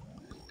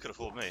 Could have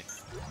fooled me.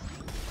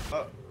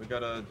 Oh, we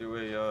gotta do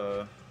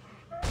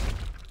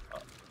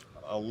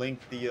a link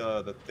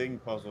the thing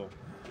puzzle.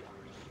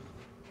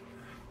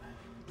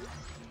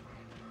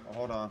 Oh,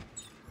 hold on.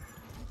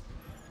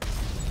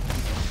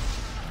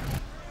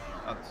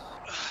 That's...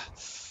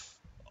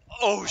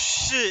 Oh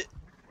shit!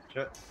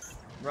 Shit.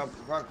 Rub me.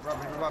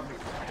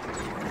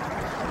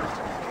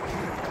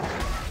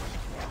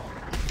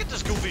 Get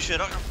this goofy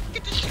shit out.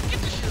 Get this shit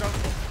out.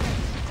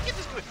 Get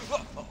this goofy.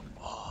 Oh.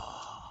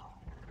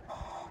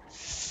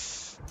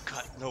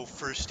 Got no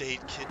first aid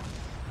kit.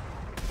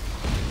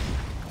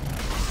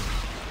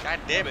 God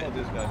damn it.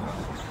 This guy.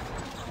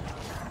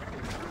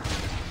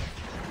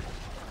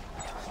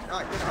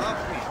 God, get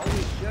off me.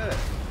 Holy shit.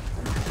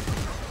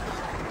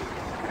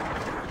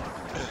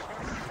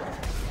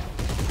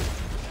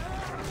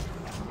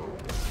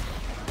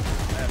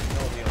 I have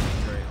no healing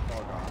straight. It's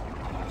all gone.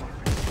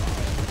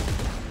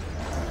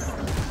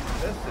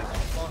 This is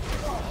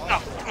fucking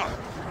awesome.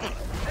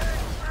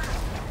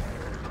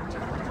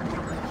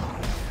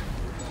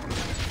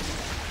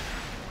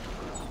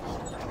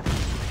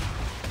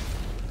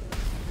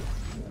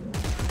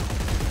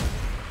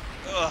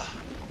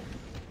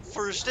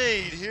 First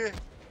aid here.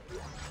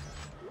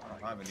 I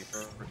don't have any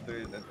first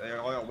aid. They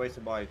all got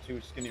wasted by two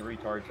skinny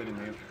retards hitting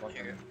me.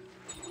 Here.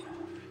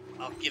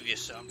 I'll give you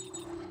some.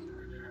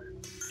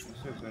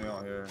 What's me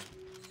out here?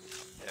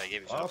 Yeah, I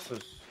gave you some. Also,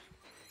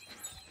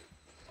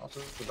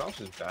 the bounce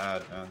is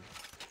bad, man.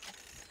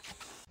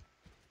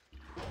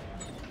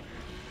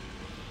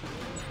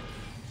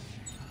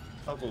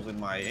 Puzzles in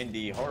my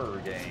indie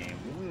horror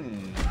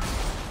game.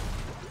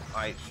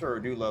 I sure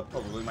do love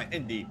puzzles in my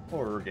indie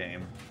horror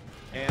game.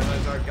 And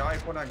there's a guy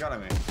pointing a gun at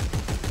me.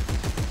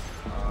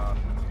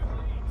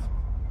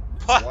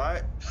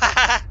 What?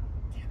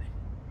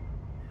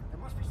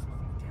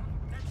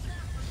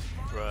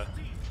 Bruh.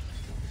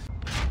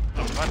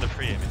 I'm fun to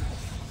pre-aim it.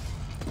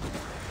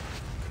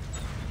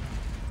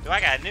 Do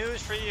I got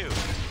news for you?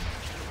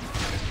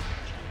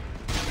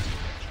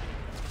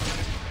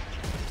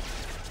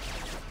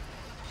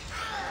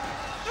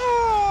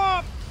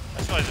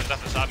 That's why there's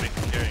nothing stopping me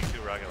from carrying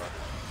 2 rocket launchers.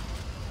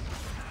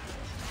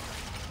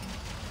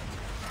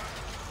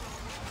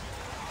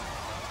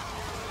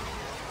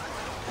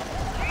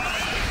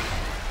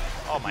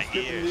 Oh my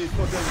ears.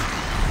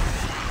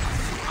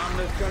 I'm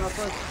just gonna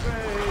press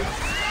space.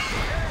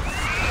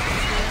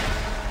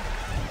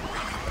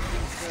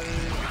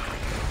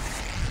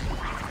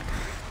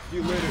 See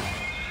you later.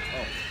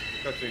 Oh,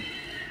 cutscene.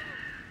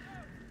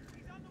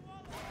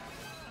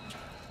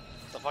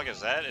 What the fuck is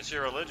that? It's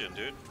your religion,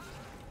 dude.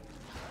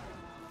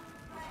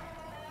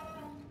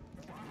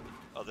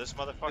 Oh, this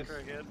motherfucker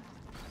again?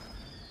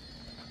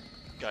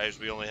 Guys,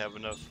 we only have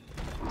enough.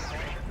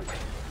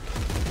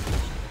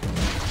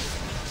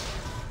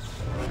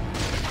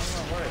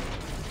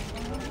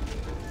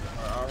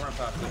 I'll run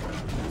past this.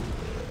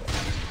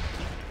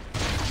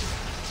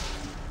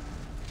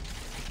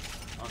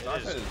 It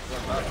is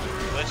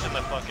glitching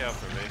the fuck out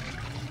for me.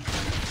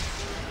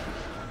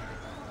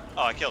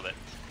 Oh, I killed it.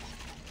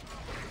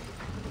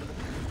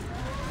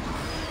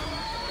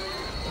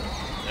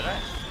 Did I?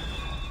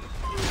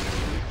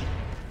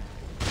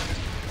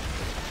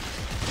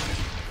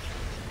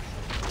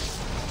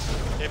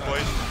 Hey,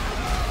 boys.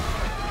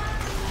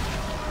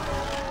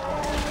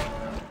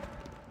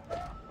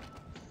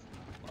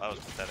 That was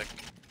pathetic.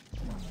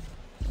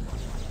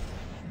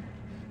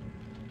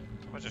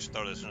 I might just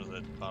throw this into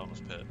the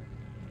bottomless pit.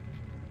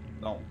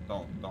 Don't.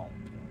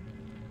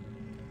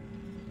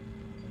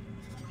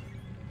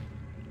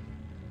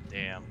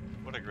 Damn,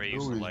 what a great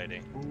use of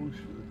lighting.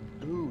 Bullshit.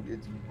 Dude,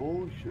 it's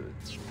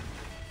bullshit.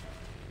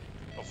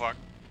 Oh fuck.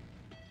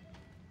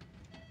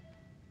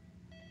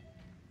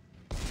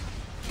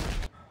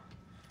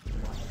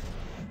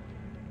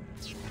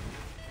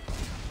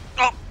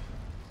 Oh!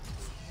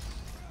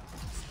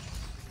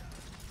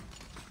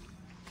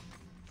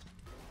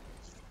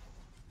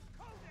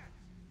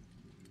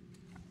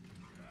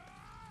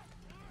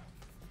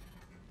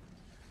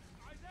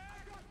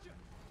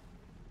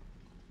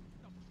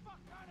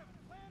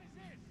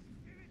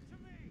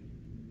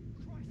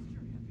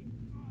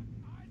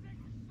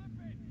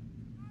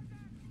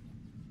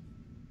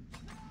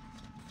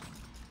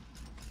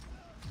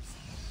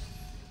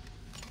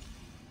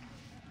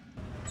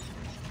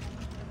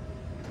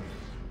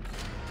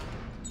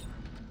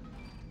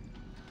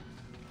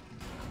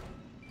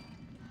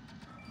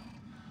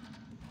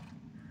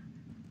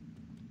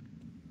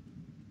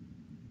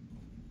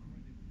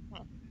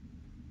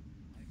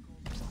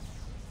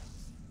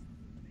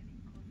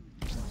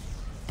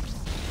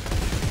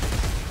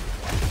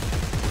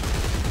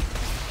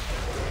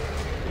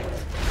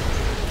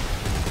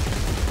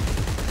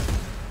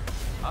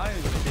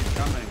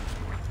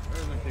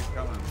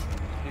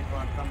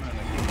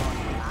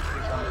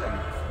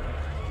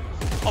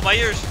 Oh, my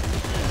ears!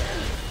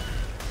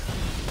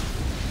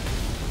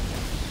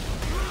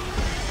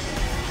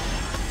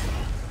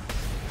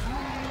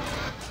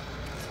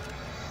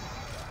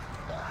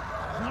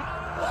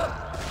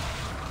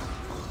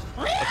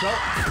 Sheesh.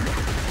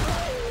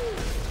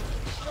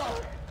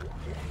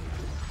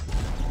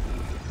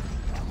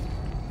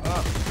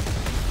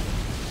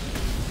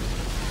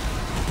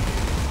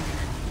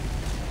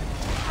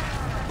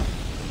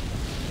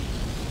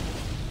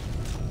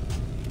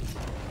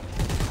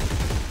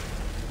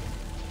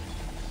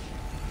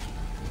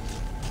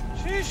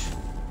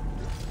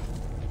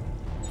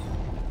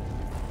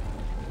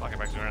 Walking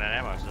back to running out of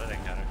ammo, so that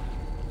ain't counter.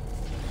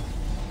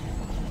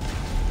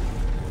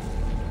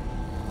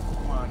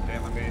 Come on,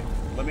 Dan,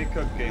 let me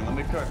cook, game. Let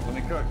me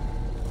cook.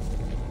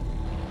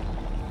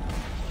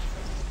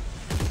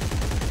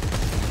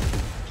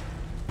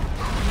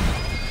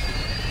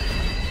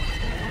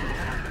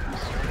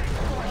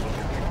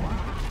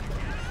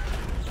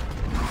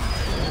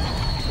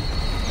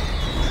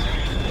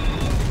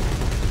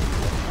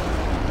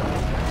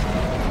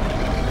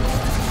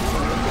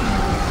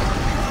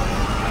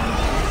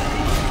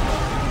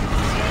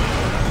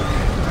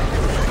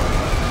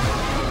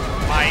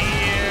 My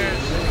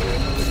ears.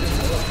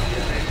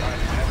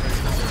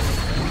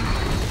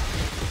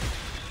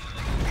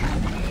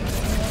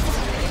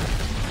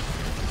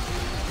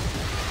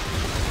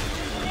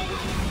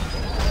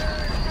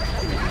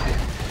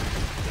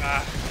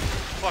 Ah,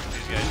 fuck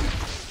these guys.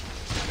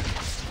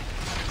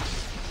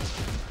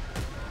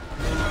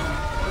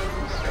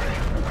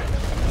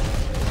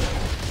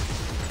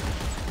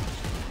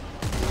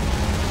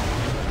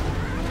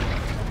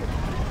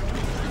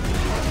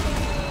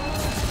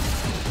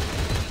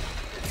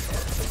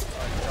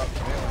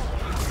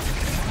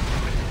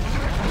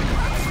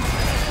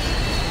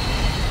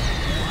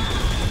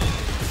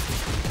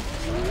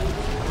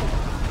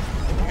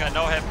 You got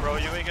no head, bro.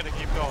 You ain't gonna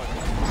keep going.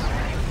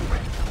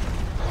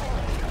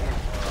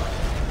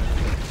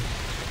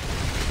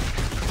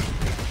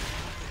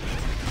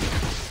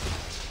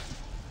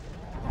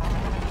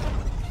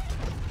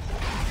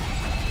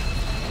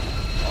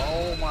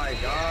 Oh my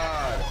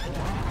god.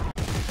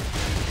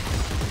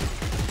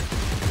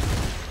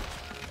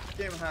 This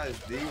game has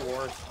the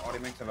worst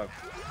audio mix of all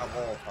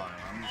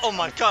time. Oh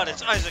my god,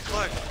 it's Isaac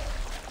Clarke.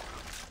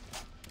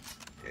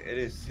 It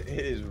is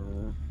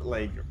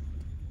like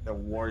the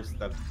worst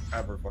I've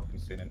ever fucking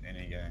seen in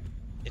any game.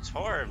 It's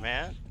horror,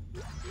 man.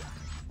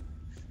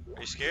 Are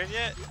you scared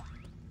yet?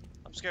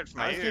 I'm scared for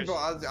my ears.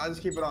 I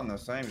just keep it on the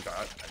same. It's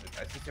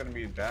just gonna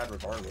be bad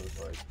regardless.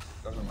 Like,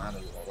 doesn't matter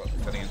what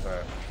setting it's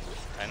at.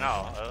 I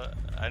know.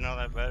 I know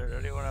that better than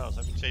anyone else.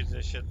 I've been changing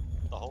this shit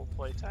the whole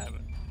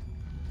playtime.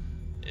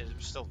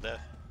 It's still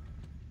deaf.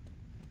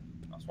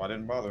 That's why I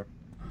didn't bother.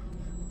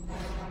 I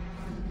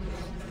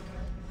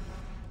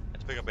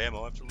had to pick up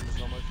ammo after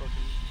losing all my fucking.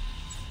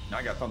 Now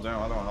I got thumbs down.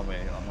 I don't know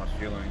how much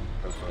healing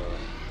because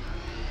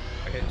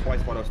I hit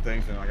twice by those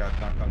things and I got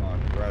knocked on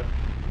the red.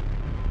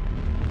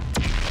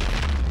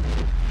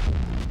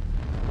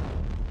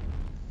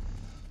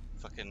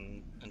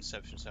 Fucking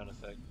Inception sound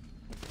effect.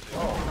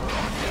 Oh.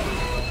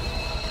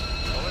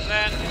 What was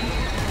that?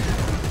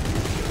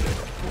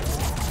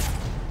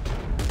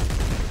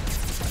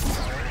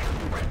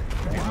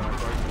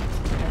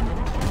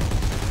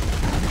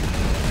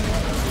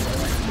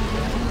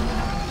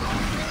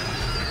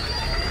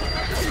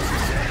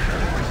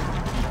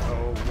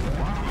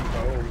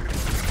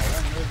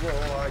 Where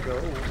I go.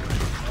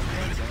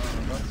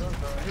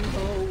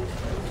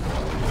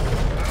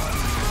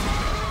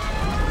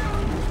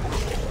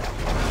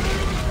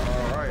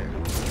 All right.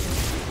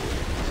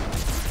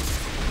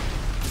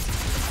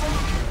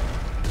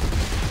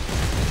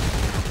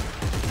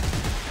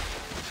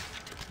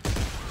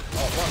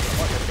 Oh,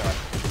 fuck this guy.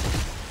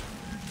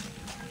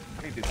 I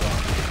need this one.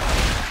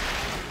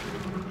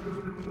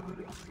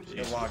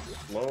 Get locked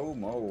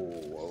slow-mo.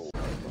 Whoa.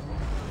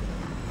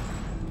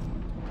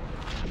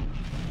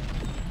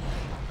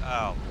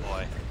 Oh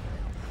boy.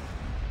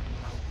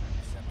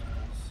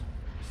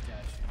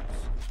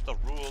 The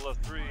rule of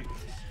three.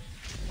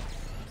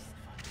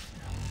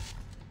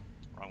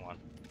 Wrong one.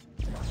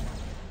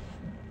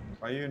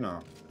 How you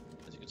know?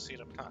 As you can see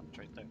it up top, it's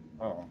right there.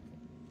 Oh.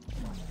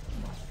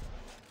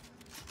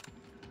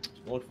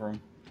 Look for him.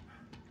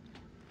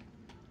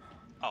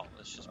 Oh,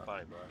 it's just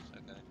body bars,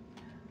 okay.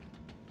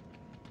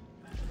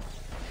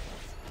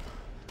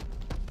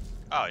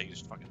 Oh, you can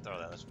just fucking throw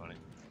that, that's funny.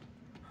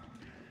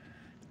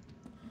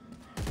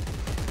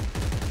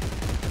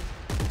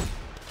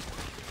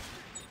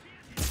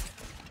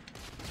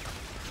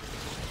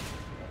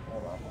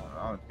 Hold on.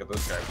 I'll get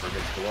this guy before he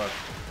gets to us.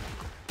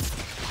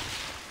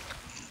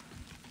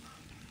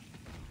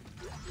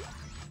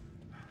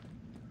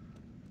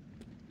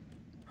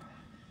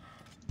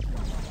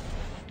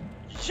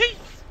 Sheesh!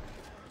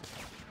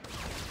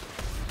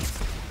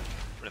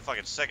 But a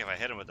fucking second if I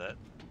hit him with that.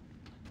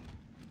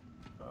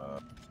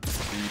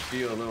 Do you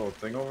see a little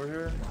thing over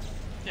here?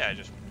 Yeah, I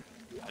just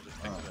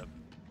picked it up.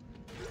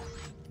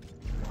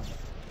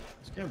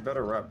 It's getting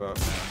better wrap up,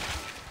 man.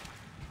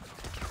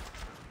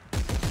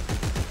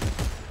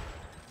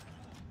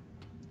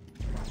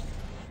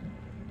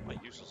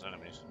 What useless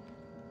enemies.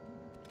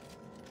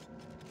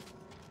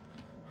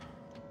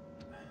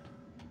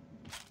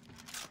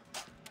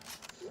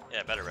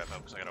 Yeah, better wrap up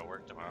because I gotta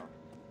work tomorrow.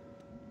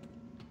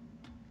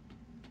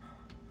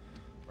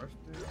 Where's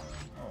the,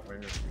 oh, wait,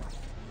 here.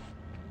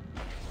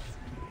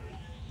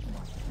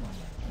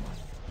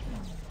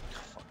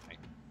 Fuck me.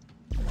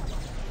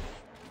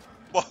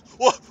 Whoa,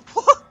 whoa,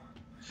 whoa!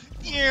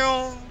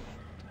 Ew.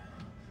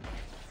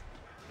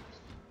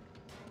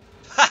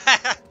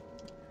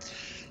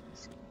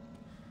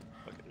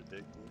 Fucking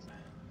ridiculous.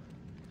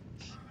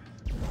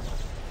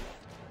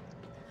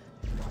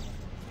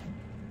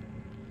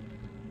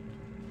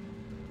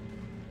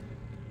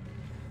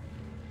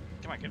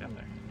 Come on, get up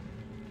there.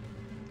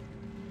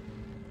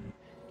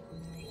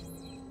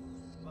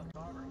 Look,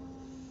 Carver,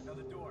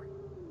 another door.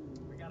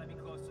 We gotta be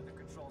close to the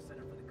control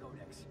center for the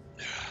codex.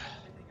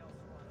 Anything else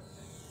you want to say?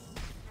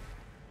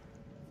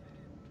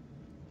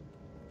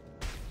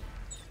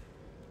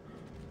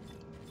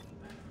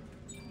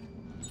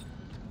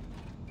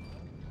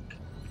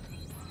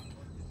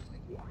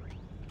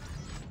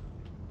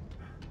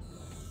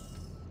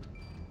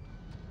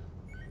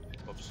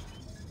 Whoops.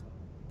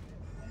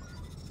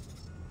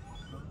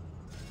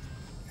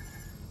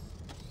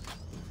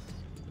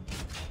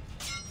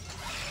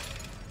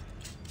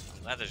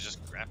 I'm glad there's just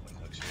grappling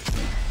hooks here.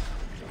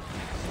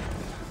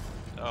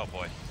 Oh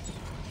boy.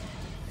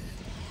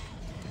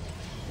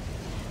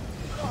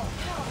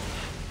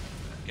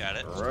 Got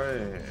it.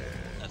 Right.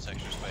 That's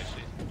extra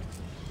spicy.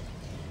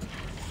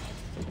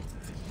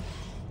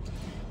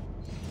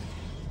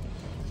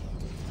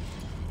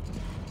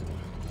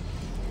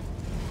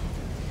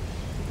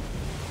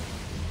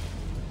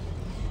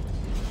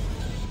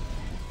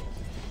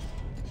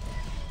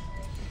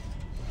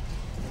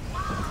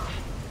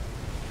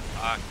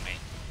 Fuck me.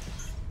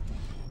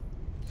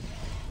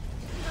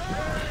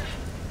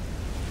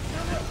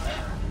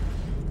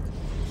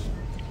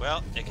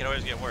 Well, it can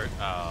always get worse.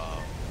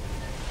 Oh.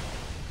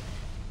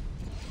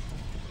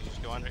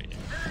 Just go under it.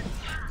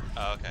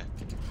 Oh, okay.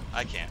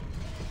 I can't.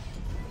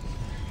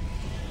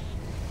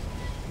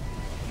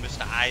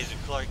 Mr. Isaac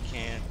Clarke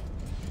can.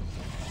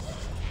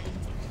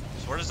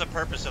 So what is the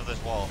purpose of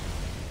this wall?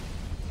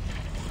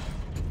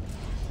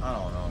 I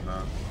don't know,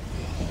 man.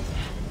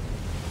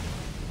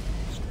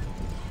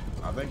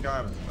 I think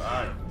I'm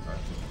died.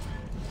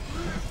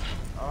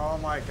 Oh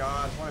my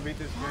god, I just want to beat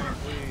this game,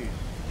 please.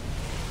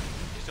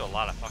 These do a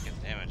lot of fucking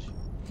damage.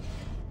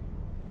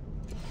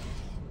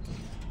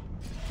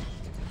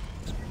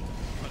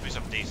 Must be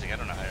some decent. I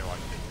don't know how to watch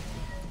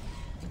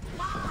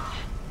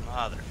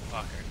it.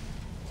 Motherfucker.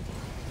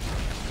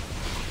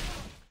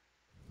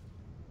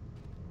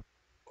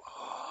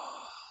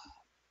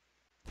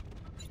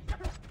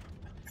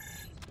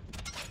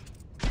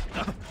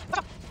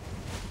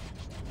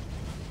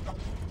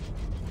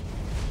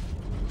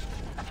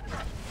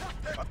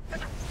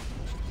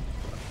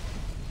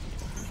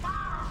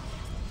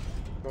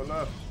 Go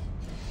left.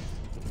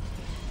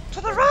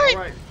 To the right! Go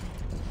right.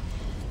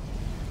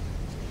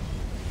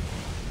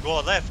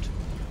 Go left.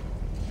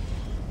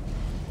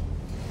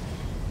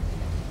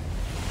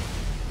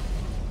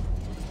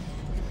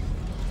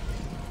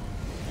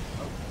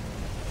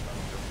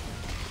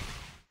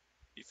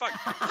 You fuck.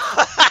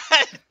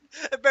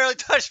 It barely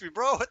touched me,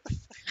 bro. What the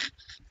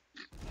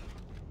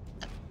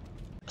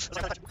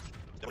fuck?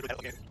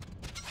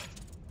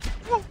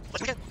 Whoa,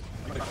 let's begin.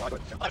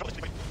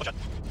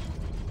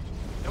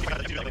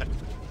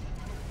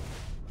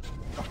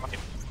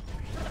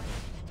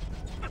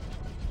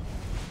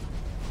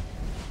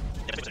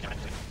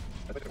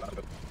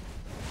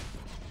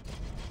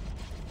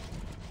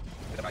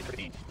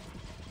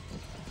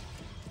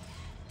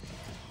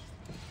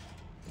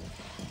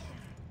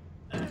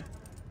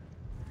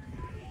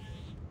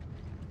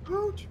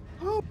 Hooch!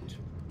 Hooch!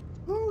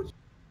 Hooch!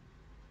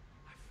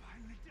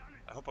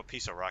 I hope a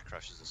piece of rock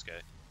crushes this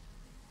guy.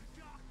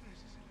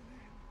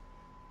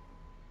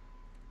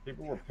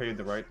 People were paid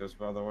to write this,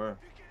 by the way.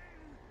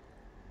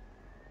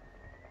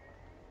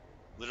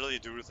 Literally a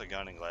dude with a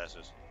gun and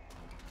glasses.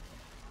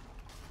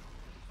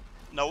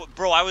 No,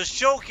 bro, I was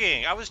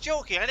joking. I was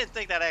joking. I didn't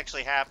think that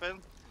actually happened.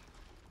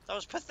 That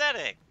was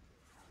pathetic.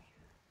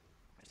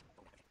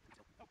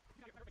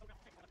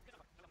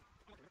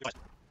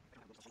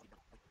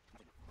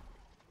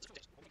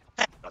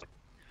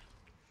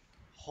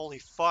 Holy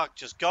fuck,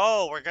 just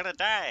go. We're gonna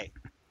die.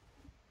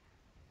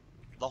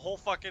 The whole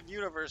fucking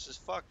universe is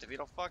fucked if you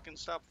don't fucking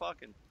stop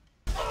fucking.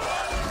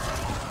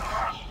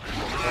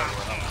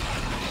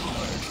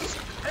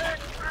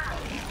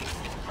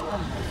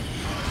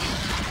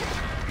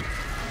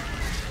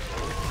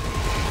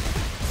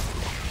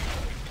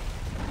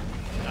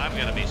 I'm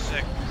gonna be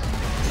sick.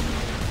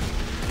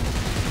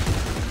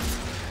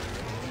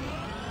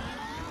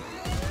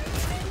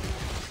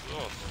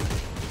 Oh.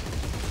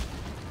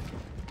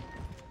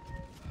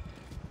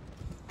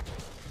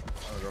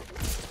 There we go.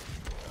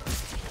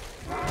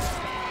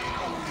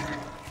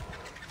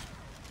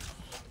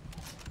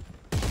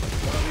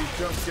 One of these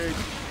jump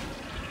gates.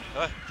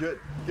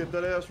 Get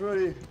that ass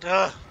ready.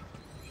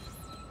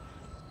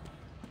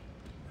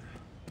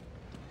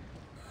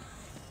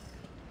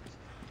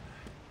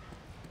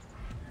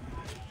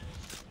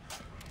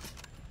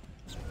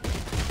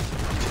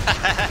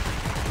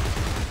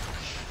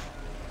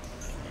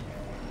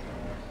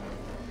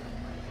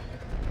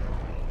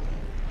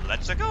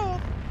 Let's go.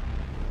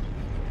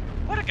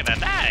 What are gonna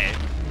die?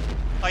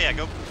 Oh yeah,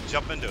 go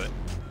jump into it.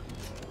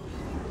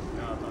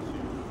 Yeah, I thought you.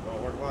 Well,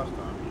 it worked last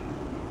time.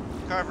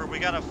 Carver, we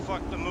gotta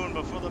fuck the moon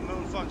before the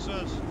moon fucks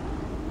us.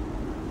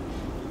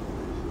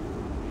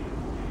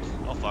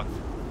 Oh fuck.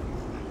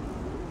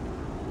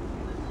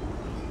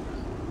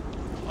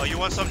 Oh, you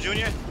want some,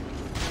 Junior?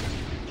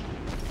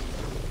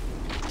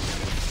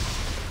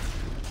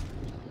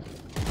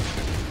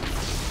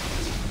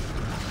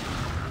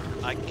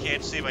 I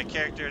can't see my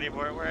character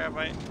anymore. Where am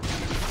I?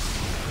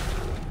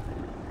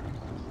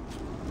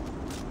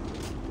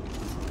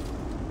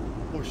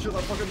 Oh shit,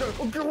 I fucking did it.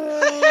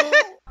 Okay.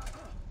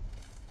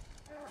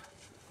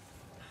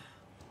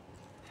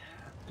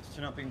 It's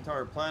turning up the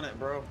entire planet,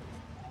 bro.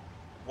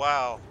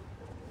 Wow.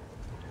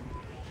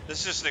 This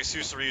is just an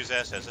excuse to reuse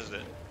assets, isn't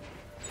it?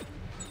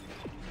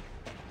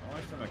 I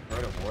want some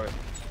incredible way.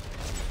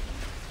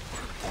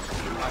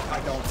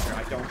 I don't care.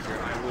 I don't care.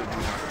 I would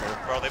do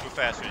that. Bro, they move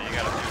faster. You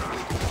gotta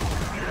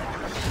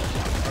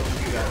I would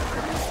do that.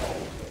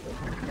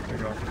 There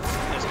you go.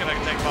 It's gonna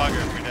take longer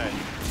if we die.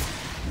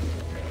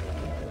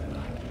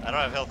 I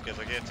don't have health kits.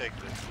 I can't take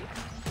this.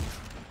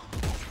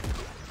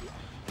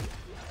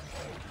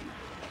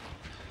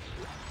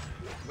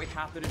 We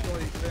have to destroy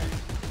these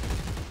things.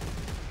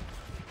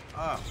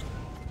 Ah.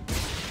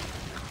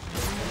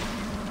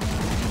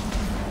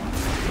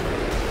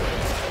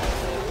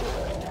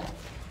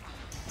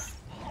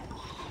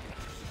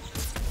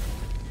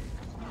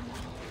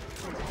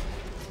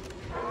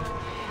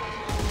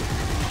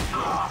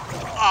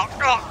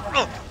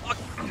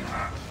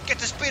 Get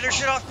this speeder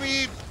shit off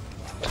me!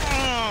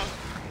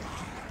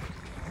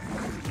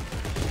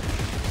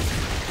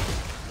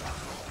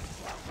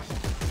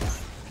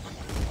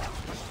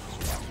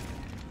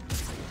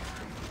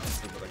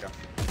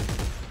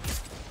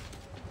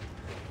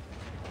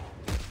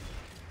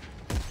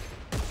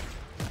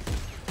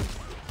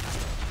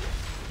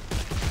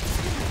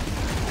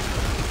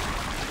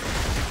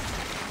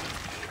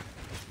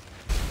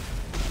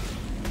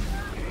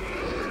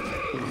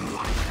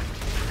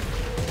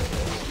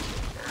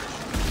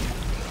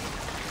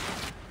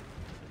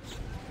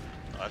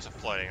 That's a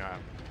floating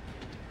arm.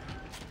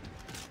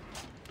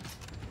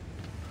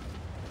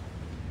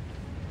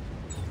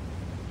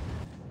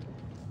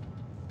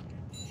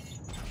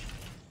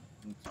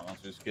 So I'm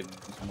just getting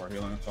some more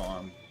healing, so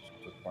I'm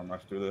just farm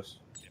rush through this.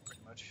 Yeah,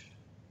 pretty much.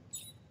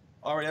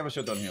 Already have a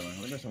shit ton of healing.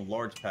 Look at some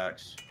large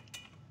packs.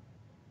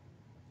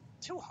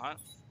 200.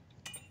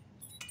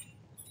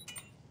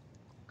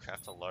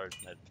 Craft a large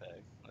med pack.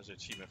 There's an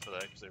achievement for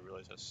that because they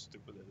realize how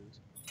stupid it is.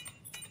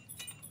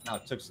 Now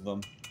 6 of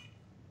them.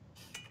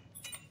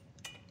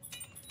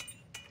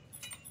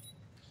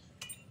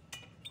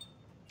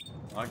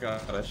 I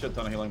got a shit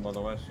ton of healing, by the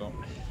way, so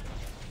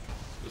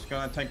just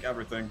gonna tank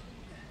everything.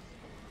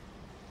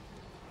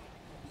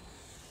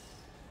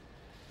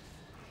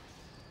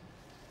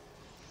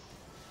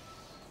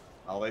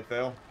 Oh, they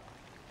fail.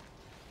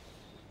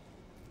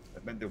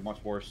 They've been doing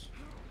much worse.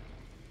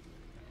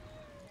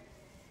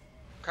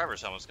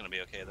 Carver's helmet's gonna be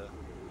okay though.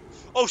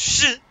 Oh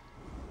shit!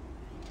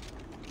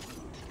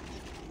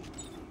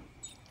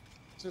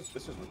 This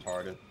is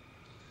retarded.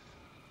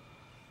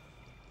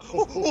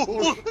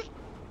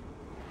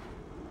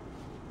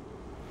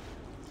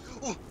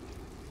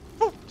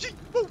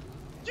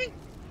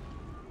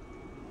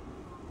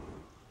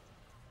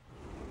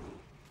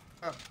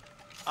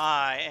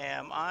 I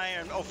am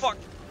iron. Oh fuck!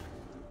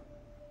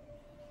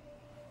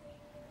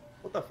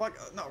 What the fuck?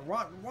 No,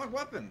 wrong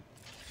weapon.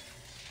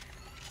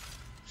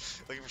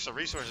 Looking for some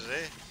resources,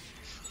 eh?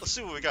 Let's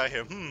see what we got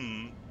here.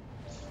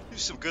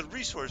 There's some good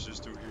resources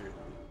through here.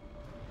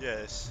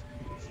 Yes.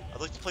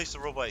 I'd like to place the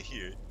robot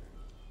here.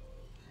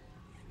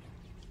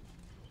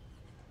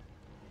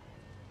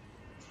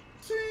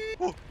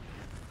 Whoa.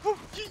 Whoa.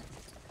 Yeet.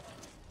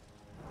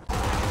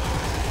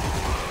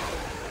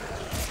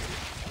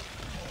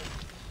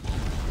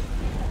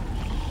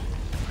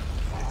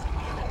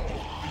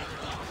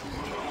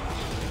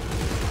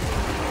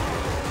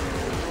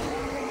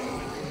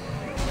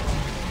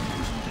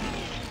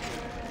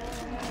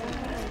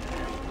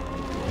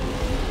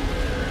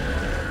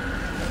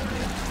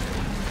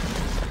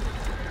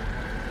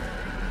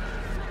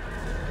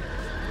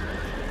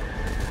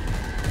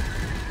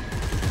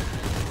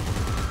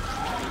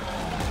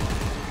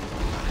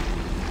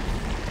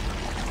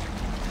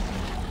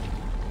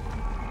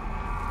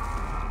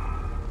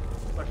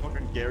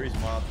 Gary's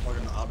mod,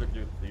 fucking object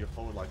you're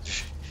forward like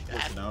just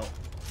pushing out.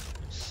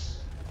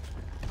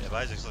 Yeah,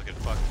 Isaac's looking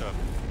fucked up.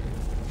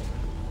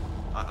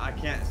 I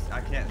can't see.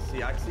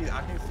 I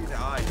can see the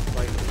eyes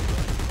slightly.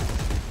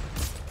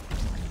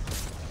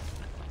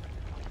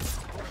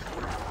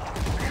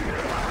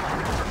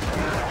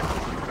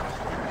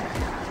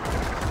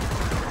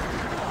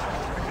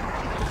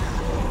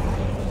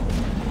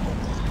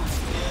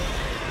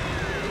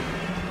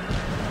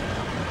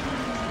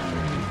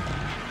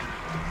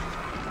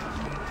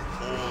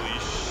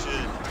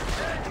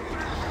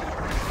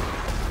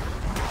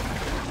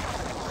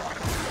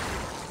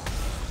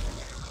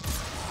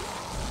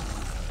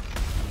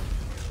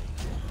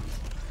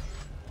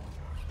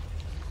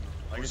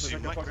 Like it's see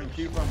like a my fucking clips.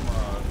 cue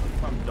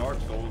from Dark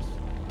Souls.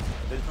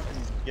 They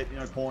fucking get in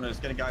a corner,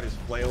 get a guy that's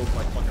flails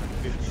like fucking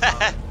 50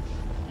 times.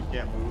 You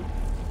can't move.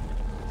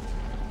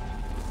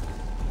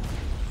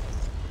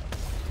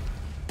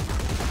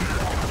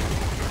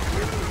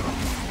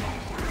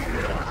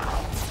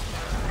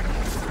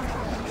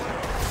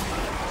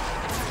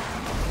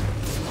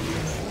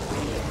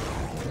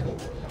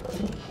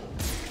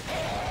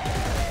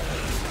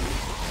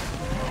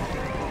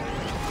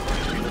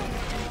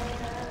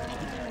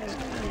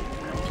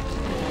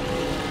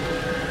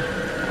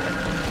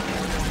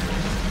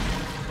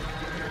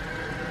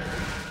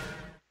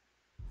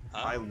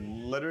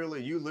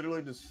 You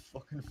literally just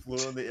fucking flew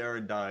in the air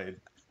and died.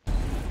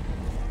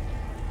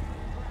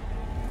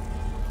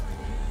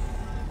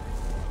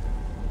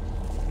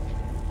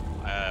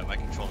 My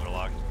controller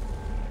locked.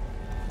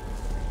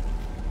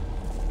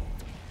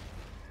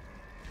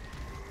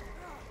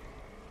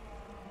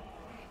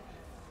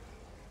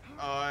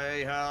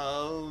 I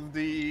have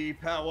the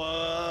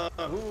power.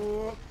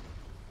 Yeah,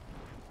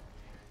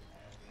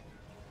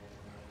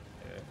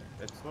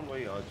 it's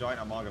literally a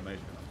giant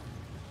amalgamation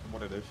of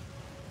what it is.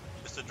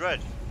 It's the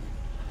dredge.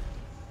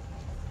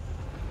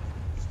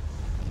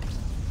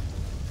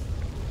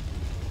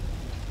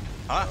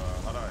 Huh?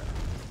 How do I?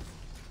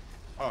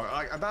 Oh,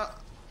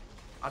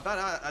 I thought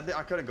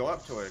I couldn't go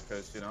up to it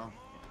because you know.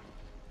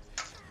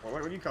 Well,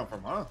 where do you come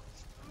from, huh?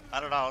 I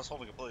don't know. I was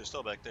holding completely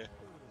still back there.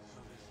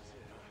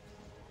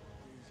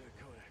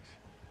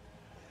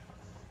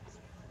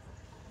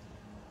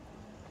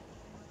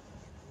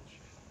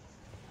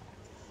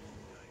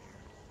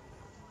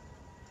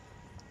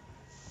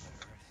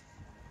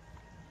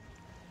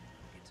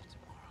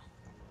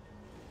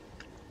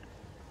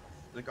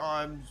 Like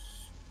I'm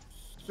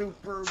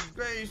super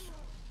base.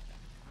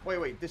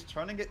 Wait, this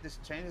turning it, this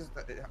changes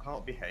how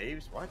it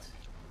behaves. What?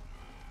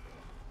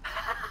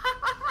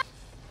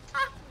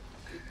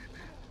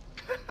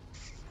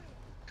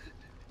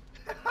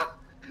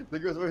 There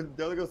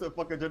goes the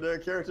fucking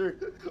generic character.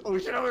 Oh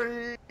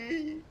shit!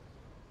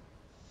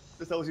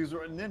 This how he was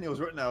written in. He was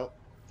written out.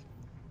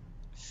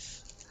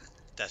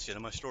 That's the end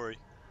of my story.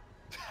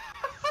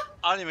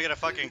 I don't even get a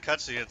fucking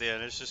cutscene at the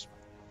end. It's just,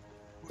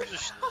 we're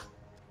just.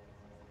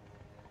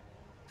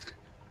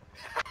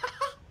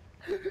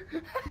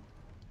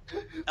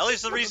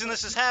 Ellie's the reason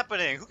this is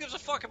happening. Who gives a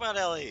fuck about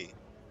Ellie?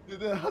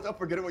 I'm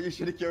forgetting what your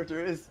shitty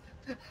character is.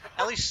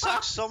 Ellie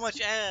sucks so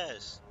much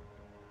ass.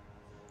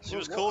 She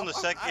was cool in the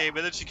second game,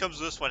 and then she comes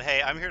to this one.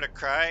 Hey, I'm here to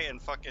cry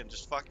and fucking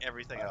just fuck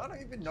everything up. I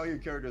don't even know your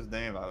character's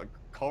name.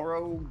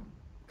 Koro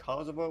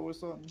Kosovo or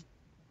something.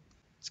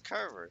 It's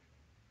Carver.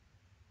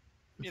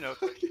 You know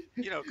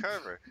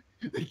Carver.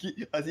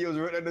 As he was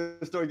written in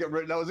the story, get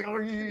written. I was like,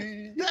 oh,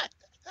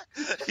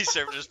 he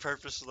served his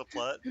purpose to the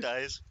plot.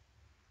 Dies.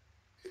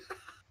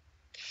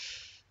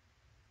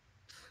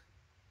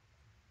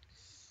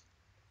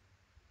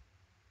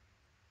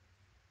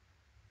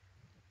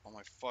 Oh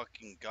my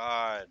fucking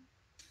god.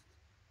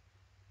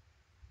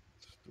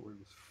 Story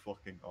was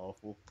fucking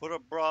awful. Put a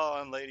bra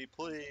on, lady,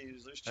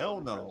 please. There's Hell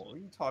children no. present. What are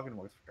you talking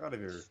about? Get out of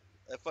here.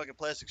 That fucking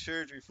plastic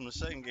surgery from the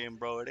second game,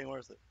 bro. It ain't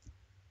worth it.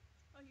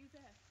 Are you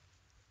there?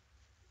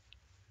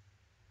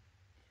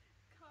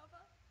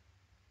 Carver?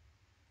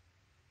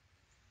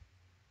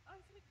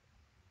 Isaac?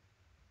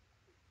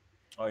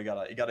 Oh,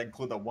 you gotta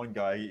include that one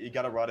guy. You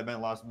gotta ride him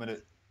in last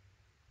minute.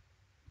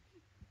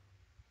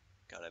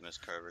 God, I miss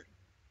Carver.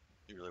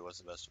 He really was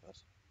the best of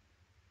us.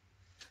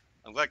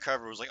 I'm glad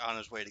Carver was like on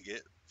his way to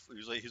get.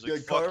 He's like Yeah,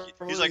 fuck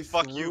you. He's like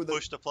fuck you. the-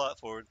 Push the plot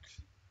forward.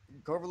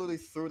 Carver literally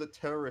threw the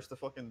terrorist the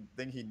fucking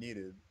thing he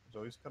needed.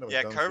 So he's kind of a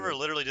Yeah, dumb Carver shit.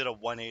 literally did a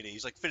 180.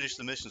 He's like, finish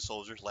the mission,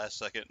 soldiers. Last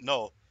second.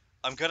 No,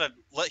 I'm gonna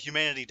let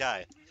humanity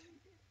die.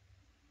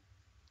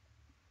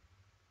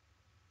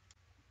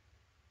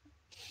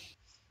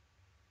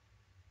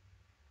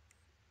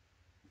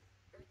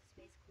 Earth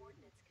space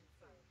coordinates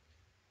confirmed.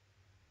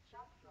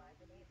 Shock drive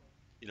enabled.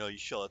 You know, you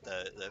shell out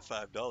that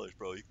 $5,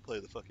 bro. You can play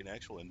the fucking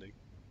actual ending.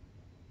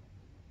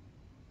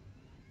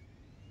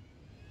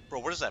 Bro,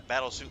 what is that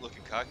battlesuit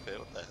looking cockpit?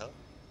 What the hell?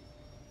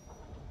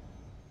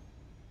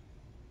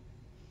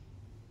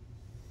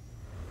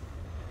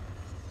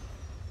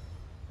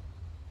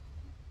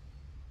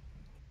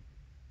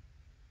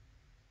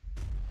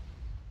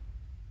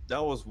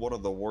 That was one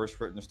of the worst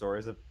written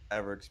stories I've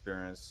ever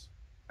experienced.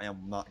 I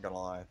am not gonna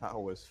lie. That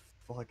was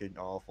fucking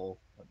awful.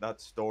 That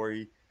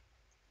story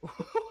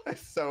was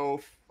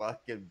so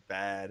fucking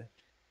bad.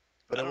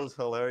 But it was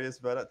hilarious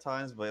bad at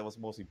times, but it was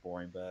mostly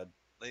boring bad.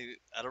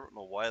 I don't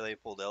know why they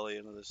pulled Ellie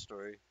into this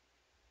story.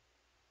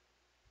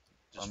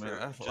 Just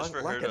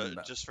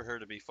for her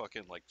to be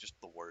fucking like just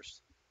the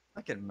worst.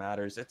 Like it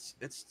matters. It's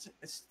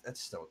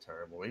still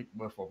terrible.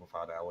 With or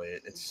without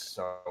Elliot, it's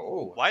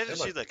so. Why is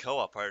she the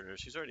co-op partner?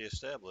 She's already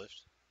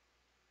established.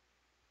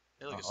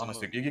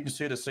 Honestly, you can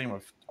see the same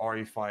with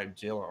RE5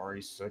 Jill or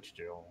RE6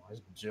 Jill.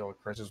 Jill,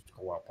 Chris's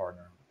co-op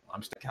partner.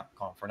 I'm still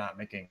Capcom for not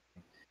making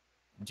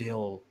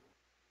Jill,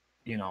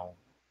 you know,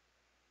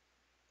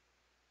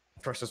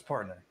 Chris's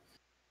partner.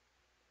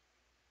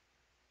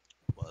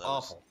 Well,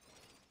 Awful.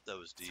 That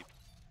was deep.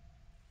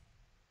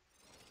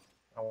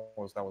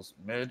 That was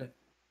mid,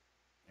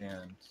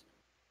 and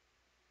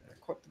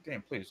quit the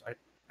game, please. I'm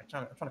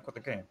trying to quit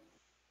the game.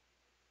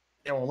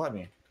 It won't let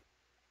me.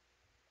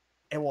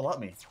 It won't let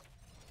me.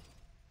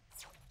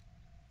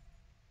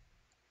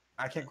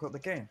 I can't quit the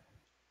game.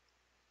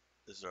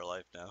 This is our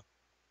life now.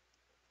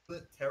 Was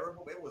it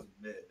terrible? It was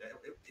mid.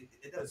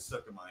 It does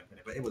suck in my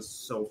opinion, but it was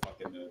so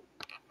fucking mid.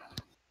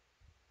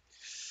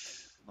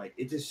 Like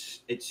it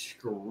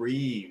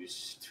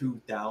screams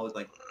 2000,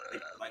 like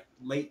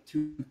late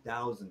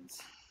 2000s,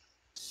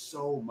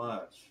 so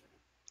much.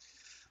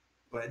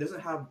 But it doesn't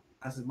have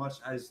as much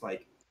as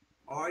like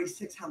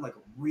RE6 had like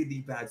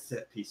really bad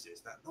set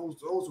pieces. Those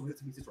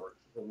set pieces were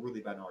really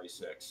bad in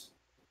RE6.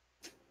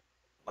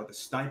 Like the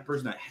snipers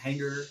in that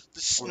hangar. The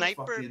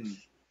sniper.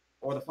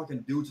 Or the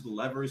fucking dudes with the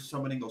levers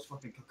summoning those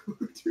fucking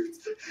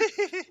dudes.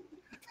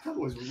 That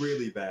was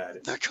really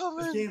bad. They're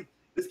coming.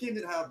 This game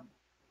didn't have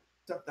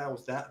stuff that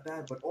was that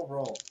bad, but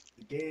overall,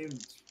 the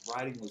game's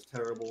writing was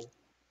terrible.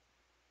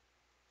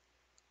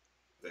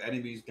 The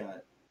enemies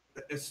got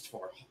that's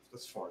far too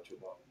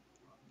long.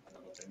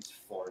 Another thing, it's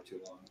far too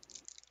long.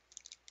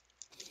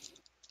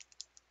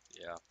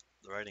 Yeah,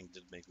 the writing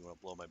did make me want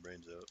to blow my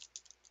brains out.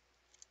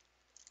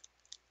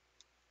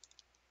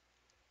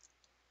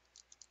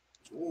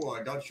 Oh,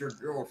 I got your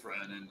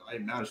girlfriend, and I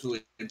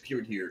naturally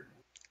appeared here.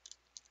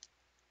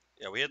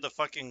 Yeah, we had to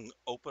fucking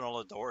open all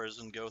the doors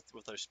and go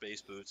with our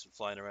space boots and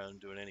flying around and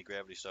doing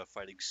anti-gravity stuff,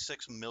 fighting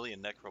 6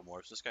 million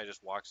necromorphs. This guy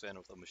just walks in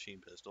with a machine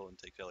pistol and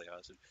takes Ellie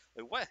hostage.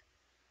 Like, what?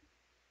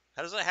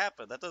 How does that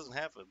happen? That doesn't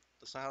happen.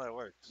 That's not how that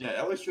works. Yeah,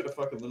 Ellie should have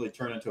fucking literally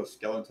turned into a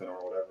skeleton or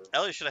whatever.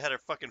 Ellie should have had her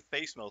fucking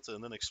face melted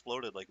and then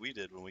exploded like we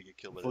did when we get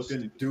killed by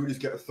fucking dude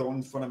just got thrown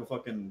in front of a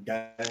fucking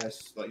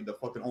gas, like the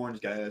fucking orange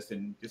gas,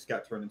 and just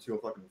got turned into a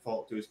fucking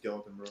fault to a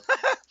skeleton, bro.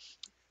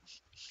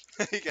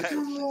 he got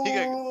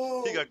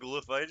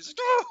ghoulified. Just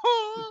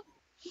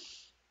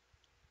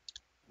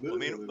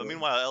but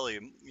meanwhile,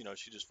 Ellie, you know,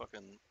 she just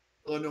fucking.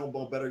 Oh no,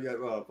 but better yet,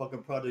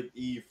 fucking Project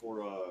E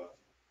for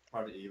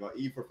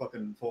E for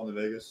fucking Falling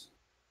to Vegas.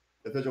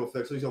 The visual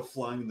effects, so he's all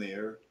flying in the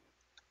air.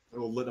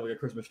 It'll lit up like a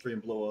Christmas tree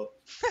and blow up.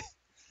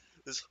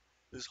 This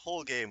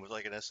whole game was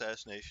like an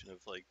assassination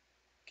of like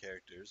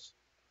characters.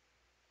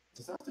 It's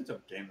a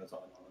assassination game that's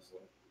on,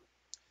 honestly.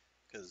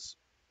 Because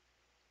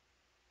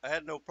I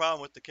had no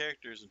problem with the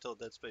characters until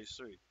Dead Space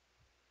 3.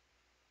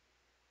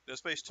 Dead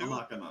Space 2,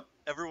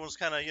 everyone's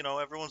kind of, you know,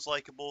 everyone's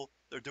likable.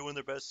 They're doing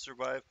their best to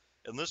survive.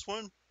 And this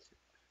one,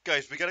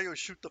 guys, we gotta go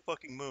shoot the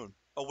fucking moon.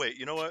 Oh wait,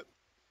 you know what?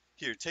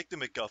 Here, take the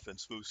MacGuffin,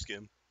 Smooth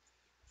Skin.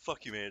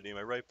 Fuck humanity, am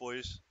I right,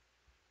 boys?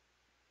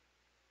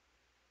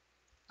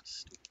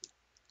 Stupid.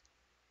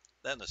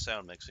 That and the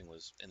sound mixing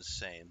was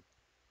insane.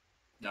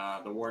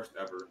 Nah, the worst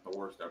ever. The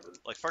worst ever.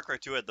 Like Far Cry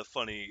 2 had the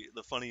funny,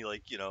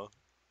 like, you know.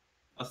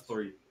 That's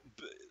 3.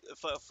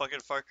 Fucking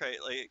Far Cry,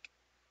 like.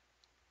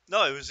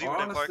 No, it was even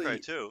in Far Cry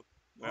 2.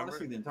 Remember?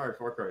 Honestly, the entire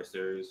Far Cry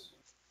series.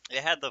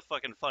 It had the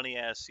fucking funny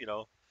ass, you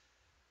know,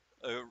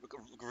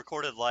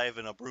 recorded live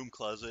in a broom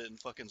closet in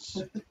fucking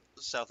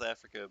South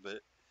Africa,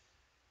 but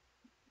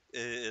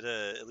it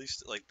at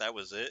least like that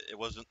was it. It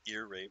wasn't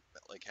ear rape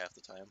like half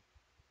the time.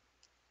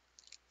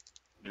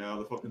 Yeah,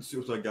 the fucking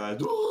suicide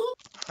guys.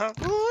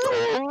 That's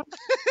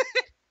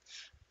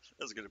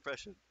a good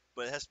impression,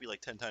 but it has to be like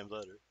 10 times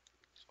louder.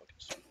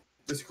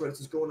 This credits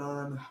is going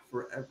on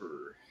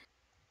forever.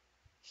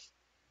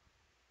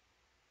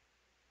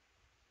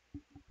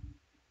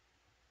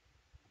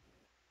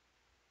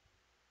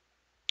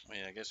 I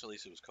mean, I guess at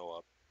least it was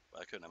co-op.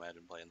 I couldn't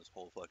imagine playing this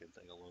whole fucking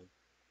thing alone.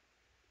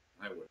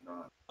 I would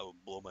not. I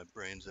would blow my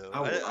brains out.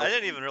 I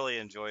didn't even really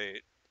enjoy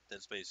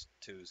Dead Space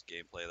 2's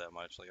gameplay that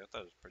much. Like, I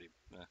thought it was pretty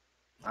meh.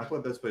 I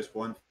played Dead Space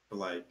 1 for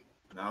like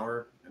an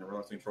hour, and I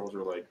realized the controls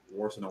were like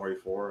worse than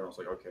RE4, and I was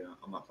like, okay,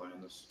 I'm not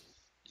playing this.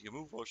 You can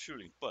move while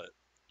shooting, but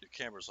your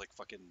camera's like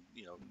fucking,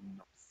 you know,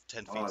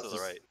 10 feet to the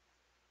right.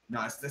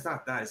 No, it's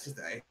not that. It's just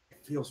that it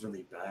feels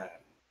really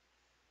bad.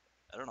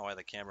 I don't know why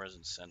the camera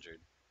isn't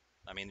centered.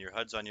 I mean, your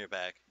HUD's on your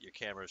back, your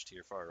camera's to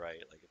your far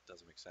right. Like, it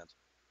doesn't make sense.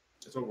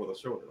 It's over the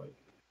shoulder. Like,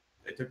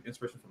 they took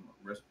inspiration from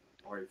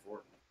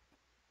RE4.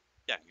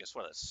 Yeah, guess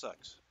what? It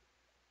sucks.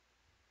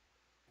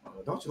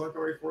 Don't you like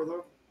RE4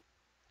 though?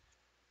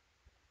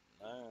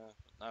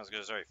 Not as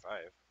good as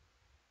RE5.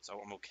 So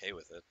I'm okay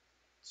with it.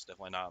 It's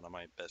definitely not on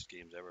my best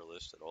games ever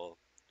list at all.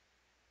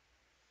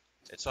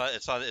 It's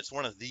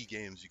one of the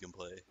games you can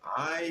play.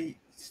 I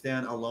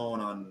stand alone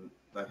on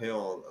the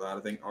hill that I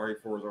think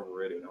RE4 is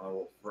overrated, and I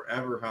will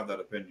forever have that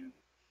opinion.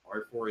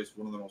 RE4 is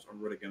one of the most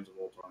overrated games of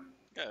all time.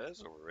 Yeah, it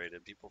is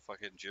overrated. People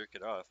fucking jerk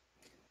it off.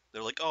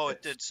 They're like, oh,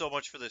 it did so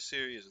much for this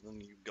series, and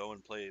then you go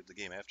and play the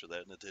game after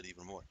that, and it did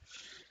even more.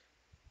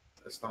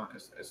 It's not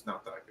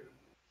that good.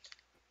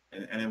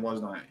 And it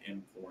was not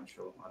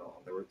influential at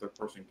all. There were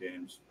third-person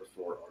games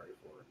before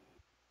RE4.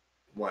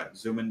 What?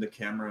 Zoom in the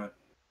camera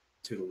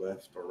to the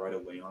left or right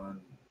of Leon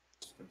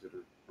is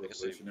considered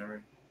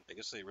revolutionary? I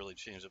guess they really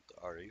changed up the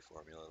RE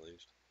formula at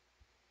least.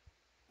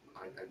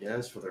 I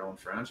guess for their own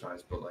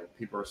franchise, but like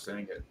people are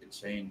saying it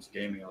changed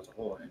gaming as a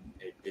whole, and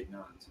it did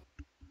not.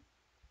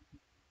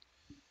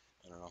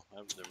 I don't know.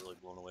 I was never really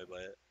blown away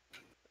by it.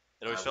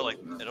 It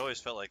always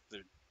felt like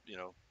they're, you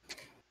know,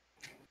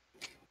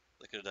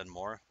 they could have done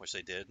more, which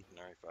they did in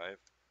RE5.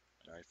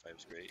 And RE5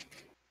 is great.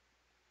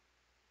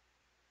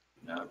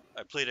 Yeah.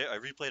 I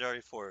replayed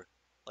RE4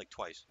 like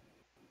twice,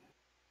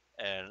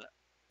 and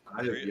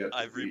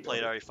I've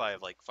replayed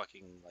RE5 like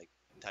fucking like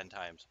 10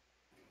 times.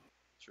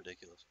 It's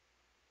ridiculous.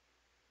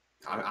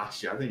 I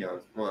think I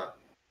was, well,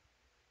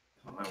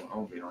 I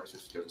won't be honest,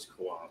 just because it's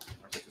co-op.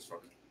 I think it's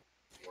fucking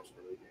worse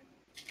for the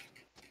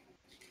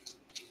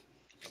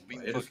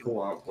game. It is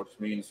co-op, which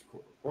means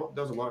co-op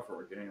does a lot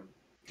for a game.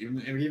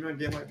 Even a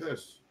game like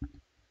this,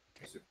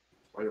 makes it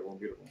playable and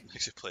beautiful.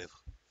 Makes it playable.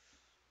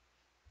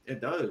 It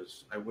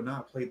does. I would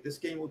not play. This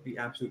game would be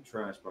absolute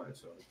trash by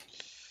itself.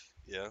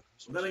 Yeah.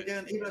 But then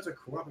again, even as a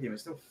co-op game, it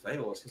still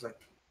fails because like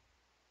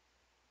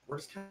we're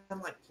just kind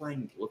of like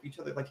playing with each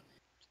other. Like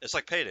it's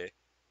like Payday.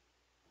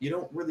 You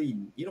don't really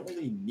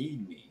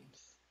need me.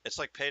 It's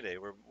like Payday.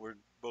 We're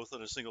both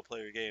in a single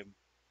player game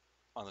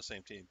on the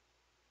same team.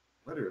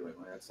 Literally,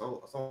 like that's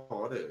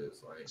all it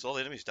is. Like so all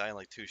the enemies die in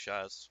like 2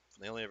 shots.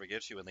 They only ever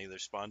get you when they either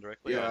spawn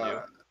directly on you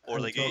or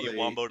they get you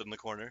womboed in the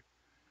corner.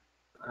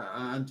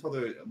 Until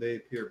they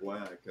appear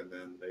black and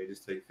then they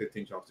just take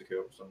 15 shots to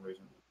kill for some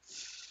reason.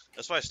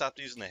 That's why I stopped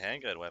using the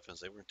handgun weapons.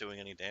 They weren't doing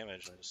any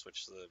damage. I just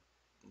switched to the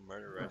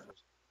murder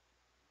rifles.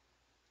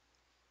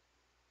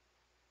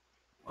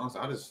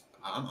 Honestly,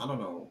 I don't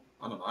know.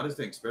 I just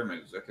didn't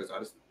experiment because I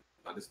just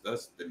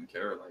didn't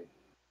care. Like,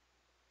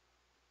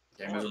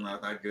 game isn't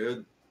that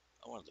good.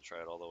 I wanted to try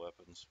out all the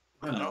weapons.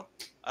 I know.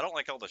 I don't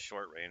like all the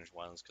short range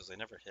ones because they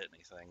never hit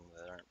anything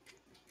that aren't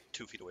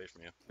 2 feet away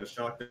from you. The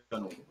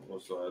shotgun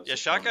was yeah,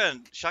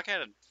 shotgun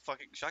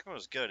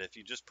was good if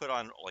you just put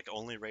on like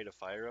only rate of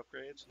fire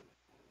upgrades.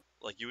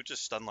 Like you would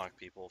just stun lock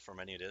people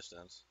from any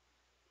distance.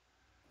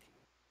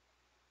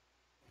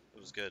 It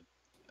was good,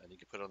 and you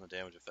could put on the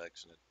damage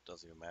effects, and it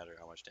doesn't even matter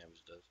how much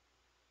damage it does.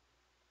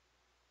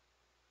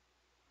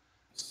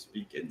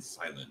 Speak in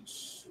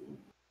silence.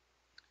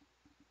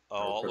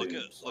 Oh, look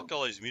at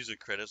all these music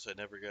credits I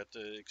never got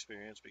to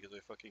experience because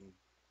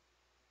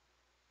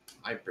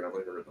I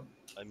barely heard them.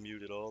 I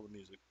muted all the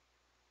music.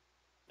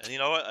 And you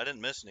know what? I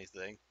didn't miss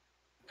anything.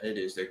 It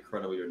is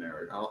incredibly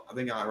generic. I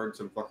think I heard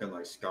some fucking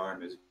like Sky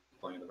music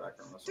playing in the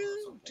background. I'm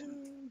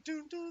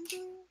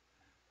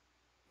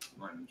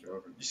not even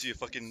joking. You see a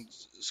fucking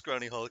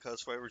scrawny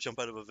Holocaust fighter jump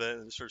out of a vent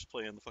and it starts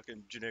playing the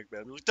fucking generic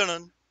band music. Dun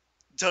dun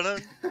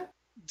dun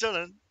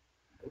dun.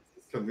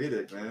 It's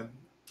comedic, man.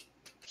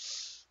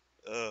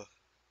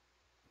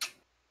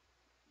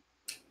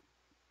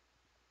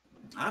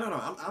 I don't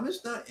know. I'm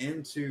just not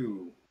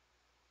into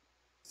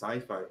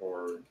sci-fi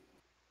horror.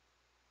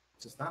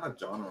 It's just not a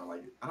genre.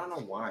 Like I don't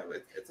know why.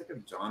 It's like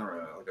a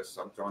genre, like a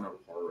subgenre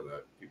of horror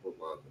that people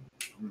love.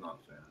 I'm not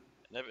a fan.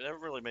 It never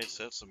really made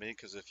sense to me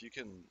because if you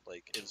can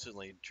like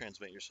instantly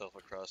transmit yourself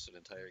across an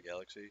entire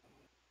galaxy,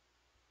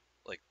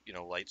 like you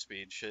know light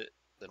speed shit,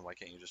 then why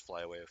can't you just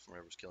fly away from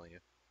whoever's killing you?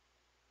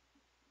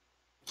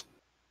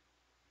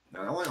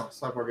 Now, the only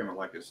sci-fi game I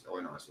like is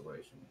Alien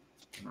Isolation.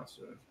 And that's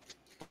it.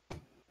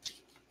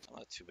 I'm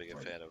not too big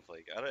a fan of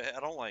like I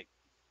don't like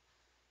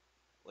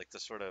the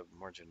sort of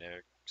more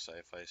generic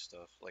sci-fi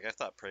stuff. Like I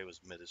thought Prey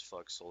was mid as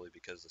fuck solely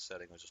because the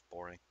setting was just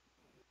boring.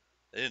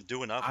 They didn't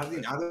do enough. I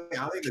think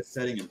the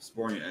setting is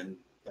boring and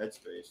Dead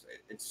Space.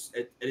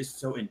 It is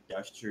so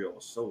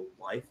industrial, so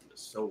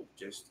lifeless, so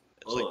just.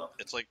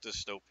 It's like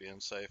dystopian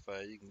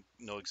sci-fi. You can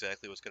know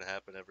exactly what's gonna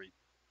happen every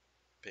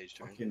page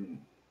turn.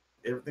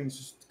 Everything's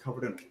just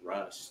covered in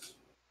rust.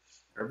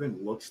 Everything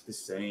looks the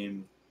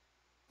same.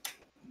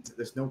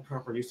 There's no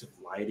proper use of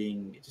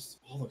lighting. It just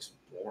all looks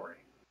boring.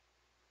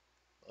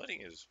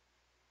 Lighting is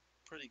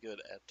pretty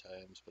good at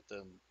times, but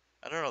then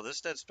I don't know.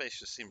 This Dead Space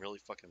just seemed really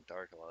fucking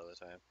dark a lot of the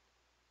time.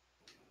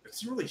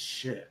 It's really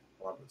shit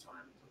a lot of the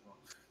time.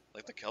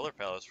 Like the color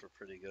palettes were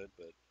pretty good,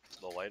 but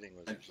the lighting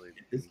was usually.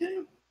 This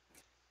game?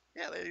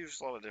 Yeah, they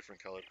used a lot of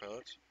different color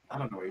palettes. I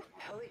don't know.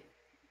 Ellie?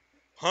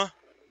 Huh?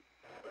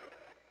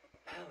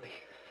 Ellie.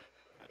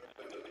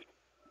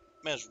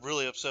 Man's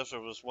really obsessed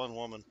over this one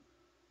woman.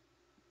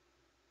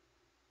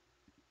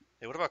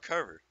 Hey, what about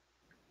Carver?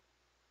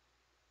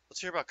 Let's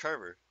hear about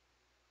Carver.